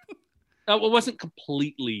rigged. It wasn't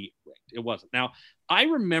completely rigged. It wasn't. Now I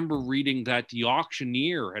remember reading that the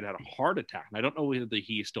auctioneer had a heart attack, and I don't know whether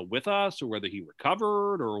he is still with us or whether he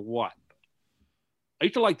recovered or what. I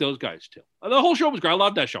used to like those guys too. The whole show was great. I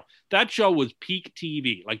loved that show. That show was peak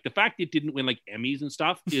TV. Like the fact it didn't win like Emmys and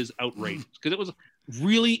stuff is outrageous because it was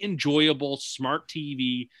really enjoyable, smart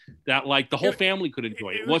TV that like the whole family could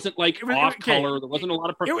enjoy. It wasn't like off color. There wasn't a lot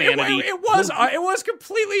of profanity. It was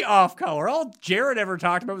completely off color. All Jared ever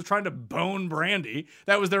talked about was trying to bone Brandy.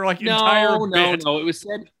 That was their like entire bit. No.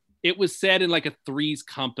 It was said in like a Three's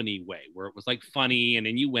Company way, where it was like funny and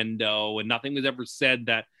innuendo, and nothing was ever said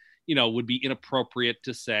that would be inappropriate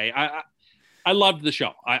to say. I loved the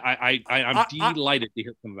show. I'm delighted to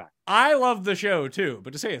hear him back. I love the show too,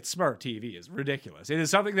 but to say it's smart TV is ridiculous. It is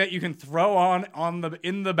something that you can throw on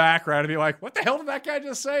in the background and be like, "What the hell did that guy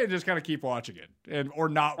just say?" and just kind of keep watching it, or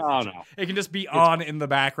not. Watch it. It can just be on in the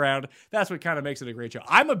background. That's what kind of makes it a great show.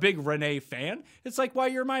 I'm a big Renee fan. It's like why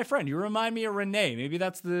you're my friend. You remind me of Renee. Maybe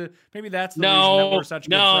that's the reason that we're such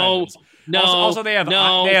good friends. Also, they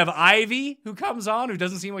have Ivy who comes on who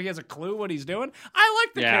doesn't seem like he has a clue what he's doing. I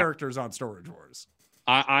like the characters on Storage Wars.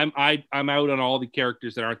 I'm out on all the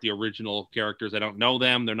characters that aren't the original characters. I don't know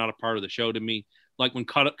them. They're not a part of the show to me. Like when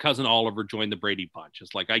Cousin Oliver joined the Brady Bunch.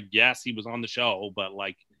 It's like, I guess he was on the show, but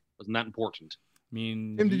like, wasn't that important? I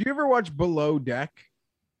mean, Tim, did you ever watch Below Deck?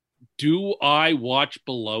 Do I watch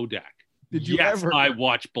Below Deck? Did you yes, ever? I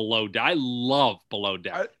watch Below Deck. I love Below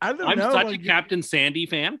Deck. I don't I'm know. such a Captain Sandy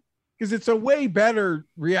fan. Because it's a way better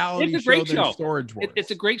reality show than Storage Wars. It's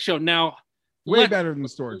a great show. Now, way better than the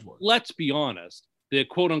Storage Wars. Let's be honest. The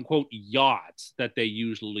quote-unquote yachts that they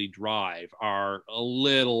usually drive are a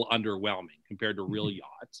little underwhelming compared to real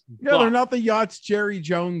yachts. No, they're not the yachts Jerry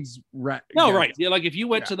Jones. Right. Yeah, like if you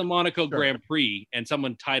went to the Monaco Grand Prix and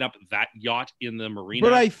someone tied up that yacht in the marina.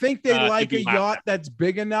 But I think they like a yacht that's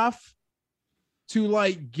big enough to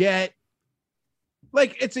like get...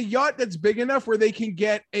 Like, it's a yacht that's big enough where they can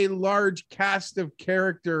get a large cast of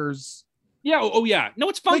characters. Yeah. Oh, yeah. No,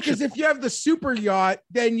 it's functional. Because if you have the super yacht,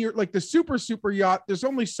 then you're like the super yacht. There's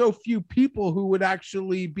only so few people who would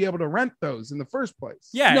actually be able to rent those in the first place.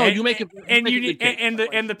 Yeah. No, you make it,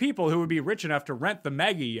 and the people who would be rich enough to rent the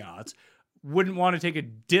mega yachts wouldn't want to take a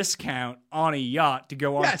discount on a yacht to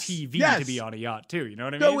go on TV to be on a yacht too. You know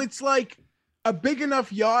what I mean? So it's like a big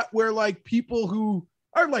enough yacht where like people who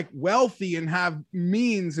are like wealthy and have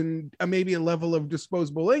means and maybe a level of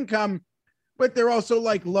disposable income, but they're also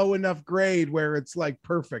like low enough grade where it's like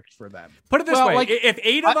perfect for them. Put it this way: like, if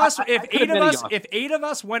eight of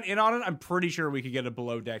us went in on it, I'm pretty sure we could get a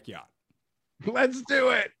Below Deck yacht. Let's do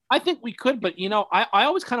it. I think we could, but you know, I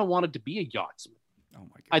always kind of wanted to be a yachtsman. Oh my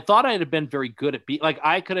god! I thought I'd have been very good at like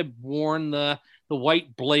I could have worn the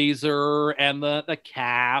white blazer and the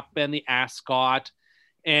cap and the ascot,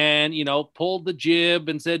 and you know, pulled the jib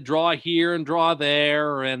and said draw here and draw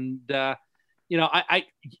there, and you know, I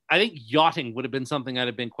think yachting would have been something I'd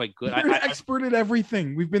have been quite good. You're an expert at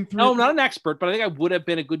everything. We've been through. No, I'm not an expert, but I think I would have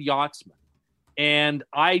been a good yachtsman. And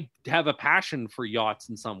I have a passion for yachts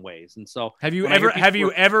in some ways. And so, have you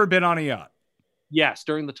ever been on a yacht? Yes,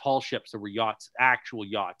 during the tall ships, there were yachts, actual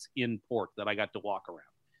yachts in port that I got to walk around.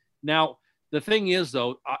 Now, the thing is,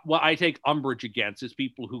 though, what I take umbrage against is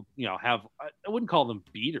people who, you know, have, I wouldn't call them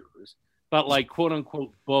beaters, but like quote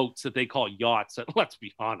unquote boats that they call yachts. That, let's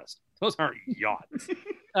be honest, those aren't yachts.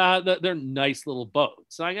 They're nice little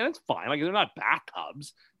boats. Like, that's fine. Like, they're not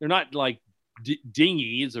bathtubs. They're not like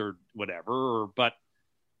dinghies or whatever. But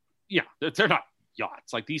yeah, they're not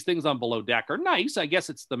yachts. Like these things on Below Deck are nice. I guess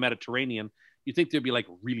it's the Mediterranean. You think there'd be like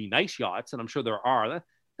really nice yachts, and I'm sure there are.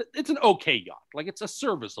 It's an okay yacht. Like it's a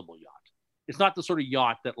serviceable yacht. It's not the sort of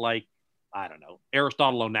yacht that like, I don't know,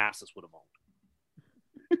 Aristotle Onassis would have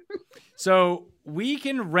owned. So we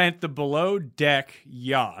can rent the Below Deck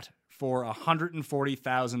yacht for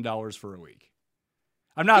 $140,000 for a week.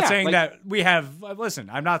 I'm not saying that we have. Listen,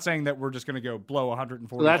 I'm not saying that we're just going to go blow $140,000.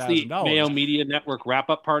 So that's the Mayo Media Network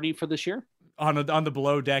wrap-up party for this year on the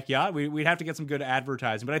Below Deck yacht. We'd have to get some good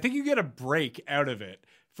advertising, but I think you get a break out of it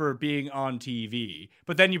for being on TV.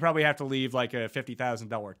 But then you probably have to leave like a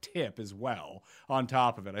 $50,000 tip as well on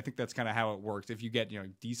top of it. I think that's kind of how it works. If you get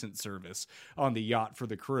decent service on the yacht for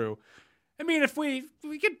the crew. I mean, if we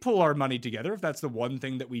could pull our money together, if that's the one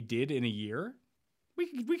thing that we did in a year,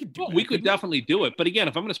 we could do it. We could definitely do it. But again,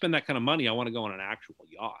 if I'm going to spend that kind of money, I want to go on an actual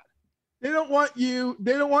yacht. They don't want you.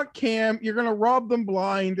 They don't want Cam. You're going to rob them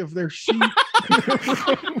blind of their sheep.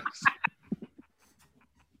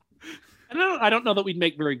 I don't know that we'd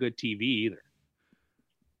make very good TV either.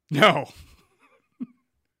 No.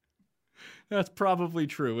 That's probably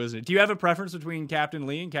true, isn't it? Do you have a preference between Captain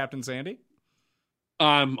Lee and Captain Sandy?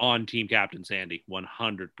 I'm on Team Captain Sandy,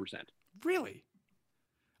 100%. Really?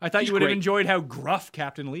 I thought you would have enjoyed how gruff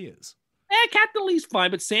Captain Lee is. Captain Lee's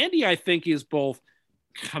fine, but Sandy, I think, is both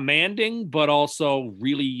commanding, but also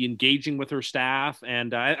really engaging with her staff.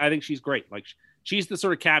 And I think she's great. Like, she's the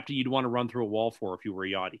sort of captain you'd want to run through a wall for if you were a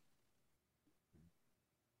yachty.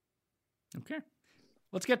 Okay.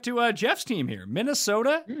 Let's get to Jeff's team here.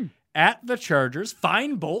 Minnesota at the Chargers.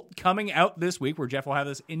 Fine Bolt coming out this week, where Jeff will have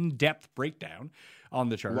this in-depth breakdown on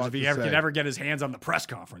the Chargers. If he can ever get his hands on the press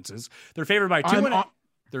conferences. They're favored by 2.5.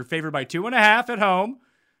 They're favored by 2.5 at home.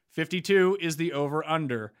 52 is the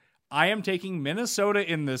over-under. I am taking Minnesota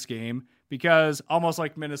in this game because, almost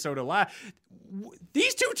like Minnesota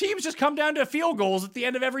these two teams just come down to field goals at the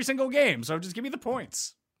end of every single game. So just give me the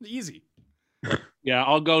points. Easy. Yeah,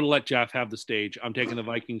 I'll go to let Jeff have the stage. I'm taking the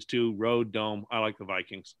Vikings too. Road, dome. I like the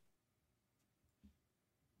Vikings.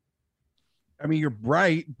 I mean, you're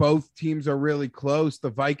right. Both teams are really close.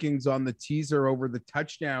 The Vikings on the teaser over the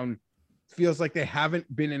touchdown feels like they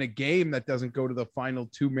haven't been in a game that doesn't go to the final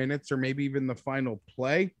 2 minutes or maybe even the final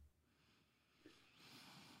play.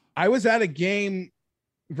 I was at a game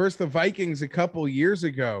versus the Vikings a couple years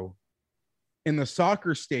ago in the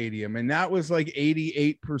soccer stadium, and that was like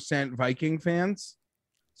 88% Viking fans.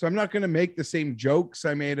 So I'm not going to make the same jokes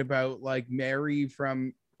I made about like Mary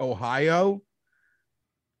from Ohio.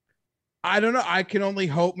 I don't know. I can only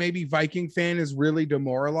hope maybe Viking fan is really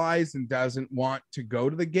demoralized and doesn't want to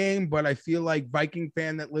go to the game. But I feel like Viking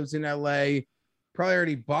fan that lives in LA probably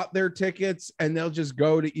already bought their tickets and they'll just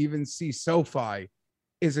go to even see SoFi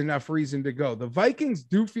is enough reason to go. The Vikings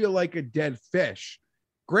do feel like a dead fish.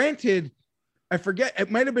 Granted, I forget,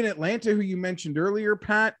 it might have been Atlanta who you mentioned earlier,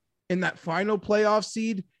 Pat, in that final playoff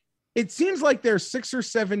seed. It seems like there's 6 or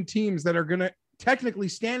 7 teams that are going to technically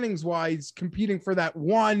standings wise competing for that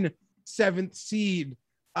 7th seed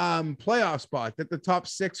playoff spot that the top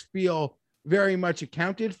 6 feel very much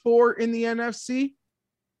accounted for in the NFC.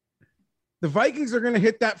 The Vikings are going to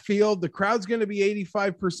hit that field. The crowd's going to be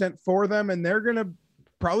 85% for them, and they're going to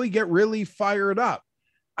probably get really fired up.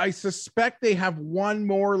 I suspect they have one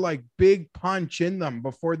more like big punch in them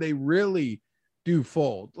before they really do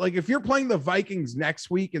fold. Like if you're playing the Vikings next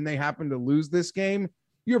week and they happen to lose this game,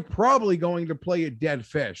 you're probably going to play a dead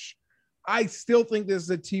fish. I still think this is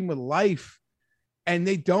a team with life, and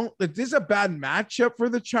they don't. This is a bad matchup for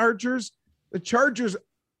the Chargers. The Chargers,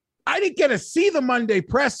 I didn't get to see the Monday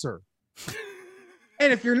presser.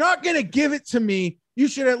 And if you're not going to give it to me, you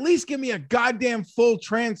should at least give me a goddamn full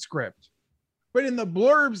transcript. But in the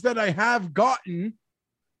blurbs that I have gotten,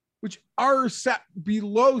 which are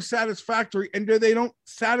below satisfactory, and they don't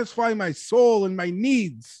satisfy my soul and my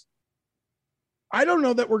needs, I don't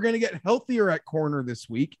know that we're going to get healthier at corner this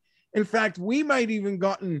week. In fact, we might even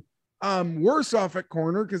gotten worse off at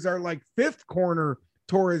corner because our like 5th corner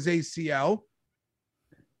tore his ACL.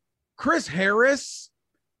 Chris Harris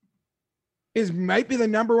might be the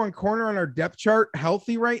number 1 corner on our depth chart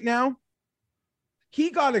healthy right now. He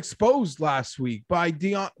got exposed last week by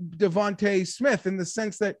Devontae Smith in the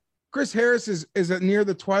sense that Chris Harris is near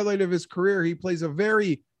the twilight of his career. He plays a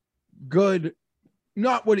very good,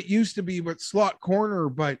 not what it used to be, but slot corner,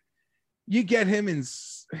 but you get him in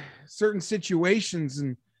certain situations,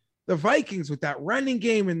 and the Vikings with that running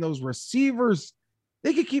game and those receivers,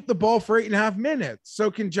 they could keep the ball for 8.5 minutes. So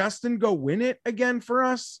can Justin go win it again for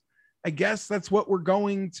us? I guess that's what we're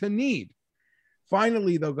going to need.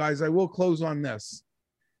 Finally, though, guys, I will close on this.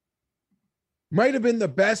 Might have been the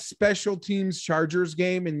best special teams Chargers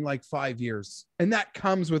game in like 5 years. And that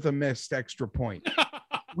comes with a missed extra point.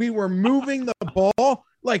 We were moving the ball.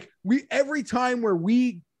 Like every time where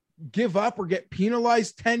we give up or get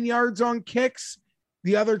penalized 10 yards on kicks,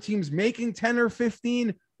 the other team's making 10 or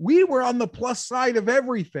 15. We were on the plus side of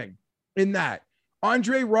everything in that.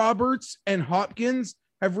 Andre Roberts and Hopkins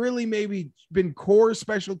have really maybe been core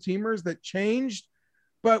special teamers that changed,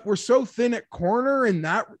 but we're so thin at corner, and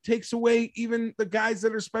that takes away even the guys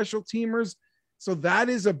that are special teamers. So that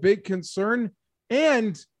is a big concern.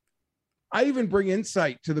 And I even bring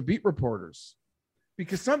insight to the beat reporters,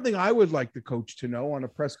 because something I would like the coach to know on a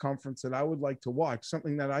press conference that I would like to watch,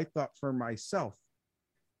 something that I thought for myself.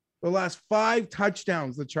 The last 5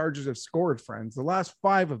 touchdowns the Chargers have scored, friends, the last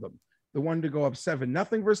 5 of them, the one to go up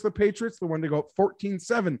 7-0 versus the Patriots, the one to go up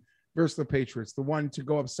 14-7 versus the Patriots, the one to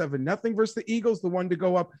go up 7-0 versus the Eagles, the one to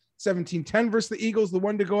go up 17-10 versus the Eagles, the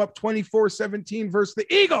one to go up 24-17 versus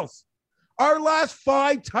the Eagles. Our last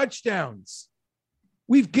 5 touchdowns,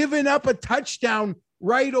 we've given up a touchdown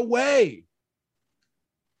right away.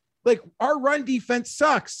 Like, our run defense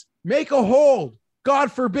sucks. Make a hold.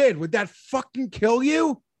 God forbid. Would that fucking kill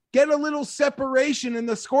you? Get a little separation in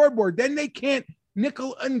the scoreboard. Then they can't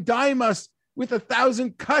nickel and dime us with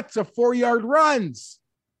 1,000 cuts of 4-yard runs.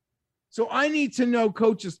 So I need to know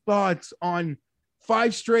coach's thoughts on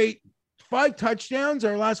 5 touchdowns,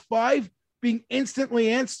 our last 5 being instantly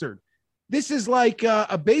answered. This is like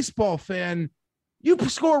a baseball fan. You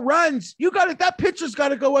score runs. You got it. That pitcher's got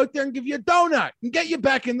to go out there and give you a donut and get you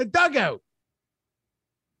back in the dugout.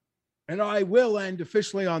 And I will end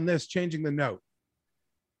officially on this, changing the note.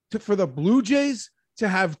 For the Blue Jays to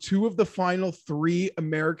have 2 of the final 3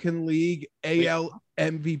 American League AL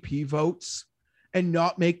MVP votes and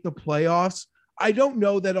not make the playoffs, I don't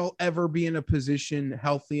know that I'll ever be in a position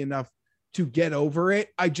healthy enough to get over it.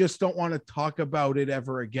 I just don't want to talk about it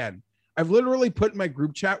ever again. I've literally put in my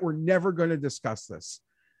group chat, we're never going to discuss this.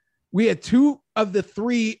 We had 2 of the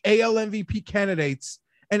 3 AL MVP candidates,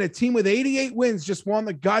 and a team with 88 wins just won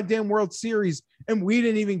the goddamn World Series, and we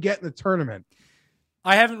didn't even get in the tournament.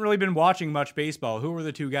 I haven't really been watching much baseball. Who were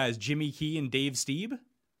the 2 guys? Jimmy Key and Dave Stieb?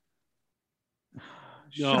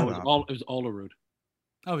 No, it was Olerud.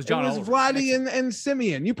 Oh, it was John. It was Oliver. Vladdy and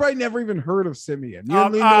Simeon. You probably never even heard of Simeon. You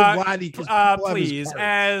only know Vladdy because please,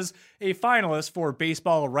 as a finalist for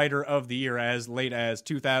Baseball Writer of the Year as late as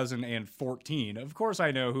 2014, of course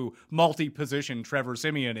I know who multi-position Trevor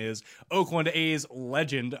Simeon is, Oakland A's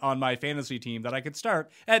legend on my fantasy team that I could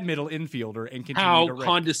start at middle infielder and continue How to rank.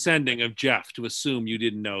 condescending of Jeff to assume you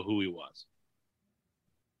didn't know who he was.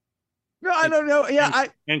 No, I don't know. Yeah,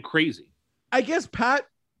 and crazy. I guess Pat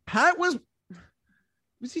was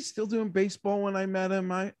he still doing baseball when I met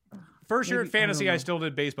him? First year maybe, at fantasy, I I still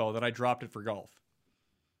did baseball. Then I dropped it for golf.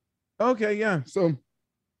 Okay, yeah. So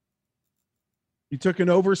you took an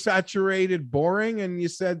oversaturated, boring, and you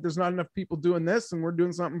said there's not enough people doing this, and we're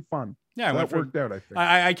doing something fun. Yeah, so that worked out. I think.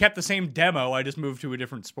 I kept the same demo. I just moved to a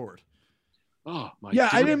different sport. Oh my! Yeah,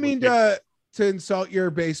 I didn't mean to insult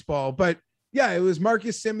your baseball, but yeah, it was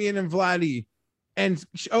Marcus Simeon and Vladdy, and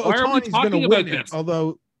Ohtani's going to win it.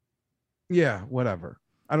 Although, yeah, whatever.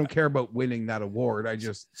 I don't care about winning that award. I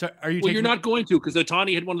just are you? Well, you're not going to because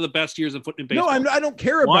Ohtani had one of the best years in baseball. No, I don't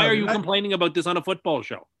care about. Why are you complaining about this on a football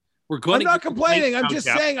show? We're going. I'm not complaining. I'm just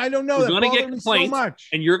saying I don't know. We're going to get complaints, so much.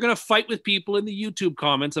 And you're going to fight with people in the YouTube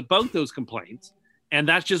comments about those complaints, and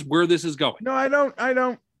that's just where this is going. No, I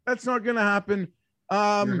don't. That's not going to happen.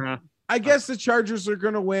 I guess the Chargers are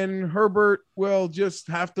going to win. Herbert will just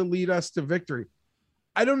have to lead us to victory.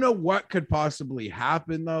 I don't know what could possibly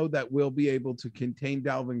happen, though, that will be able to contain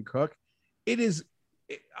Dalvin Cook.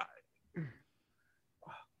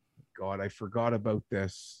 God, I forgot about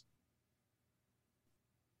this.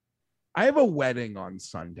 I have a wedding on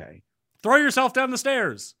Sunday. Throw yourself down the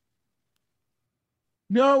stairs.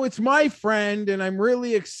 No, it's my friend, and I'm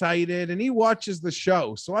really excited, and he watches the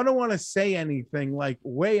show, so I don't want to say anything like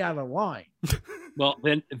way out of line. Well,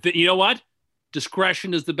 then you know what?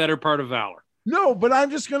 Discretion is the better part of valor. No, but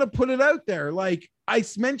I'm just going to put it out there. Like I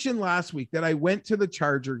mentioned last week that I went to the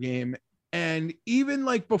Charger game, and even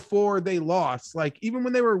like before they lost, like even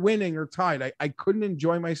when they were winning or tied, I couldn't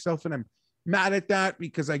enjoy myself, and I'm mad at that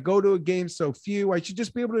because I go to a game so few. I should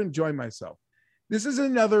just be able to enjoy myself. This is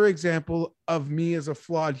another example of me as a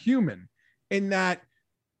flawed human in that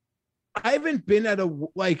I haven't been at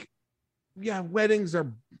weddings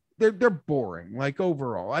are they're boring. Like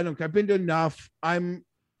overall, I've been to enough.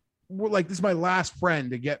 We're like, this is my last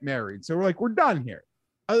friend to get married. So we're done here.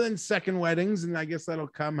 Other than second weddings, and I guess that'll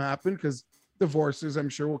happen because divorces, I'm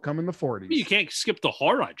sure, will come in the 40s. You can't skip the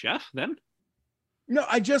horror, Jeff, then. No,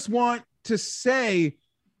 I just want to say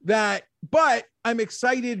that, but I'm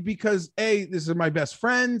excited because this is my best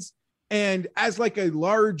friends. And as like a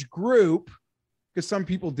large group, because some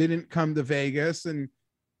people didn't come to Vegas and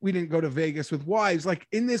we didn't go to Vegas with wives, like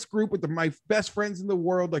in this group with my best friends in the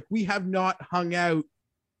world, like we have not hung out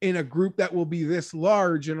in a group that will be this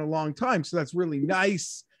large in a long time. So that's really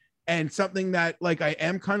nice and something that like I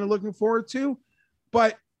am kind of looking forward to,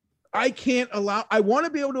 but I want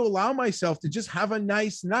to be able to allow myself to just have a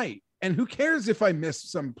nice night. And who cares if I miss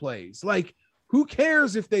some plays? Like, who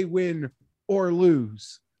cares if they win or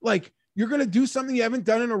lose? Like, you're going to do something you haven't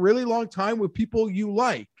done in a really long time with people you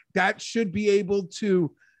like. That should be able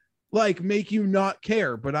to like make you not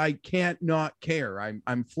care, but I can't not care.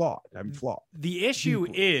 I'm flawed. The issue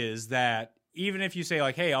is that even if you say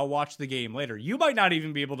like, hey, I'll watch the game later, you might not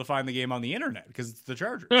even be able to find the game on the internet because it's the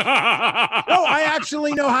Chargers. No, I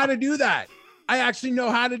actually know how to do that.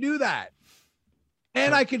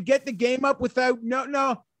 And I could get the game up without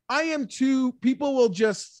I am too, people will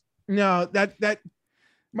just that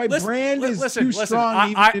my brand is too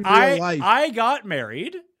strong even in real life. I got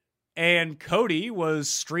married and Cody was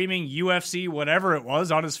streaming UFC, whatever it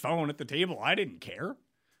was, on his phone at the table. I didn't care.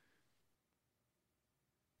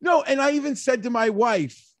 No, and I even said to my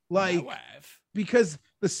wife, because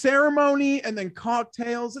the ceremony and then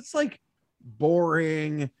cocktails, it's like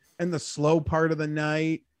boring, and the slow part of the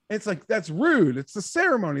night. It's like, that's rude. It's the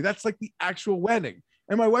ceremony. That's like the actual wedding.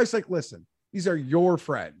 And my wife's like, listen, these are your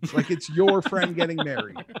friends. Like, it's your friend getting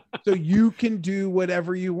married. So you can do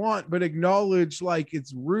whatever you want, but acknowledge like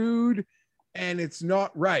it's rude and it's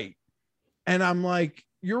not right. And I'm like,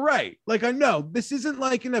 you're right. Like, I know this isn't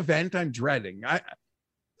like an event I'm dreading.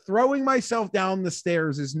 Throwing myself down the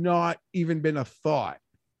stairs has not even been a thought.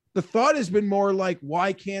 The thought has been more like,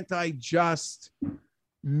 why can't I just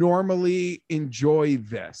normally enjoy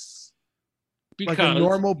this? Because like a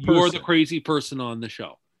normal person. You're the crazy person on the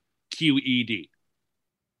show. QED.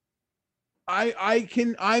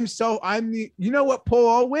 You know what poll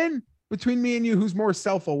I'll win? Between me and you, who's more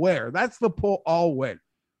self-aware? That's the poll I'll win.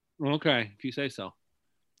 Okay, if you say so.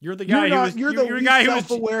 You're the guy You're the guy who was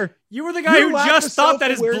self-aware. You were the guy who just thought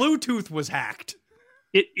that his Bluetooth was hacked.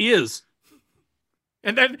 It is.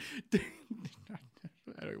 And then I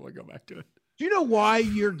don't want to go back to it. Do you know why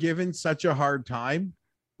you're given such a hard time?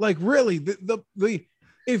 Like, really, the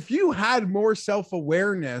if you had more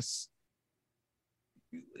self-awareness,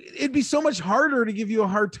 it'd be so much harder to give you a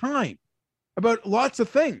hard time about lots of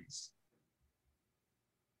things.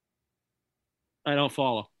 I don't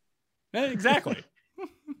follow. Exactly.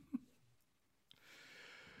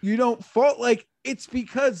 You don't fault, like, it's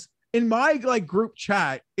because in my like group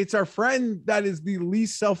chat, it's our friend that is the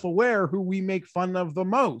least self-aware who we make fun of the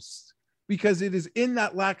most, because it is in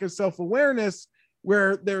that lack of self-awareness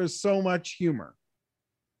where there is so much humor.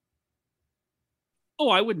 Oh,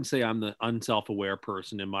 I wouldn't say I'm the unself-aware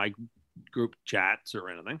person in my group chats or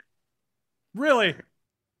anything. Really?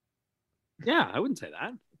 Yeah, I wouldn't say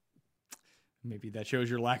that. Maybe that shows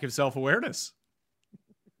your lack of self-awareness.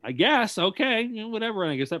 I guess. Okay. Whatever.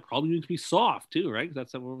 And I guess that probably needs to be soft too, right?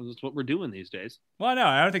 That's what we're doing these days. Well, no,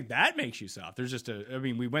 I don't think that makes you soft. There's just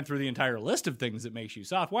we went through the entire list of things that makes you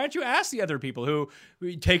soft. Why don't you ask the other people who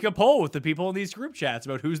take a poll with the people in these group chats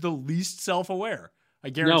about who's the least self-aware? I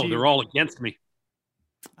guarantee. No, they're all against me.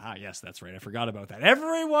 Ah, yes, that's right. I forgot about that.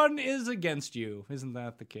 Everyone is against you. Isn't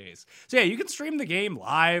that the case? So, yeah, you can stream the game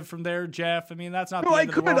live from there, Jeff. I mean, that's not the end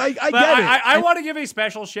of the world. I get it. I want to give a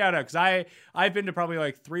special shout out because I've been to probably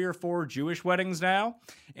like 3 or 4 Jewish weddings now.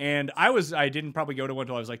 And I didn't probably go to one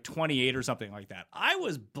until I was like 28 or something like that. I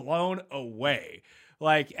was blown away.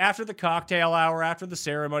 Like, after the cocktail hour, after the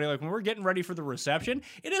ceremony, like, when we're getting ready for the reception,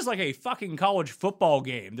 it is like a fucking college football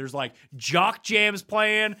game. There's, like, jock jams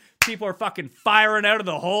playing. People are fucking firing out of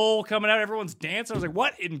the hole, coming out. Everyone's dancing. I was like,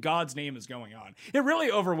 what in God's name is going on? It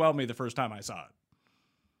really overwhelmed me the first time I saw it.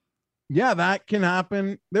 Yeah, that can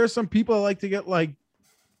happen. There's some people that like to get, like,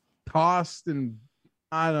 tossed and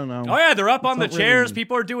I don't know. Oh, yeah, they're up on the chairs. Really...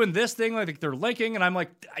 People are doing this thing, like they're linking, and I'm like,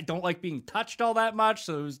 I don't like being touched all that much.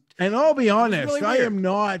 So, and I'll be honest, really I am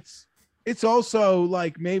not. It's also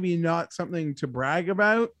like maybe not something to brag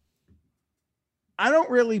about. I don't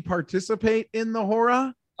really participate in the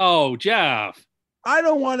horror. Oh, Jeff. I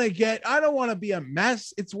don't want to be a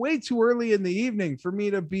mess. It's way too early in the evening for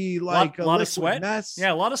me to be like a lot of sweat mess.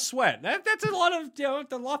 Yeah, a lot of sweat. That's a lot of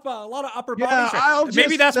a lot of upper body. Yeah,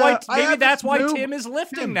 maybe that's why Tim is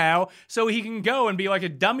lifting now, so he can go and be like a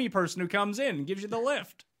dummy person who comes in and gives you the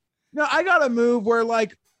lift. No, I got to move where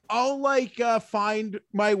like I'll like find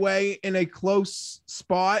my way in a close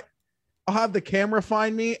spot. I'll have the camera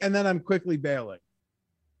find me, and then I'm quickly bailing.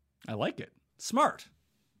 I like it. Smart.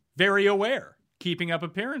 Very aware. Keeping up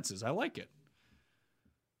appearances. I like it.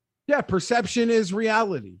 Yeah, perception is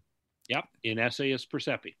reality. Yep, in essayist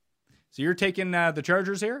Persepi. So you're taking the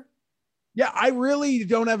Chargers here? Yeah, I really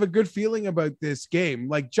don't have a good feeling about this game.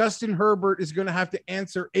 Like Justin Herbert is going to have to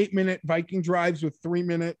answer 8-minute Viking drives with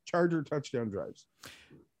 3-minute Charger touchdown drives.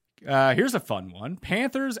 Here's a fun one.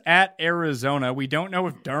 Panthers at Arizona. We don't know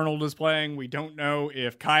if Darnold is playing. We don't know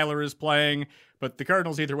if Kyler is playing, but the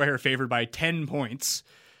Cardinals either way are favored by 10 points.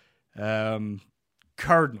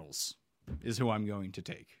 Cardinals is who I'm going to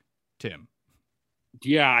take. Tim.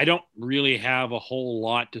 Yeah, I don't really have a whole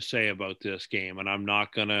lot to say about this game, and I'm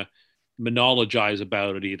not going to monologize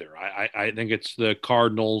about it either. I think it's the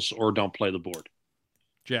Cardinals or don't play the board.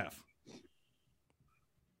 Jeff.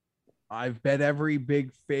 I've bet every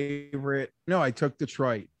big favorite. No, I took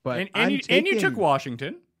Detroit, but and you took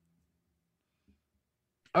Washington.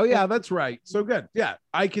 Oh, yeah, that's right. So good. Yeah,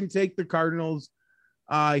 I can take the Cardinals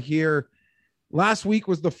here. Last week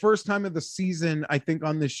was the first time of the season, I think,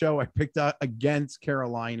 on this show I picked up against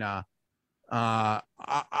Carolina. I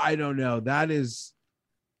don't know. It's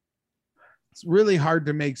really hard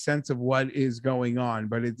to make sense of what is going on,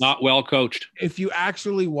 but it's not well coached. If you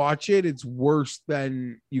actually watch it, it's worse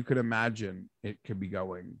than you could imagine it could be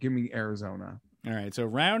going. Give me Arizona. All right, so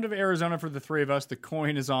round of Arizona for the three of us. The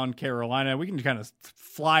coin is on Carolina. We can kind of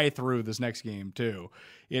fly through this next game, too.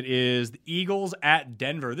 It is the Eagles at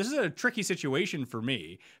Denver. This is a tricky situation for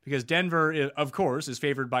me because Denver, of course, is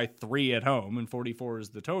favored by 3 at home, and 44 is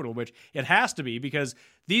the total, which it has to be because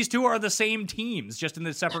these two are the same teams, just in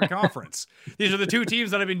the separate conference. These are the two teams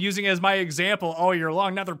that I've been using as my example all year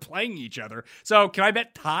long. Now they're playing each other. So can I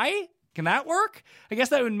bet tie? Can that work? I guess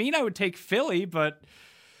that would mean I would take Philly, but...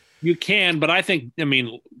 You can, but I think,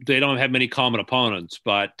 they don't have many common opponents,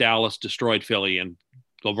 but Dallas destroyed Philly and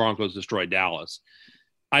the Broncos destroyed Dallas.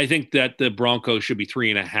 I think that the Broncos should be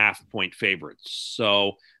 3.5 point favorites.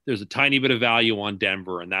 So there's a tiny bit of value on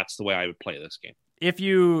Denver, and that's the way I would play this game. If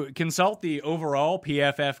you consult the overall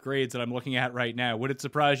PFF grades that I'm looking at right now, would it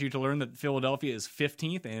surprise you to learn that Philadelphia is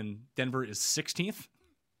 15th and Denver is 16th?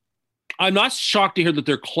 I'm not shocked to hear that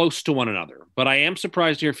they're close to one another, but I am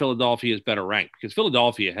surprised to hear Philadelphia is better ranked because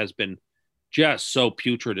Philadelphia has been just so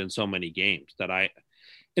putrid in so many games that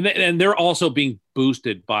and they're also being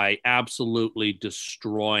boosted by absolutely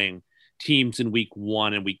destroying teams in week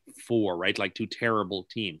 1 and week 4, right? Like 2 terrible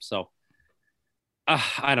teams. So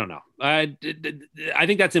I don't know. I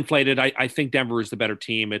think that's inflated. I think Denver is the better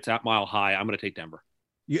team. It's at Mile High. I'm going to take Denver.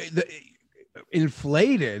 Yeah,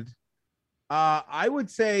 inflated. I would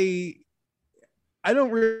say I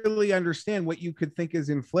don't really understand what you could think is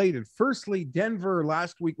inflated. Firstly, Denver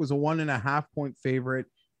last week was a 1.5 point favorite.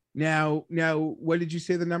 Now, what did you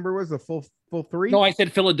say the number was? The full 3? No, I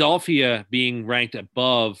said Philadelphia being ranked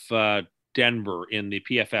above Denver in the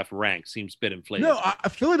PFF rank seems a bit inflated. No,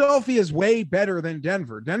 Philadelphia is way better than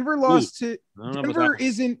Denver. Denver lost to Denver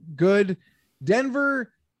isn't good.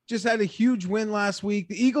 Denver just had a huge win last week.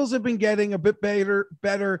 The Eagles have been getting a bit better.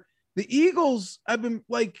 The Eagles have been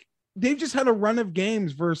they've just had a run of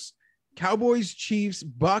games versus Cowboys, Chiefs,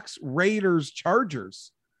 Bucks, Raiders,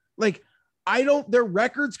 Chargers. Their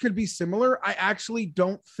records could be similar. I actually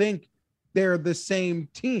don't think they're the same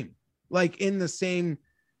team, in the same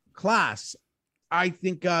class. I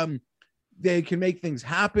think they can make things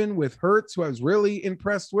happen with Hurts, who I was really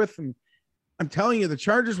impressed with. And I'm telling you, the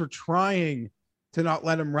Chargers were trying to not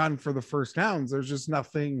let him run for the first downs. There's just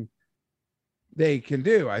nothing they can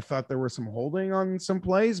do. I thought there was some holding on some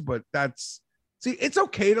plays, but it's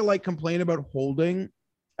okay to complain about holding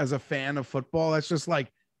as a fan of football. That's just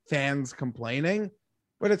fans complaining,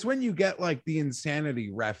 but it's when you get the insanity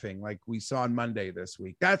reffing like we saw on Monday this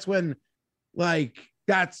week. That's when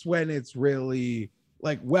it's really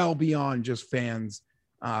well beyond just fans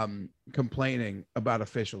complaining about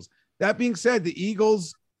officials. That being said, the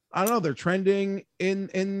Eagles, I don't know, they're trending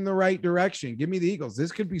in the right direction. Give me the Eagles.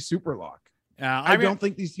 This could be super lock. I don't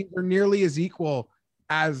think these teams are nearly as equal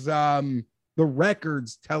as the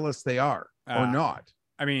records tell us they are or not.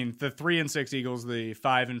 I mean, the 3-6 Eagles, the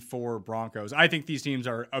 5-4 Broncos. I think these teams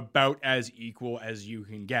are about as equal as you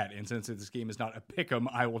can get. And since this game is not a pick'em,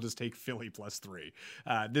 I will just take Philly +3.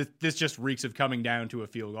 This just reeks of coming down to a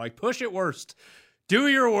field goal. Push it worst. Do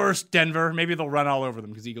your worst, Denver. Maybe they'll run all over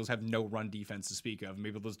them because Eagles have no run defense to speak of.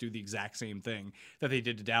 Maybe they'll just do the exact same thing that they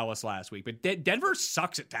did to Dallas last week. But Denver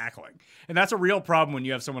sucks at tackling. And that's a real problem when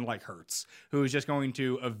you have someone like Hurts, who is just going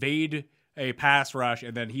to evade a pass rush,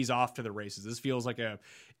 and then he's off to the races. This feels like a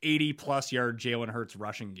 80-plus yard Jalen Hurts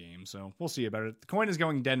rushing game, so we'll see about it. The coin is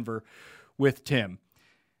going Denver with Tim.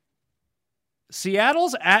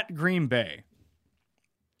 Seattle's at Green Bay.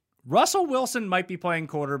 Russell Wilson might be playing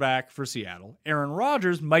quarterback for Seattle. Aaron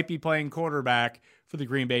Rodgers might be playing quarterback for the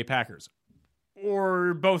Green Bay Packers.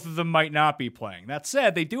 Or both of them might not be playing. That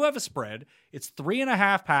said, they do have a spread. It's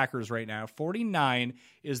 3.5 Packers right now. 49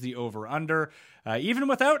 is the over-under. Even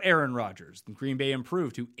without Aaron Rodgers, the Green Bay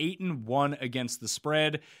improved to 8-1 against the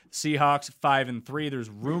spread. Seahawks 5-3. There's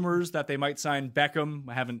rumors that they might sign Beckham.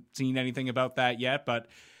 I haven't seen anything about that yet, but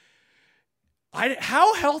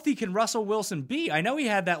how healthy can Russell Wilson be? I know he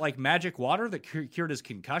had that magic water that cured his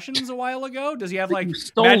concussions a while ago. Does he have You've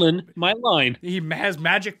stolen my line? He has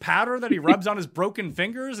magic powder that he rubs on his broken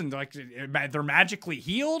fingers and they're magically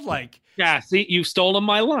healed. Yeah, see, you've stolen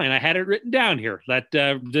my line. I had it written down here that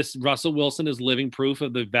this Russell Wilson is living proof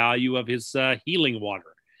of the value of his healing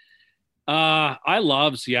water. I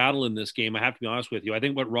love Seattle in this game. I have to be honest with you. I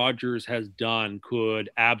think what Rodgers has done could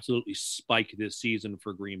absolutely spike this season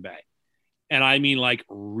for Green Bay. And I mean,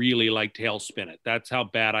 really tailspin it. That's how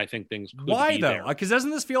bad I think things could be. Why, though? Because doesn't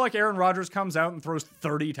this feel like Aaron Rodgers comes out and throws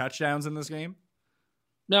 30 touchdowns in this game?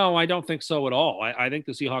 No, I don't think so at all. I think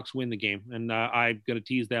the Seahawks win the game, and I'm going to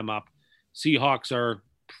tease them up. Seahawks are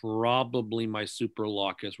probably my super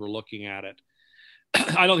lock as we're looking at it.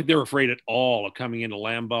 I don't think they're afraid at all of coming into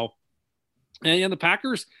Lambeau. And the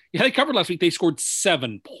Packers, they covered last week. They scored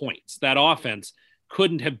 7 points. That offense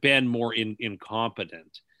couldn't have been more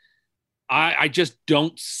incompetent. I just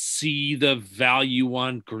don't see the value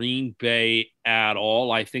on Green Bay at all.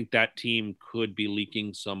 I think that team could be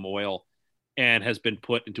leaking some oil and has been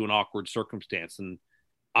put into an awkward circumstance. And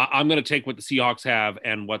I'm going to take what the Seahawks have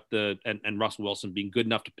and and Russell Wilson being good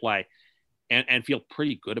enough to play and feel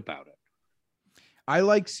pretty good about it. I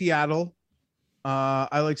like Seattle.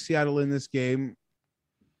 I like Seattle in this game.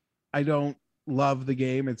 I don't love the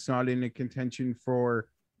game. It's not in a contention for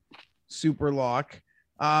super lock.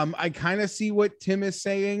 I kind of see what Tim is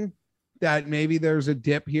saying, that maybe there's a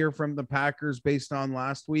dip here from the Packers based on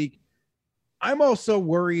last week. I'm also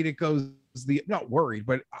worried it goes not worried,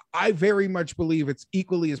 but I very much believe it's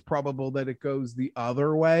equally as probable that it goes the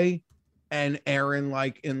other way and Aaron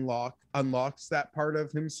like unlocks that part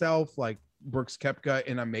of himself, like Brooks Koepka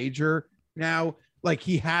in a major now. Like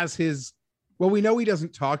he has his, well, we know he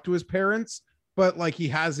doesn't talk to his parents, but like he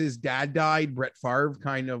has his dad died, Brett Favre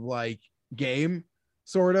kind of like game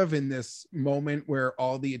sort of in this moment where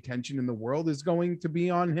all the attention in the world is going to be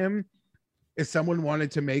on him. If someone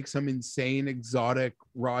wanted to make some insane exotic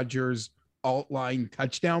Rodgers alt line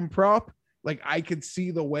touchdown prop, like I could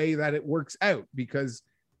see the way that it works out because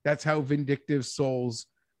that's how vindictive souls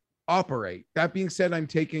operate. That being said, I'm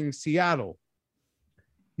taking Seattle.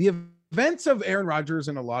 The events of Aaron Rodgers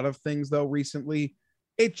and a lot of things though recently,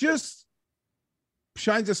 it just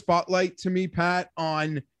shines a spotlight to me, Pat,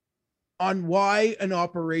 on why an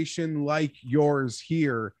operation like yours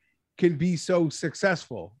here can be so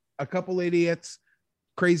successful. A couple idiots,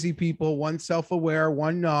 crazy people, one self-aware,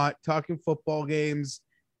 one not, talking football games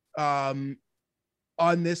on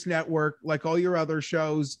this network, like all your other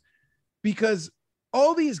shows, because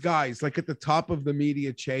all these guys, like at the top of the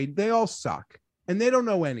media chain, they all suck and they don't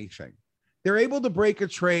know anything. They're able to break a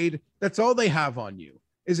trade. That's all they have on you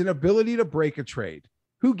is an ability to break a trade.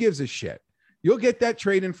 Who gives a shit? You'll get that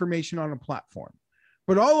trade information on a platform.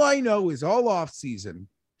 But all I know is all off season,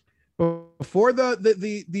 before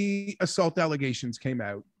the assault allegations came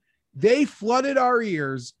out, they flooded our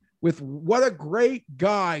ears with what a great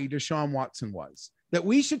guy Deshaun Watson was, that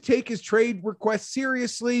we should take his trade request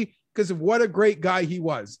seriously because of what a great guy he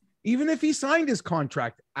was. Even if he signed his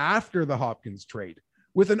contract after the Hopkins trade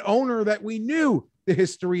with an owner that we knew the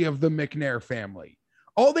history of the McNair family.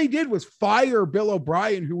 All they did was fire Bill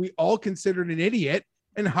O'Brien, who we all considered an idiot,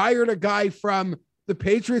 and hired a guy from the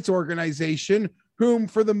Patriots organization, whom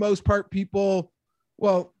for the most part people,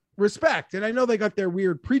 well, respect. And I know they got their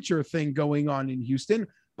weird preacher thing going on in Houston,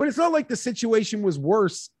 but it's not like the situation was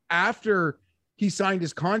worse after he signed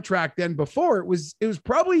his contract than before. It was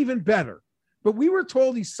probably even better, but we were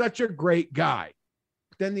told he's such a great guy.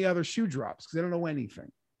 But then the other shoe drops because they don't know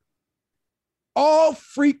anything. All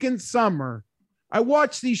freaking summer, I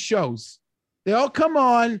watch these shows. They all come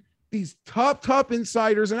on, these top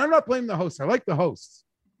insiders, and I'm not blaming the hosts. I like the hosts,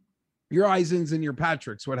 your Eisens and your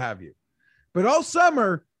Patricks, what have you. But all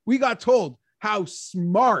summer, we got told how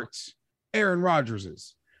smart Aaron Rodgers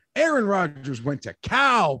is. Aaron Rodgers went to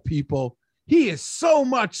Cal, people. He is so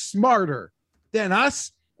much smarter than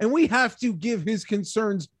us, and we have to give his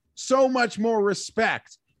concerns so much more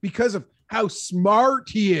respect because of how smart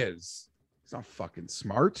he is. He's not fucking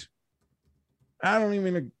smart. I don't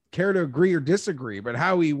even care to agree or disagree, but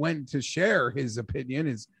how he went to share his opinion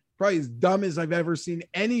is probably as dumb as I've ever seen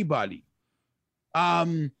anybody.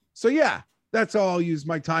 So yeah, that's all I'll use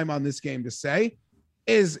my time on this game to say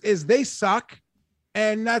is they suck.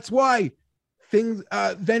 And that's why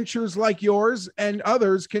ventures like yours and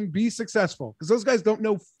others can be successful because those guys don't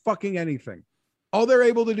know fucking anything. All they're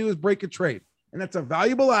able to do is break a trade, and that's a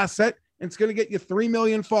valuable asset. And it's going to get you 3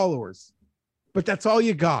 million followers, but that's all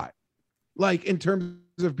you got. Like in terms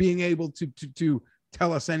of being able to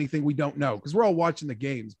tell us anything we don't know, because we're all watching the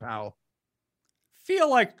games, pal. Feel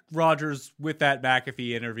like Rodgers with that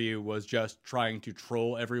McAfee interview was just trying to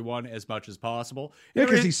troll everyone as much as possible. Yeah,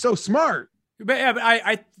 because he's so smart. But yeah, but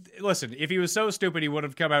I listen, if he was so stupid, he would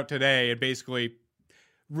have come out today and basically,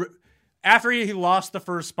 after he lost the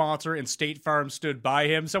first sponsor and State Farm stood by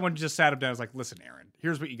him, someone just sat him down and was like, listen, Aaron,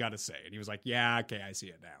 here's what you got to say. And he was like, yeah, okay, I see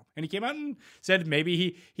it now. And he came out and said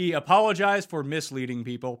maybe he apologized for misleading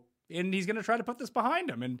people and he's going to try to put this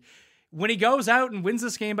behind him. And when he goes out and wins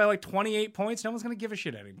this game by like 28 points, no one's going to give a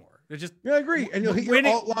shit anymore. They're just, yeah, I agree. And you'll hit your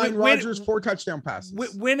alt-line Rodgers 4 touchdown passes.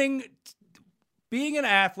 Winning, being an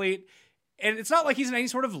athlete, and it's not like he's in any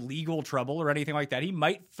sort of legal trouble or anything like that. He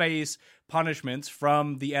might face punishments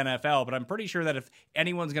from the NFL, but I'm pretty sure that if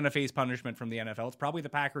anyone's going to face punishment from the NFL, it's probably the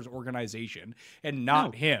Packers organization and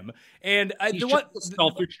not him. And he's just a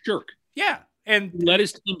selfish jerk. Yeah. And let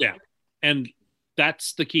his team down. And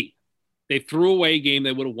that's the key. They threw away a game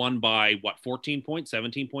they would have won by 14 points,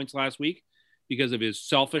 17 points last week because of his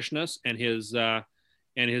selfishness and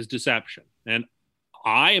his deception. And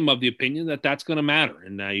I am of the opinion that that's going to matter.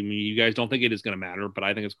 And I mean, you guys don't think it is going to matter, but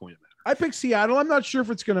I think it's going to matter. I picked Seattle. I'm not sure if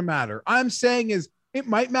it's going to matter. I'm saying is it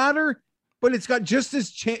might matter, but it's got just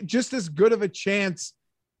as good of a chance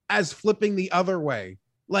as flipping the other way.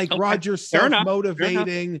 Like Rodgers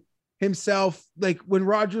self-motivating himself. Like when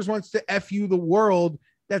Rodgers wants to F you the world,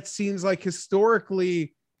 that seems like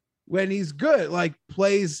historically when he's good, like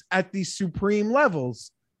plays at these supreme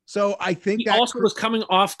levels. So I think He also was coming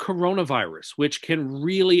off coronavirus, which can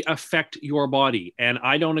really affect your body. And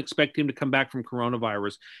I don't expect him to come back from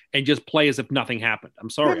coronavirus and just play as if nothing happened. I'm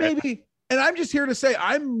sorry. Yeah, maybe. And I'm just here to say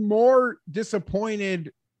I'm more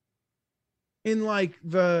disappointed in like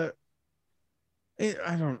I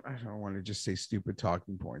don't want to just say stupid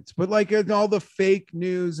talking points, but like in all the fake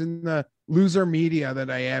news and the loser media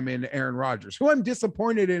that I am in Aaron Rodgers, who I'm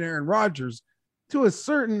disappointed in Aaron Rodgers to a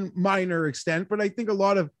certain minor extent, but I think a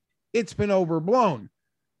lot of it's been overblown.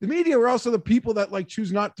 The media were also the people that like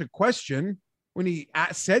choose not to question when he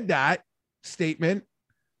said that statement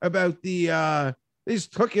about they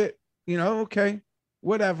just took it, okay,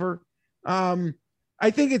 whatever.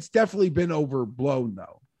 I think it's definitely been overblown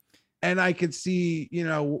though. And I could see,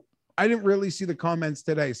 I didn't really see the comments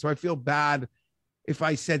today. So I feel bad if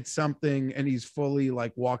I said something and he's fully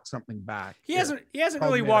like walked something back. He hasn't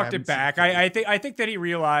really walked it back. I think that he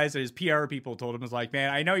realized that his PR people told him, was like,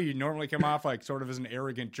 man, I know you normally come off like sort of as an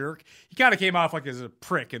arrogant jerk. He kind of came off like as a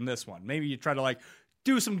prick in this one. Maybe you try to like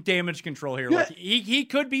do some damage control here. Yeah. Like he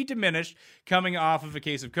could be diminished coming off of a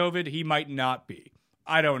case of COVID. He might not be.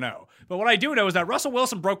 I don't know. But what I do know is that Russell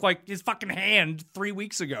Wilson broke like his fucking hand 3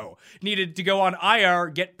 weeks ago. Needed to go on IR,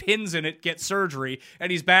 get pins in it, get surgery,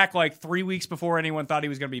 and he's back like 3 weeks before anyone thought he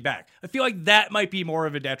was going to be back. I feel like that might be more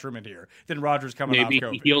of a detriment here than Rodgers coming off COVID.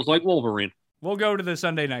 Maybe he feels like Wolverine. We'll go to the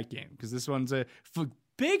Sunday night game because this one's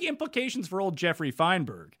big implications for old Jeffrey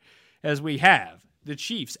Feinberg, as we have the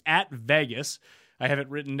Chiefs at Vegas. I have it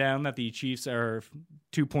written down that the Chiefs are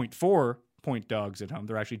 2.4 point dogs at home.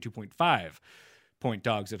 They're actually 2.5 point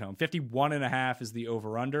dogs at home. 51.5 is the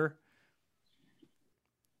over-under.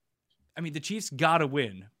 I mean, the Chiefs got to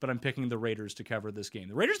win, but I'm picking the Raiders to cover this game.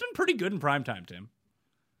 The Raiders have been pretty good in primetime, Tim.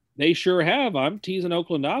 They sure have. I'm teasing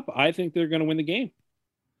Oakland up. I think they're going to win the game.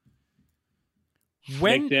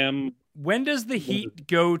 When does the heat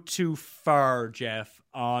go too far, Jeff,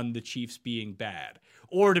 on the Chiefs being bad?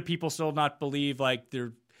 Or do people still not believe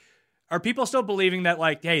are people still believing that,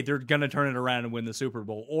 like, hey, they're going to turn it around and win the Super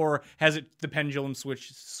Bowl? Or has the pendulum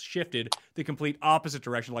shifted the complete opposite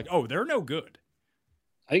direction? Like, oh, they're no good.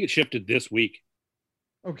 I think it shifted this week.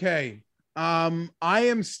 Okay. I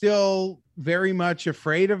am still very much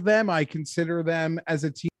afraid of them. I consider them as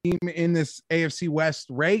a team in this AFC West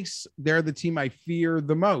race. They're the team I fear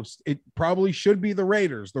the most. It probably should be the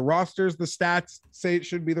Raiders. The rosters, the stats say it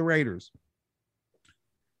should be the Raiders.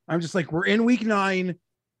 I'm just like, we're in week 9.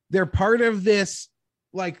 They're part of this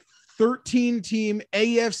like 13-team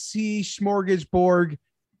AFC smorgasbord,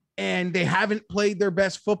 and they haven't played their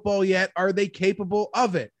best football yet. Are they capable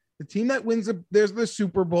of it? The team that wins there's the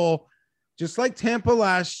Super Bowl, just like Tampa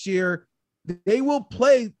last year, they will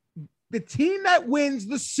play. The team that wins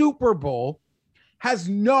the Super Bowl has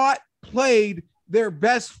not played their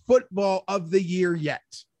best football of the year yet.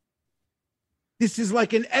 This is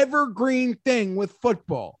like an evergreen thing with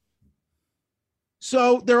football.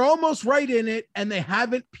 So they're almost right in it, and they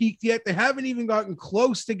haven't peaked yet. They haven't even gotten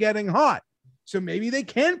close to getting hot. So maybe they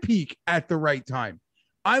can peak at the right time.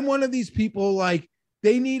 I'm one of these people, like,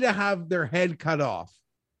 they need to have their head cut off.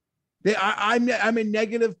 I'm a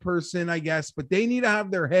negative person, I guess, but they need to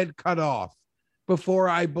have their head cut off before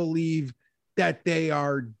I believe that they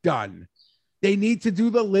are done. They need to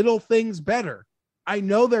do the little things better. I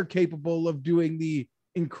know they're capable of doing the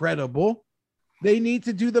incredible. They need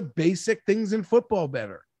to do the basic things in football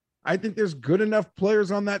better. I think there's good enough players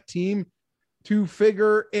on that team to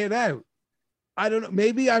figure it out. I don't know.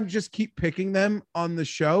 Maybe I'm just keep picking them on the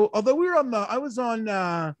show. Although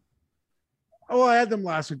I had them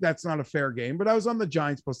last week. That's not a fair game, but I was on the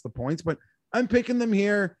Giants plus the points, but I'm picking them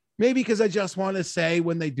here. Maybe because I just want to say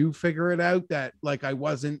when they do figure it out that like I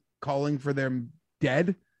wasn't calling for them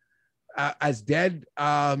dead. But yeah,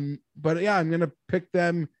 I'm going to pick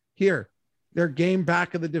them here. Their game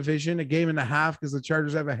back of the division, a game and a half, because the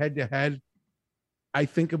Chargers have a head-to-head. I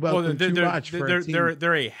think about them too much.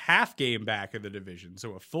 They're a half game back of the division,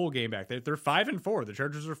 so a full game back. They're 5-4. The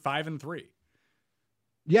Chargers are 5-3.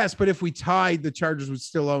 Yes, but if we tied, the Chargers would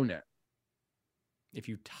still own it. If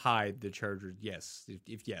you tied the Chargers, yes.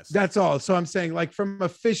 If yes, that's all. So I'm saying, like, from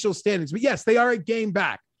official standings, but yes, they are a game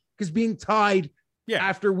back because being tied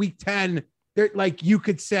after week 10. They're like, you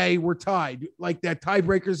could say we're tied, like that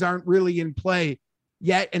tiebreakers aren't really in play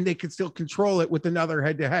yet, and they could still control it with another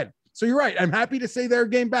head to head. So you're right. I'm happy to say they're a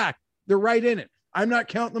game back. They're right in it. I'm not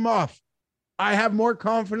counting them off. I have more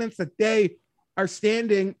confidence that they are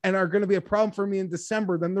standing and are going to be a problem for me in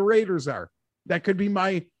December than the Raiders are. That could be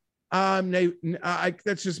my,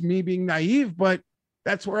 that's just me being naive, but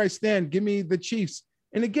that's where I stand. Give me the Chiefs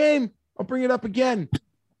in a game. I'll bring it up again.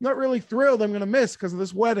 Not really thrilled I'm going to miss because of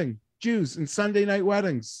this wedding. Jews and Sunday night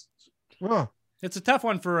weddings. Oh, It's a tough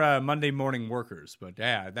one for Monday morning workers, but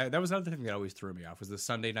yeah, that was another thing that always threw me off was the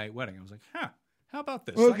Sunday night wedding. I was like, huh, how about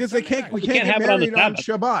this? well, because we can't get have it on the married on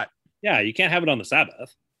Sabbath. Shabbat. Yeah, you can't have it on the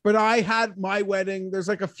Sabbath. But I had my wedding. There's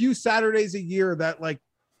like a few Saturdays a year that like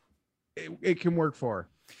it can work for.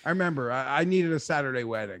 I remember I needed a Saturday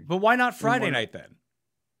wedding. But why not Friday night then?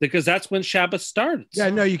 Because that's when Shabbat starts. Yeah,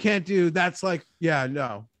 no, you can't do. That's like, yeah,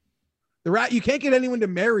 no. You can't get anyone to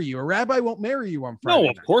marry you. A rabbi won't marry you on Friday. No,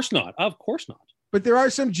 of course not. Of course not. But there are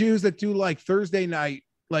some Jews that do like Thursday night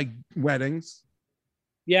like weddings.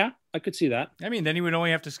 Yeah, I could see that. I mean, then you would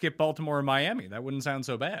only have to skip Baltimore and Miami. That wouldn't sound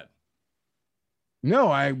so bad. No,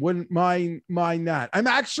 I wouldn't mind that. I'm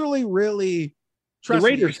actually really trust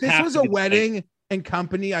me, Raiders if this have was to a get wedding and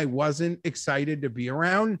company I wasn't excited to be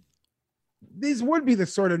around. These would be the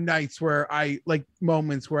sort of nights where I like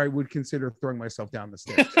moments where I would consider throwing myself down the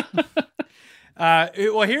stairs.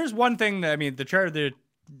 Well, here's one thing that, I mean, the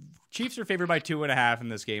Chiefs are favored by 2.5 in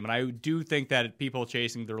this game, and I do think that people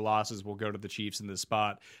chasing their losses will go to the Chiefs in this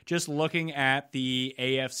spot. Just looking at the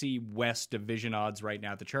AFC West division odds right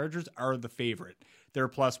now, the Chargers are the favorite. They're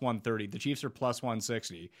plus 130. The Chiefs are plus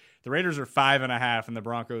 160. The Raiders are 5.5, and the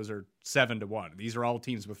Broncos are 7-1. These are all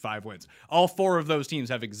teams with 5 wins. All 4 of those teams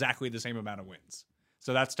have exactly the same amount of wins.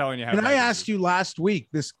 So that's telling you how. And I asked you last week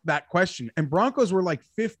that question, and Broncos were like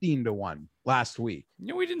 15-1 last week.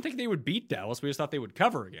 We didn't think they would beat Dallas. We just thought they would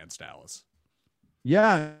cover against Dallas.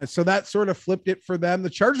 Yeah, so that sort of flipped it for them. The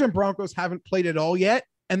Chargers and Broncos haven't played it all yet,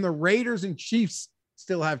 and the Raiders and Chiefs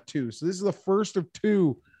still have 2. So this is the first of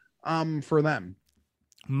 2 for them.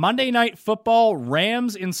 Monday Night Football,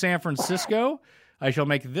 Rams in San Francisco. I shall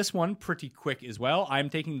make this one pretty quick as well. I'm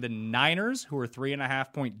taking the Niners, who are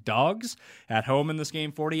 3.5-point dogs at home in this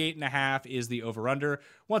game. 48.5 is the over-under.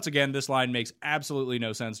 Once again, this line makes absolutely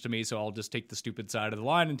no sense to me, so I'll just take the stupid side of the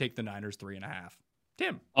line and take the Niners 3.5.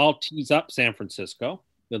 Tim. I'll tease up San Francisco.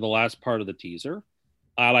 They're the last part of the teaser.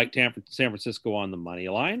 I like San Francisco on the money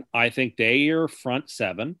line. I think their front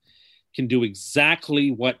 7 can do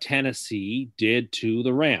exactly what Tennessee did to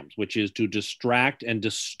the Rams, which is to distract and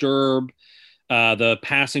disturb the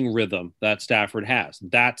passing rhythm that Stafford has.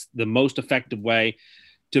 That's the most effective way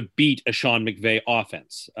to beat a Sean McVay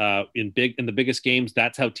offense. In the biggest games,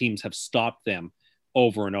 that's how teams have stopped them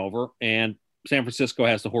over and over. And San Francisco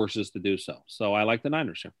has the horses to do so. So I like the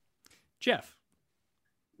Niners here. Jeff.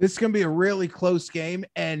 This is going to be a really close game,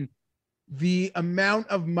 and the amount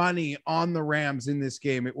of money on the Rams in this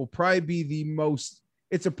game, it will probably be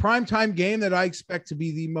it's a primetime game that I expect to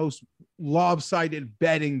be the most lopsided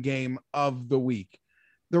betting game of the week.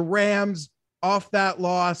 The Rams, off that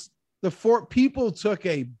loss, people took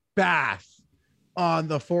a bath on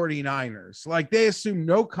the 49ers. Like, they assumed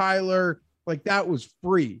no Kyler, like that was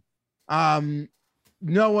free. No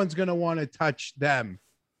one's going to want to touch them.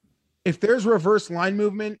 If there's reverse line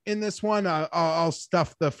movement in this one, I'll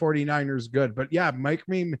stuff the 49ers good. But yeah, Mike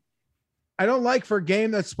Ream, I don't like for a game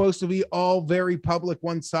that's supposed to be all very public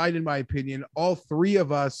one side, in my opinion. All 3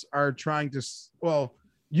 of us are trying to, well,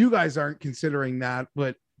 you guys aren't considering that,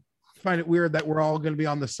 but I find it weird that we're all going to be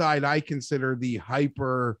on the side I consider the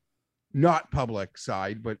hyper not public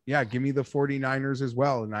side. But yeah, give me the 49ers as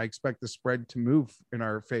well. And I expect the spread to move in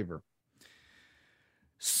our favor.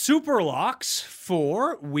 Super locks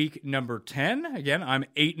for week number 10. Again, I'm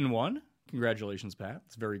 8-1. Congratulations, Pat.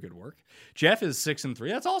 That's very good work. Jeff is 6-3.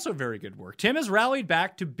 That's also very good work. Tim has rallied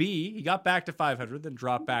back to B. He got back to 500, then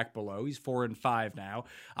dropped back below. He's 4-5 now.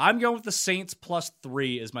 I'm going with the Saints plus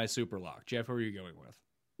 3 as my super lock. Jeff, who are you going with?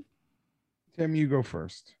 Tim, you go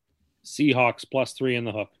first. Seahawks plus 3 in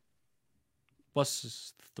the hook.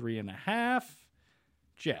 Plus 3.5.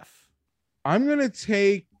 Jeff. I'm going to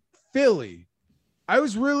take Philly. I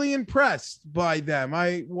was really impressed by them.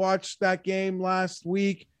 I watched that game last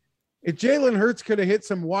week. If Jalen Hurts could have hit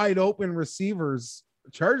some wide open receivers,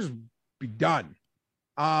 the Chargers would be done.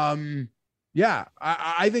 Yeah,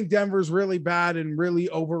 I think Denver's really bad and really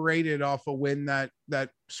overrated off a win that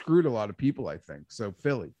screwed a lot of people, I think. So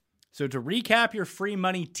Philly. So to recap your free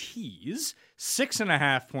money tease,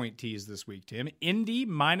 6.5-point tease this week, Tim. Indy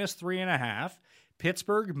minus 3.5.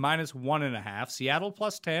 Pittsburgh minus 1.5, Seattle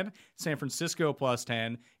plus 10, San Francisco plus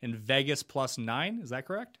 10, and Vegas plus 9. Is that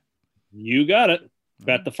correct? You got it.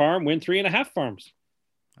 Bet the farm, win 3.5 farms.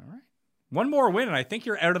 All right. One more win, and I think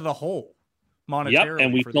you're out of the hole monetarily. Yep,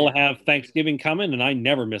 and we still have Thanksgiving coming, and I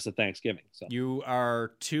never miss a Thanksgiving. So you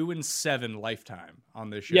are 2-7 lifetime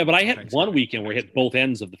on this show. Yeah, but I hit one weekend where I hit both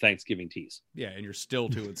ends of the Thanksgiving teas. Yeah, and you're still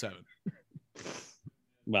 2-7.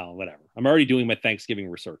 Well, whatever. I'm already doing my Thanksgiving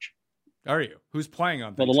research. Are you? Who's playing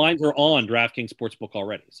on? Well, the lines are on DraftKings Sportsbook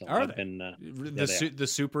already. So are I've they? been The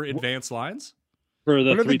super advanced lines for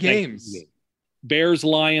the What are three the games? Bears,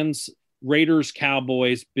 Lions, Raiders,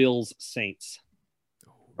 Cowboys, Bills, Saints.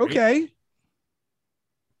 Okay.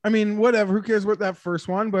 I mean, whatever. Who cares what that first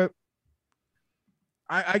one? But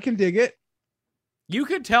I can dig it. You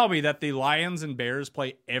could tell me that the Lions and Bears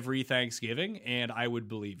play every Thanksgiving, and I would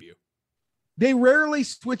believe you. They rarely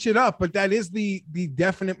switch it up, but that is the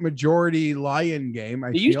definite majority Lion game.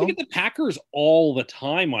 They used to get the Packers all the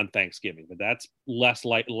time on Thanksgiving, but that's less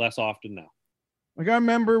often now. Like I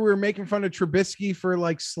remember we were making fun of Trubisky for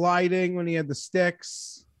like sliding when he had the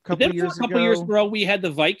sticks a couple years ago. Years in a row, we had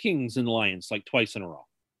the Vikings and Lions like twice in a row.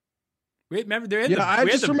 Wait, remember? I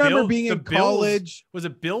just remember being in college. Was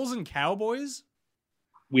it Bills and Cowboys?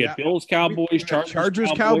 We had Bills, Cowboys, Chargers,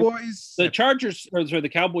 Cowboys. The the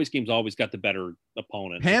Cowboys games always got the better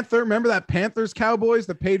opponent. Remember that Panthers Cowboys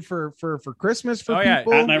that paid for Christmas for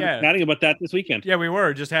people? Chatting about that this weekend. Yeah, we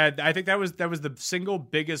were. I think that was the single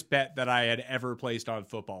biggest bet that I had ever placed on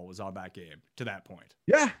football was on that game to that point.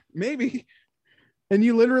 Yeah, maybe. And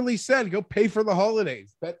you literally said, go pay for the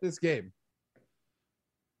holidays. Bet this game.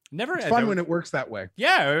 It's fun when it works that way.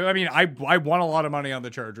 Yeah, I mean, I won a lot of money on the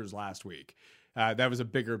Chargers last week. That was a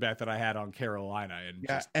bigger bet that I had on Carolina.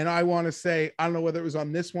 And I want to say, I don't know whether it was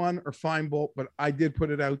on this one or Fine Bolt, but I did put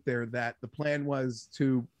it out there that the plan was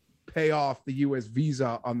to pay off the U.S.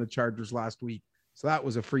 visa on the Chargers last week. So that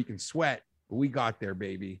was a freaking sweat. But we got there,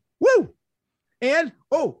 baby. Woo! And,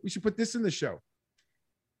 we should put this in the show.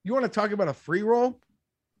 You want to talk about a free roll?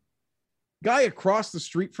 Guy across the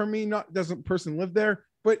street from me, doesn't person live there,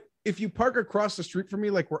 but if you park across the street from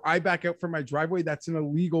me, like where I back out from my driveway, that's an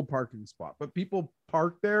illegal parking spot. But people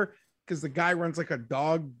park there because the guy runs like a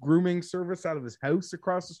dog grooming service out of his house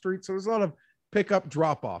across the street. So there's a lot of pickup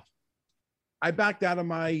drop off. I backed out of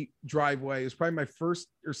my driveway. It was probably my first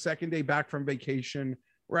or second day back from vacation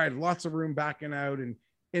where I had lots of room backing out and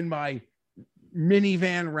in my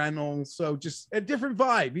minivan rental. So just a different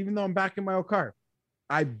vibe, even though I'm back in my old car.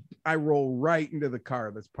 I roll right into the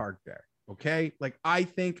car that's parked there. Okay. Like I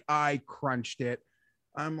think I crunched it.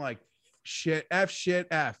 I'm like, shit,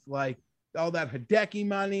 F. Like all that Hideki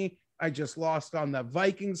money I just lost on the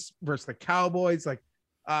Vikings versus the Cowboys. Like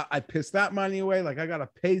I pissed that money away. Like I got to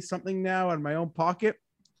pay something now out of my own pocket.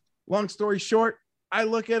 Long story short, I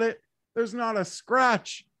look at it. There's not a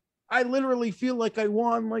scratch. I literally feel like I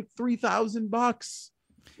won like $3,000.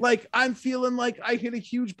 Like I'm feeling like I hit a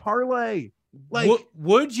huge parlay. Like,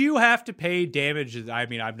 would you have to pay damages? I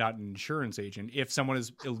mean, I'm not an insurance agent. If someone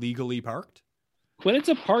is illegally parked, when it's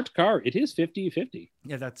a parked car, it is 50-50.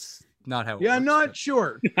 Yeah, that's not how. I'm not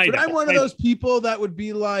sure. But I'm one of those people that would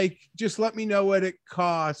be like, just let me know what it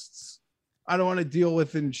costs. I don't want to deal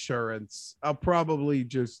with insurance. I'll probably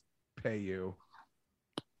just pay you.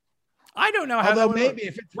 I don't know how. Although maybe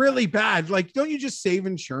if it's really bad, like, don't you just save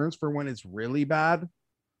insurance for when it's really bad?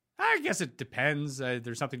 I guess it depends.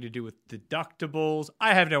 There's something to do with deductibles.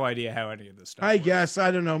 I have no idea how any of this stuff works. Guess.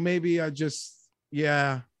 I don't know. Maybe I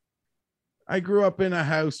grew up in a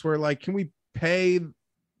house where like, can we pay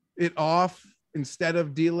it off instead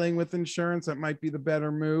of dealing with insurance? That might be the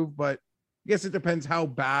better move, but I guess it depends how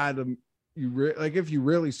bad if you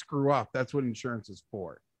really screw up, that's what insurance is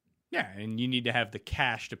for. Yeah. And you need to have the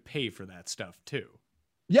cash to pay for that stuff too.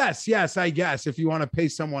 Yes. I guess if you want to pay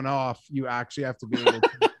someone off, you actually have to be able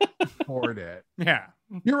to afford it. Yeah,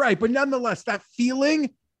 you're right. But nonetheless, that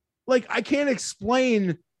feeling, like I can't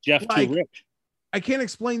explain. Jeff too rich. I can't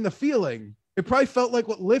explain the feeling. It probably felt like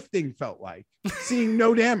what lifting felt like, seeing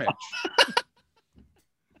no damage.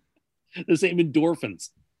 The same endorphins.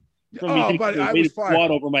 But I was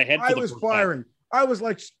firing. Over my head. I was firing. I was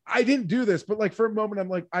like, I didn't do this, but like for a moment, I'm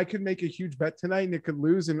like, I could make a huge bet tonight and it could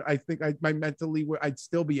lose. And I think I'd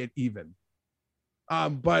still be at even.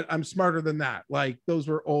 But I'm smarter than that. Like those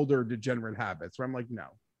were older degenerate habits where I'm like, no,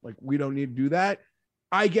 like we don't need to do that.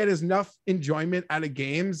 I get enough enjoyment out of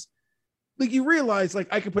games. Like you realize like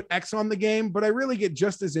I could put X on the game, but I really get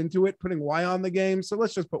just as into it putting Y on the game. So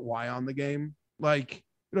let's just put Y on the game. Like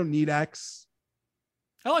we don't need X.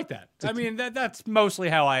 I like that. I mean, that's mostly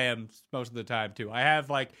how I am most of the time too. I have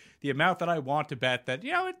like the amount that I want to bet that,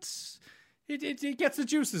 you know, it gets the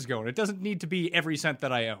juices going. It doesn't need to be every cent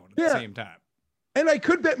that I own at the same time. And I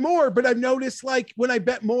could bet more, but I've noticed like when I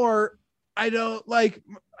bet more, I don't like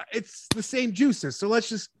it's the same juices. So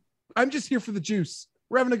I'm just here for the juice.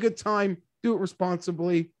 We're having a good time. Do it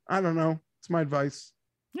responsibly. I don't know. It's my advice.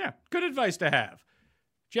 Yeah. Good advice to have.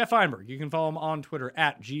 Jeff Feinberg, you can follow him on Twitter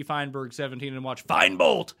at gfeinberg17 and watch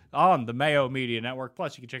Feinbolt on the Mayo Media Network.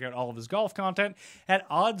 Plus, you can check out all of his golf content at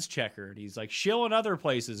Odds Checker. He's like shilling other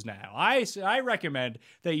places now. I recommend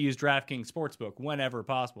that you use DraftKings Sportsbook whenever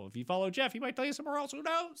possible. If you follow Jeff, he might tell you somewhere else. Who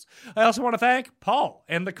knows? I also want to thank Paul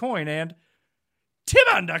and the Coin and Tim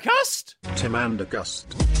Andergust. Tim Andergust.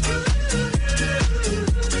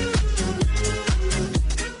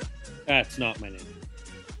 That's not my name.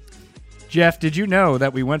 Jeff, did you know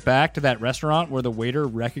that we went back to that restaurant where the waiter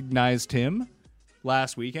recognized him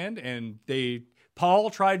last weekend, and Paul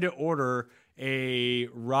tried to order a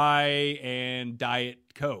rye and Diet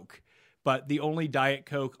Coke, but the only Diet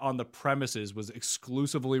Coke on the premises was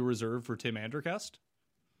exclusively reserved for Tim Andergust?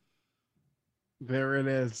 There it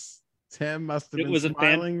is. Tim must have been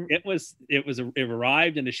smiling. It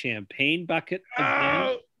arrived in a champagne bucket.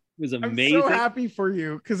 Again. It was amazing. I'm so happy for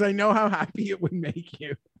you because I know how happy it would make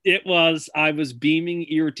you. I was beaming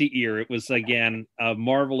ear to ear. It was, again, a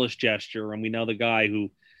marvelous gesture. And we know the guy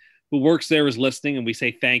who works there is listening, and we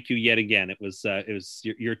say thank you yet again. It was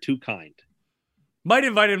you're too kind. Might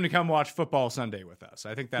invite him to come watch Football Sunday with us.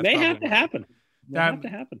 I think that may have to happen.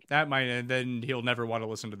 That might, and then he'll never want to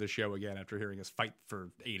listen to the show again after hearing us fight for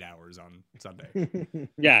 8 hours on Sunday.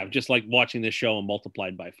 Yeah, just like watching this show and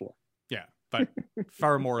multiplied by 4. Yeah, but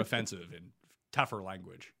far more offensive and tougher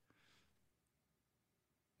language,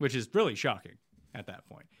 which is really shocking at that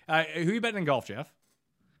point. Who you betting in golf, Jeff?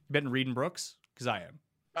 You betting Reed and Brooks? Because I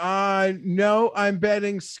am. No, I'm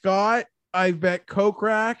betting Scott. I bet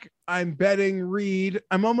Kokrak. I'm betting Reed.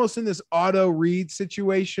 I'm almost in this auto Reed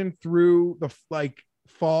situation through the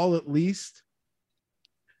fall at least.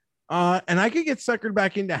 And I could get suckered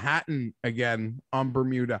back into Hatton again on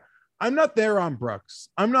Bermuda. I'm not there on Brooks.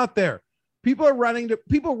 I'm not there. People run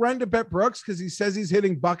to bet Brooks because he says he's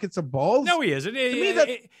hitting buckets of balls. No, he isn't.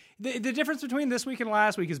 The difference between this week and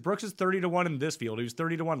last week is Brooks is 30-1 in this field. He was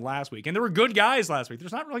 30-1 last week. And there were good guys last week.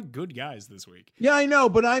 There's not really good guys this week. Yeah, I know,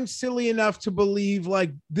 but I'm silly enough to believe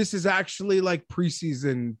this is actually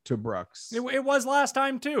preseason to Brooks. It was last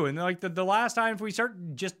time too. And the last time, if we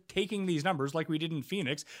start just taking these numbers like we did in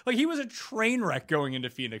Phoenix, he was a train wreck going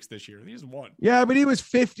into Phoenix this year. He just won. Yeah, but he was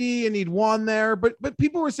 50 and he'd won there. But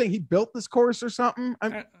people were saying he built this course or something.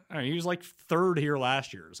 He was third here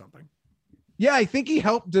last year or something. Yeah, I think he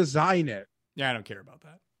helped design it. Yeah, I don't care about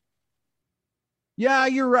that. Yeah,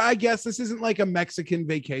 you're right. I guess this isn't like a Mexican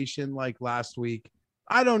vacation like last week.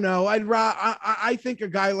 I don't know. I think a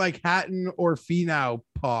guy like Hatton or Finau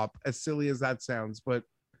pop, as silly as that sounds, but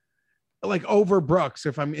over Brooks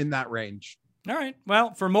if I'm in that range. All right.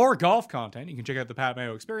 Well, for more golf content, you can check out the Pat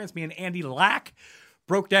Mayo Experience. Me and Andy Lack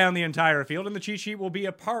broke down the entire field, and the cheat sheet will be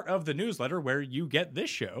a part of the newsletter where you get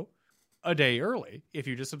this show a day early if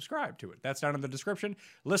you just subscribe to it. That's down in the description.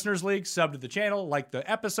 Listeners League, sub to the channel, like the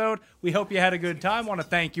episode. We hope you had a good time. Want to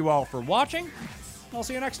thank you all for watching. I'll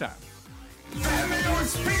see you next time. Pat Mayo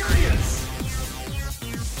Experience!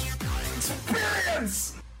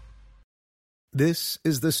 Experience! This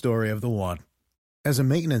is the story of the one. As a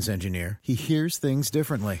maintenance engineer, he hears things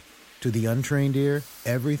differently. To the untrained ear,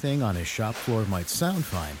 everything on his shop floor might sound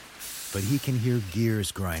fine, but he can hear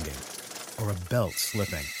gears grinding or a belt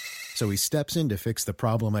slipping. So he steps in to fix the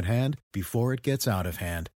problem at hand before it gets out of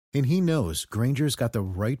hand. And he knows Grainger's got the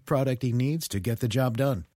right product he needs to get the job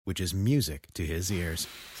done, which is music to his ears.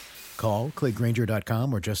 Call, click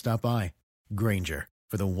Grainger.com, or just stop by. Grainger,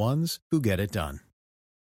 for the ones who get it done.